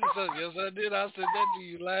get such and such." Yes, I did. I sent that to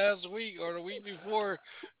you last week or the week before.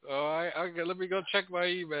 Let me go check my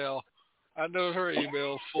email. I know her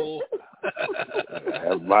email's full.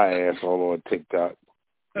 Have my ass on TikTok.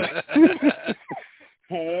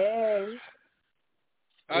 Hey.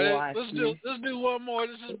 All right, let's do one more.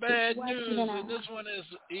 This is Bad News, and this one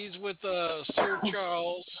he's with Sir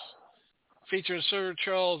Charles, featuring Sir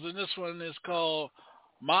Charles, and this one is called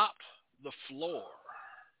Mop the Floor.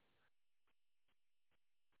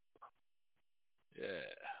 Yeah.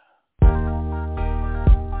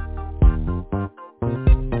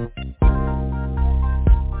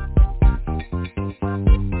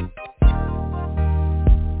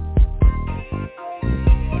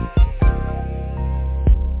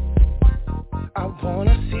 I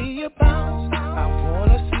wanna see you bounce, I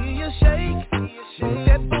wanna see you shake, shake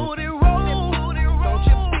that booty roll, don't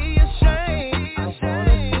you be ashamed. I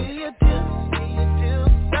wanna see you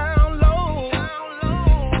dip down low.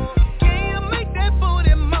 Can you make that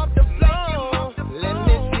booty mop the floor? Let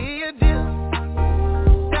me see you dip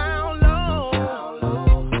down low.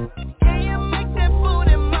 Can you make that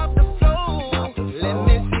booty mop the floor? Let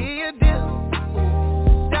me see you dip.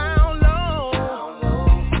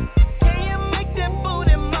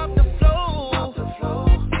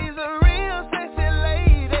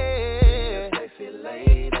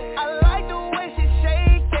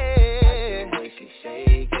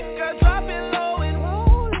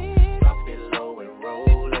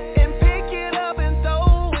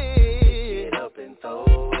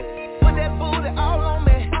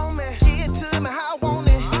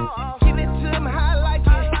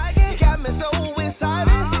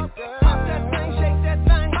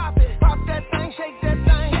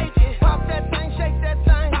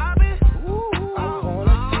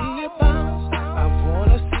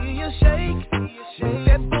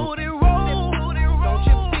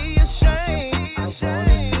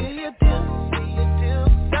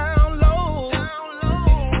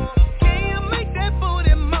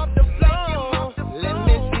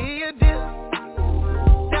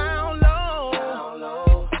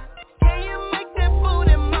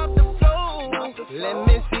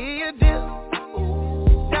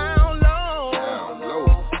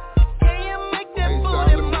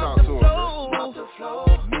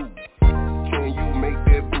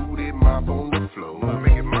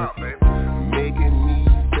 Make it mop, baby. Making me,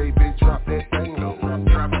 baby,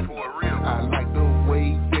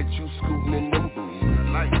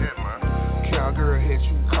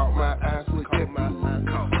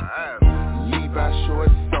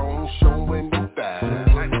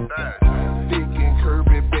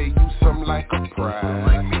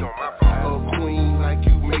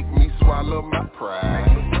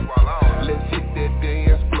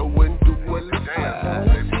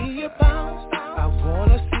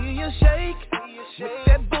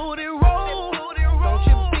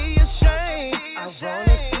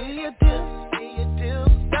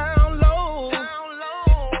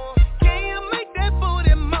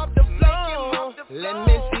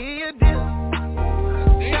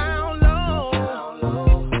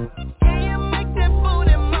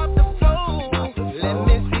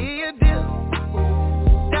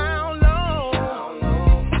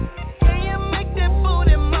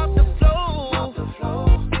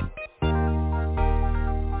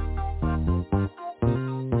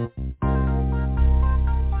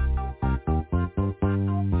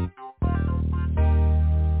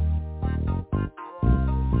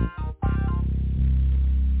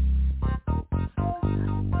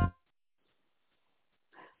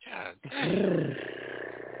 God damn.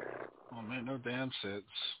 Oh, man, no damn sense.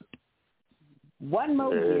 One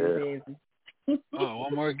more again, baby. Oh,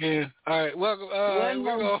 one more again. All right, welcome. One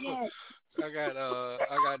more again.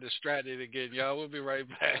 I got distracted again, y'all. We'll be right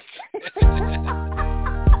back.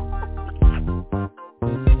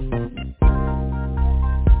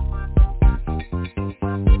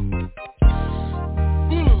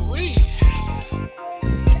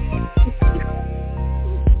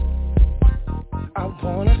 I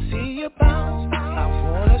wanna see you bounce. I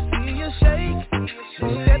wanna see you shake.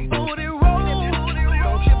 Shake that booty roll.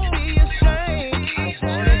 Don't you be ashamed. I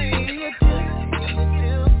wanna see you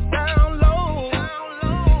dip down low.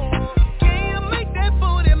 Can you make that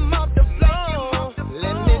booty mop the floor?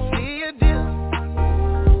 Let me see you dip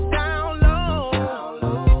down low.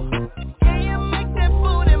 Can you make that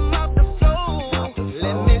booty mop the floor?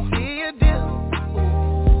 Let me see you dip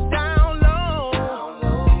down low.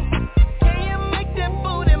 Can you make that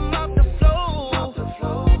booty mop the floor?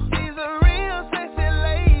 She's a real sexy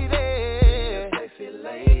lady.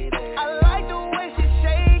 I like the way she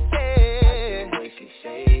shake it.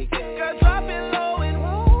 Girl, drop it low and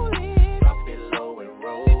roll it.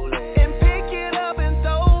 And pick it up and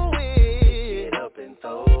throw it.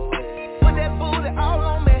 Put that booty all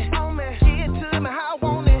on me. Give it to me how I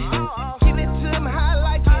want it. Give it to me how I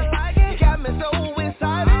like it. You got me so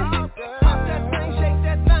excited. Pop that thing, shake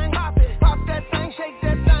that thing. Pop that thing, shake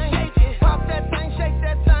that thing. Pop that thing, shake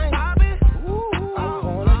that thing. I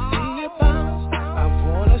wanna see you bounce. I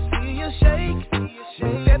wanna see you shake.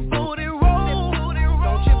 Shake that booty roll.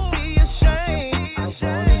 Don't you be ashamed. I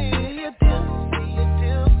wanna see you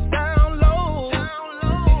dip down low.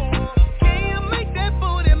 Can you make that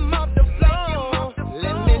booty mop the floor?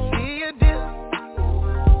 Let me see you dip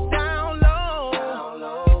down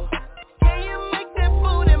low. Can you make that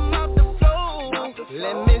booty mop the floor?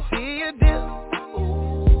 Let me see you dip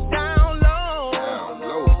down low.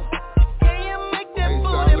 Can you make that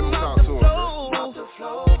booty mop the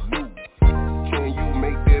floor? Can you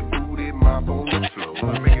make that booty mop on the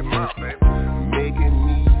floor? Make it mop, baby. Making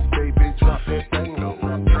me, baby, drop that thing low.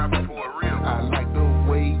 Drop it for real. I like the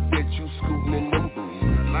way that you scooting in them boots. I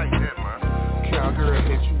like that, man. Cowgirl,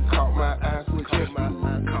 that you caught my eyes with your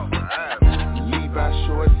Levi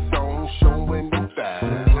shorts on, showing the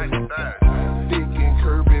thighs. Like the thighs. Thick and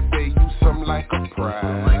curvy, babe, you something like a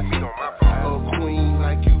prize. Like me on my phone. A queen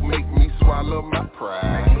like you make me swallow my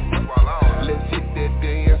pride. Let's hit that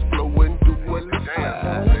dance floor and do a little slide. I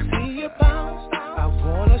wanna see you bounce. I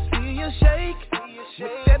wanna see you shake.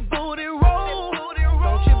 Shake that booty roll.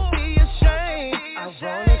 Don't you be ashamed. I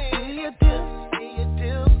wanna see you dip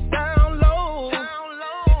down low.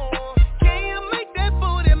 Can you make that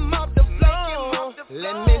booty mop the floor?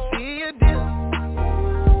 Let me see you dip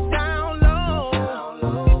down low.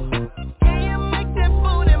 Can you make that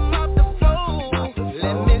booty mop the floor?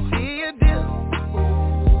 Let me see you dip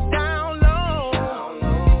down low.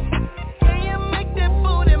 Can you make that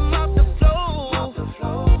booty mop the floor?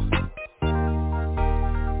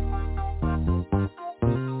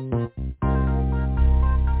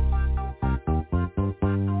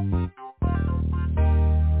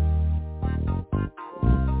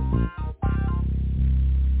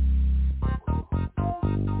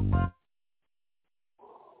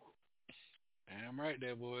 Damn right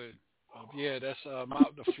there, boy. Yeah, that's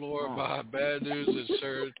Mop the Floor by Bad News and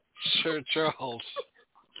Sir Charles.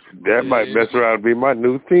 That might mess around and be my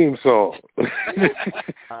new theme song.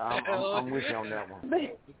 I'm with you on that one.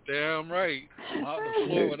 Damn right. Mop the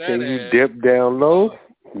floor with that Can you ass. dip down low?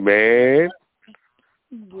 Man.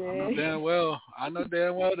 I know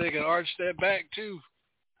damn well they can arch that back too.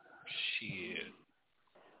 Shit.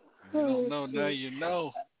 You don't know, now you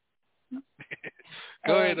know.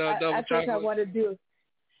 Go ahead, Double I think I Chocolate. want to do.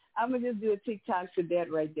 I'm gonna just do a TikTok to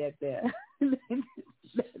that right there. That's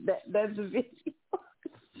the video.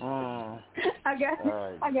 I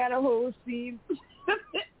got a whole scene.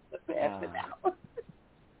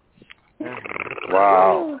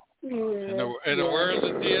 Wow. In the words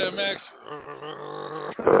of DMX.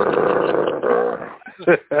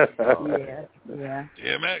 Yeah.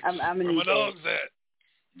 DMX. I'm gonna where need my dog's at?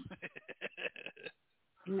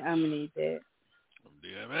 I'm gonna need that.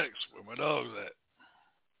 DMX. Where my dog's at?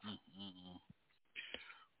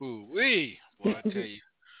 Ooh wee, boy, I tell you.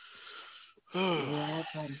 Yeah,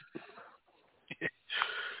 buddy.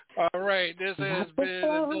 All right, this has been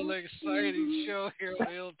another exciting show here on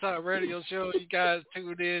the Hilltop Radio Show. You guys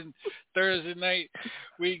tuned in Thursday night.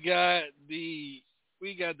 We got the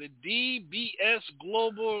DBS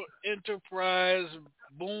Global Enterprise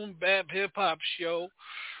Boom Bap Hip Hop Show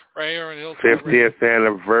right here on the Hilltop Radio. 50th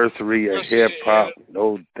anniversary of hip hop,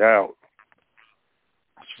 no doubt.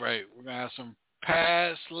 right. We're going to have some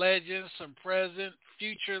past legends, some present,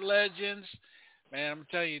 future legends. Man, I'm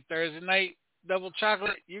telling you, Thursday night, double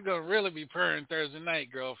chocolate, you're going to really be purring Thursday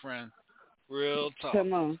night, girlfriend. Real talk.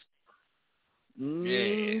 Come on.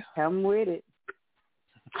 Yeah. Come with it.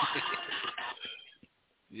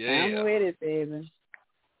 Yeah. I'm with it, baby.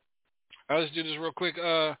 Let's do this real quick.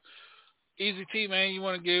 Easy T, man, you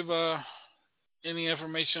want to give any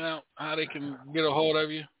information out, how they can get a hold of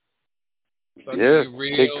you? So yeah,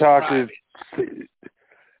 TikTok is...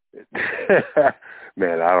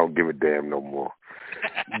 Man, I don't give a damn no more.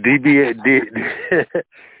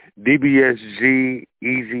 DBSG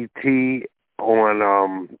Easy T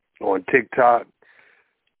on TikTok.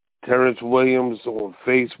 Terrence Williams on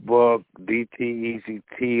Facebook. DT Easy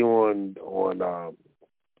T on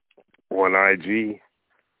IG.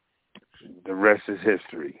 The rest is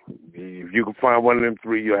history. If you can find one of them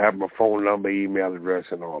three, you'll have my phone number, email address,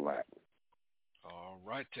 and all that. All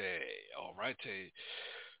righty.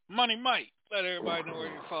 Money Mike, let everybody know where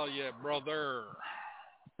you follow you at, brother.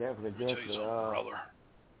 Definitely. Brother.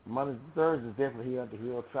 Monday to Thursday is definitely here at the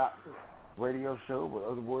Hilltop Radio Show, with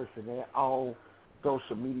other words for that, all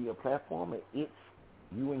social media platform, and it's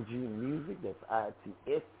UNG Music. That's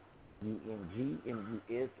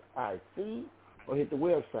ITSUNGMUSIC, or hit the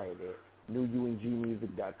website at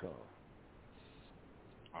newungmusic.com.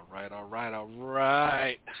 All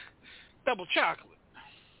right. Double chocolate.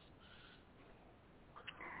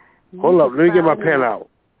 Hold up, let me get my pen out.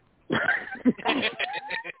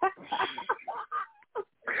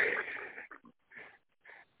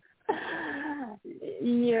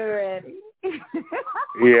 You're ready.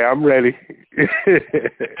 Yeah, I'm ready.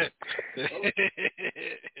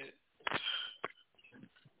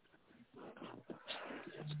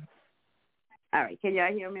 All right, can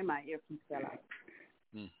y'all hear me? My earpiece fell out.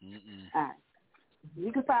 All right.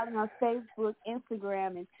 You can follow me on Facebook,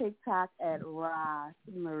 Instagram, and TikTok at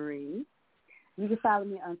Rosemary. You can follow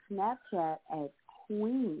me on Snapchat at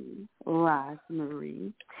Queen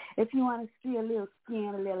Rosemary. If you want to see a little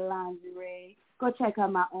skin, a little lingerie, go check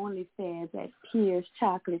out my OnlyFans at Pierce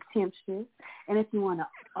Chocolate Temptress. And if you want an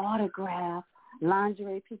autograph,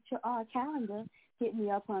 lingerie picture, or a calendar, hit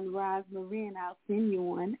me up on Rosemary, and I'll send you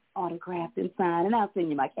one autographed and signed. And I'll send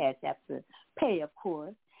you my cash app to pay, of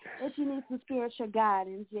course. If you need some spiritual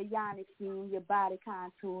guidance, your yoni scheme, your body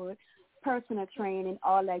contour, personal training,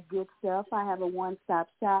 all that good stuff, I have a one-stop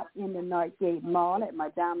shop in the Northgate Mall at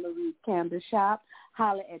Madame Marie's Candle Shop.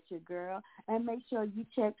 Holler at your girl. And make sure you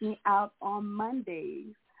check me out on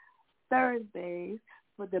Mondays, Thursdays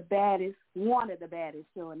for one of the baddest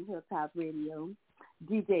show in Hilltop Radio,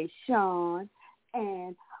 DJ Sean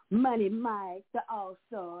and Money Mike, the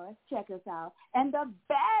All-Stars. Check us out. And the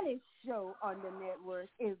baddest show on the network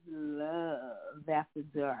is Love After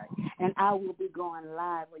Dark. And I will be going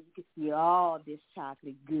live where you can see all this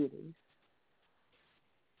chocolate goodies.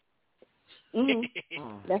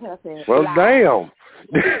 That's what I said. Well, live. Damn.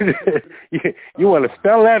 You want to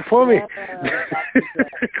spell that for me?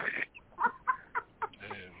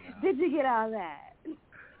 Did you get all that?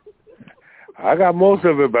 I got most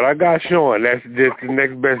of it, but I got Sean. That's just the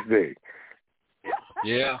next best thing.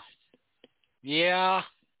 Yeah.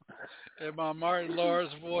 In my Martin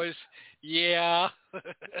Lawrence voice, yeah.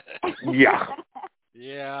 Yeah.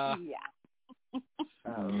 Yeah.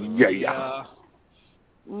 Yeah.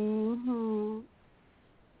 I'm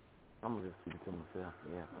gonna just keep it to myself.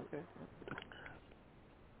 Yeah. Okay.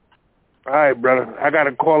 All right, brother. I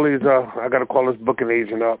gotta call this booking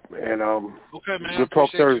agent up, and okay, man. We'll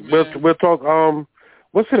talk Thursday. We'll talk.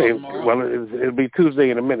 What's today? Well, it'll be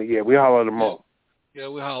Tuesday in a minute. Yeah, we holler tomorrow. Yeah,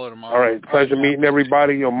 we holler tomorrow. All right. Pleasure meeting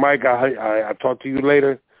everybody. Yo, Mike, I talk to you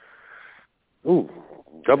later. Ooh,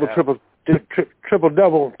 double, triple,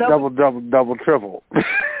 double, triple.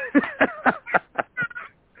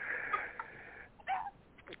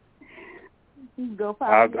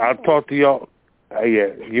 I'll talk to y'all.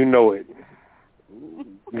 Yeah, you know it.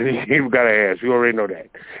 You gotta ask. You already know that.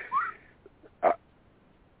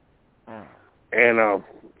 And I'll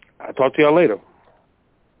talk to y'all later.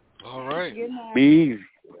 All right. Good night. Be easy.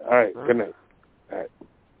 All right. Good night. All right.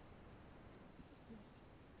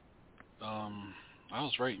 I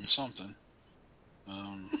was writing something.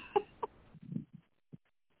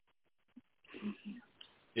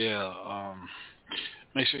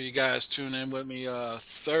 Make sure you guys tune in with me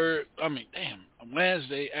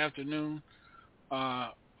Wednesday afternoon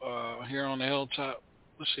here on the Hilltop.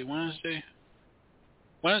 Let's see, Wednesday,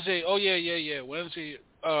 oh yeah. Wednesday,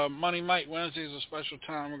 Money Mike, Wednesday is a special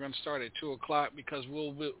time. We're going to start at 2 o'clock because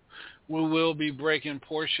we will be breaking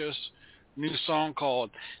Portia's new song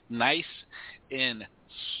called Nice and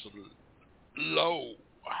Slow.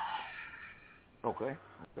 Okay.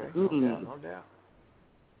 Mm-hmm. No doubt.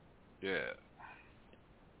 Yeah.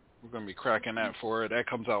 We're gonna be cracking that for it. That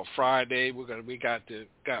comes out Friday. We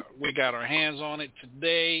got our hands on it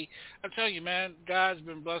today. I tell you, man, God's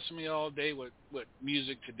been blessing me all day with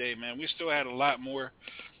music today, man. We still had a lot more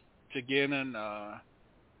to get in.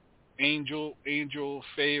 Angel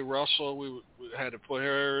Faye Russell. We had to put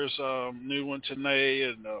hers new one tonight,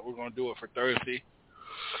 and we're gonna do it for Thursday.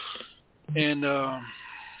 And I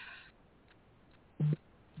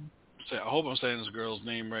hope I'm saying this girl's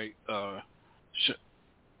name right.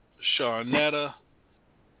 Sharnetta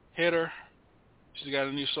Hitter. She's got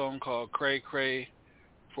a new song called Cray Cray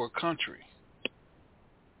for Country.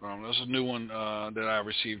 That's a new one that I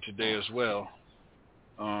received today as well.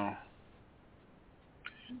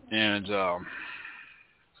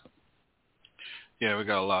 Yeah, we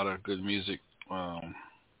got a lot of good music.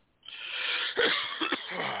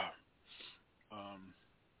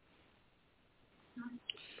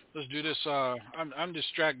 Let's do this. I'm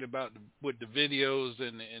distracted with the videos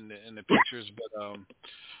and the pictures, but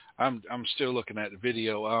I'm still looking at the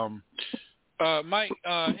video. Mike,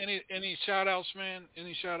 any shout outs, man?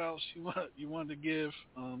 Any shout outs you want to give?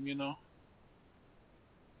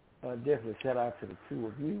 Definitely shout out to the two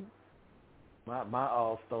of you, my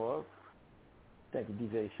all stars. Thank you,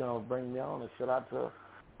 DJ Sean, for bringing me on, and shout out to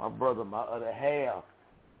my brother, my other half,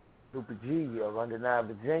 Super G of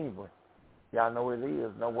Undeniable Virginia. Y'all know what it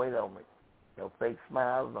is. No wait on me. No fake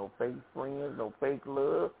smiles, no fake friends, no fake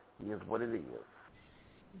love. It is what it is.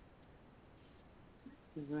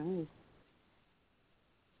 Right.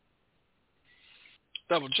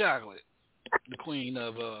 Double Chocolate, the queen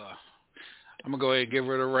of. I'm gonna go ahead and give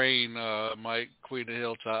her the reign, Mike, Queen of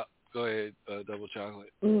Hilltop. Go ahead, Double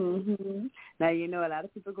Chocolate. Mm-hmm. Now you know a lot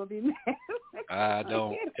of people gonna be mad. I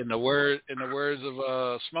don't. In the words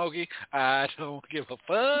of Smokey, I don't give a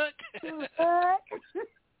fuck.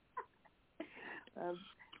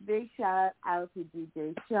 Big shout out to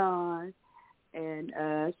DJ Sean, and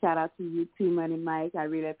shout out to you too, Money Mike. I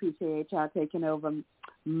really appreciate y'all taking over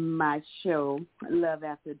my show, Love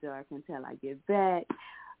After Dark, until I get back.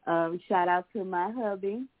 Shout out to my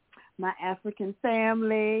hubby, my African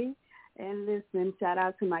family, and listen, shout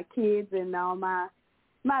out to my kids and all my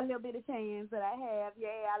little bit of chance that I have. Yeah,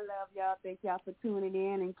 I love y'all. Thank y'all for tuning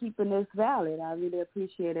in and keeping this valid. I really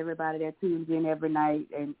appreciate everybody that tunes in every night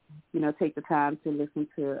and, take the time to listen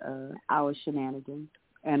to our shenanigans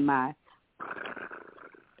and my.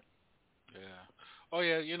 Yeah. Oh,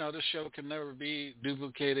 yeah, this show can never be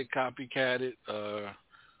duplicated, copycatted,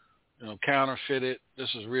 counterfeited.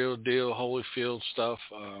 This is real deal, Holyfield stuff.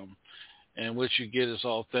 And what you get is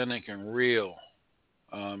authentic and real.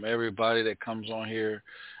 Everybody that comes on here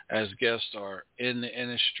as guests are in the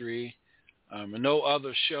industry. And no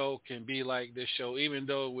other show can be like this show, even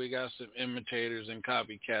though we got some imitators and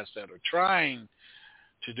copycats that are trying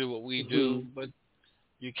to do what we do, but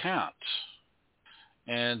you can't.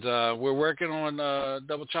 And we're working on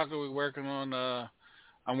Double Chocolate.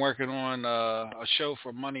 I'm working on a show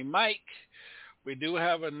for Money Mike. We do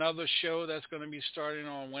have another show that's going to be starting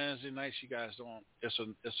on Wednesday nights. You guys don't. It's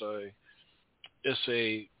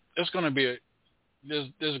going to be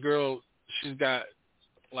this girl. She's got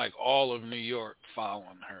like all of New York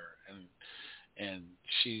following her, and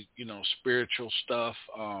she spiritual stuff.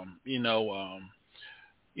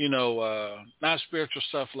 Not spiritual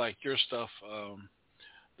stuff like your stuff.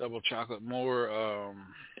 Double Chocolate more.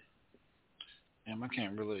 I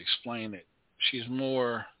can't really explain it. She's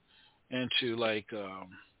more into like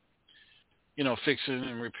fixing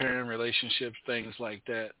and repairing relationships, things like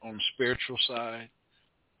that on the spiritual side.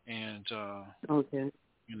 And okay,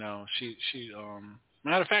 she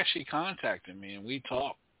matter of fact, she contacted me and we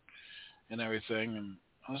talked and everything, and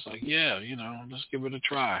I was like, yeah, let's give it a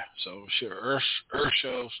try. So her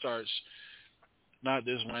show starts not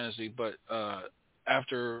this Wednesday, but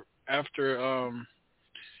after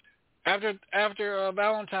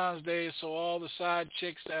Valentine's Day, so all the side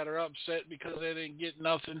chicks that are upset because they didn't get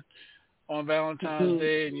nothing on Valentine's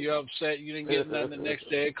Day, and you're upset you didn't get nothing the next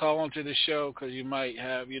day, call into the show because you might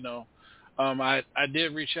have, I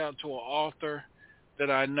did reach out to an author that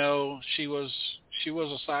I know. She was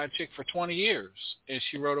a side chick for 20 years, and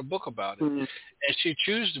she wrote a book about it, and she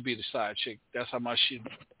chose to be the side chick. That's how much she,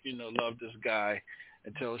 loved this guy.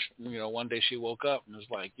 Until, one day she woke up and was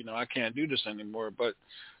like, I can't do this anymore. But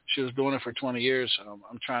she was doing it for 20 years.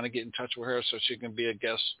 I'm trying to get in touch with her so she can be a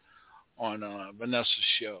guest on Vanessa's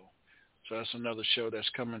show. So that's another show that's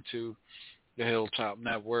coming to the Hilltop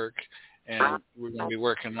Network. And we're going to be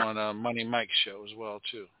working on a Money Mike show as well,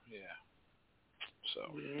 too. Yeah. So.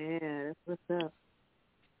 Yeah, that's what's up.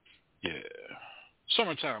 Yeah.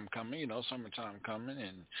 summertime coming,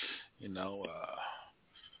 and,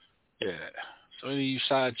 yeah. So any of you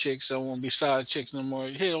side chicks don't want to be side chicks no more,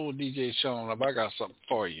 hit on DJ Sean up. I got something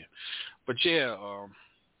for you. But yeah.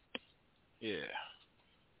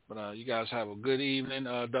 But you guys have a good evening.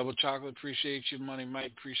 Double Chocolate, appreciate you. Money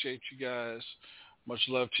Mike, appreciate you guys. Much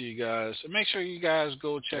love to you guys. And make sure you guys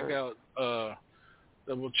go check out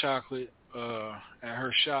Double Chocolate at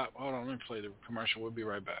her shop. Hold on, let me play the commercial. We'll be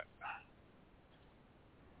right back.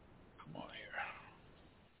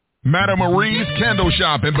 Madame Marie's Candle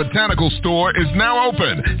Shop and Botanical Store is now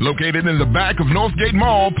open. Located in the back of Northgate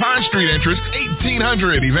Mall, Pine Street entrance,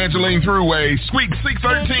 1800 Evangeline Thruway, Suite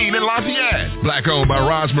C13 in Lafayette. Black owned by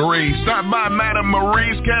Roz Marie. Stop by Madame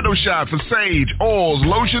Marie's Candle Shop for sage, oils,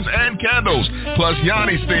 lotions, and candles. Plus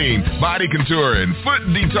Yanni Steam, body contouring, foot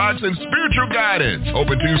detox, and spiritual guidance.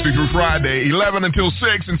 Open Tuesday through Friday, 11 until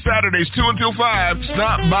 6, and Saturdays 2 until 5.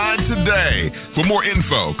 Stop by today. For more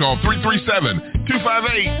info, call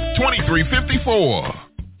 337-258-2354.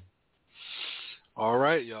 All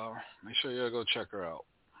right, y'all. Make sure y'all go check her out.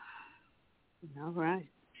 All right.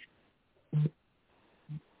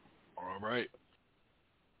 All right.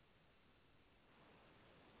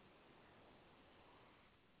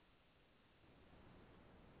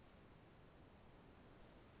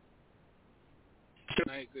 Good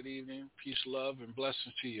night, good evening. Peace, love, and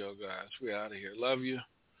blessings to you guys. We're out of here. Love you.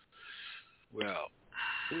 We're out.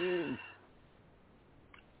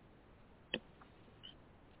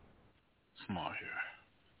 Come on here.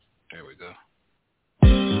 There we go.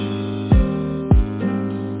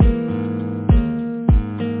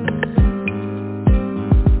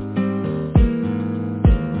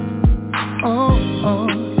 Oh, oh,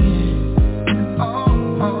 yeah.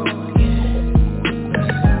 Oh, oh, yeah.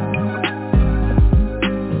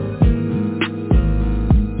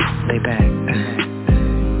 Way back.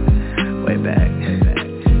 Way back.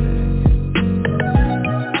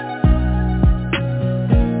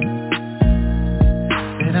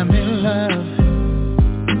 I'm in love.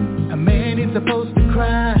 A man ain't supposed to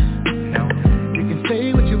cry. No. You can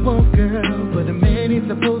say what you want, girl, but a man ain't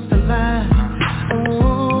supposed to lie.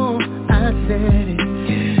 Oh, I said it.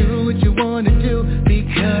 Do what you want to do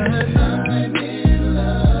because I'm in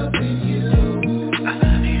love with you. I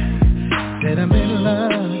love you. That I'm in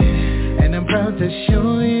love, and I'm proud to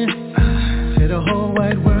show you to the whole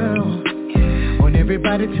wide world. Want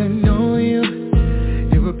everybody to know you.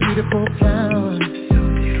 You're a beautiful flower.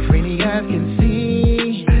 I can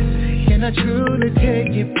see. Can I truly tell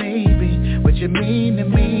you, baby, what you mean to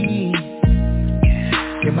me?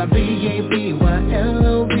 You're my B-A-B-Y-L-O-V-E,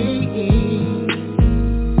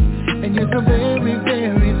 and you're so very,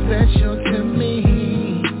 very special to me.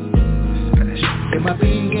 You're my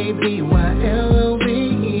B-A-B-Y-L-O-V-E,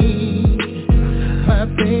 my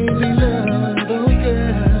baby love, oh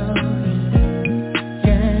girl.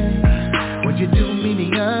 Yeah, would you do me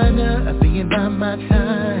the honor of being by my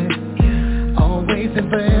side? Always and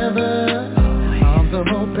forever, arms are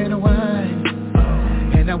open wide,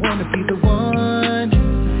 and I wanna be the one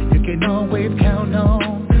you can always count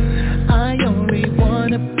on. I only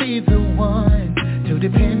wanna be the one to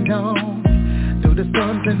depend on, through the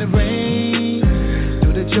storms and the rain,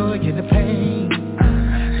 through the joy and the pain,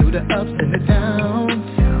 through the ups and the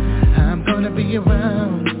downs. I'm gonna be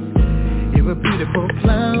around. You're a beautiful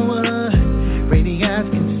flower, rainy eyes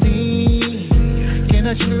can see. Can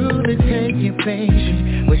I truly take you,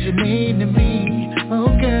 baby, what you mean to me? Oh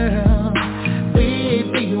girl,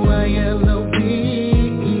 B-A-B-Y-L-O-V-E,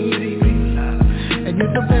 and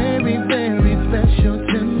you're so very, very special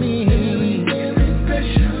to me.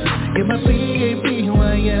 You're my B-A-B-Y-L-O-V-E,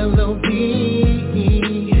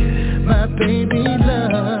 my baby love,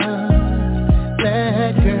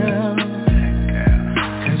 that girl.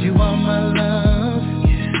 Cause you are my love,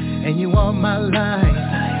 and you are my life.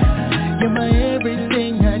 You're my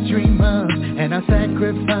everything I dream of, and I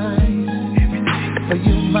sacrifice for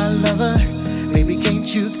you, my lover. Baby, can't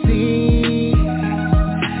you see?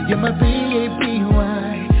 You're my B-A-B-Y-L-O-V-E,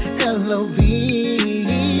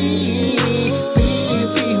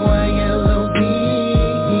 B-A-B-Y-L-O-V-E.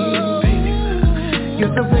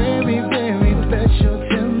 You're so very, very special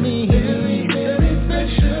to me.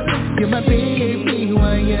 You're my B-A-B-Y-L-O-V-E,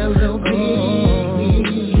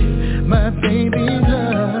 my baby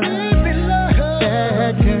love.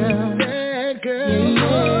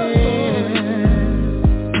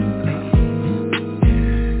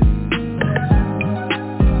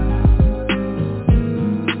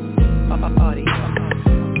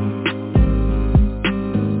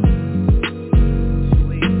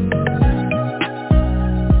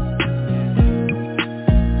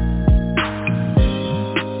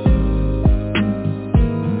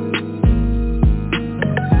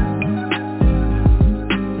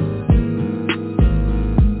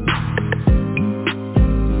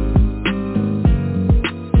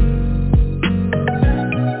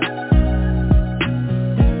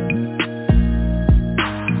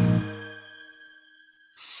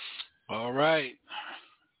 All right.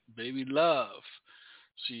 Baby Love.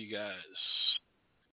 See you guys.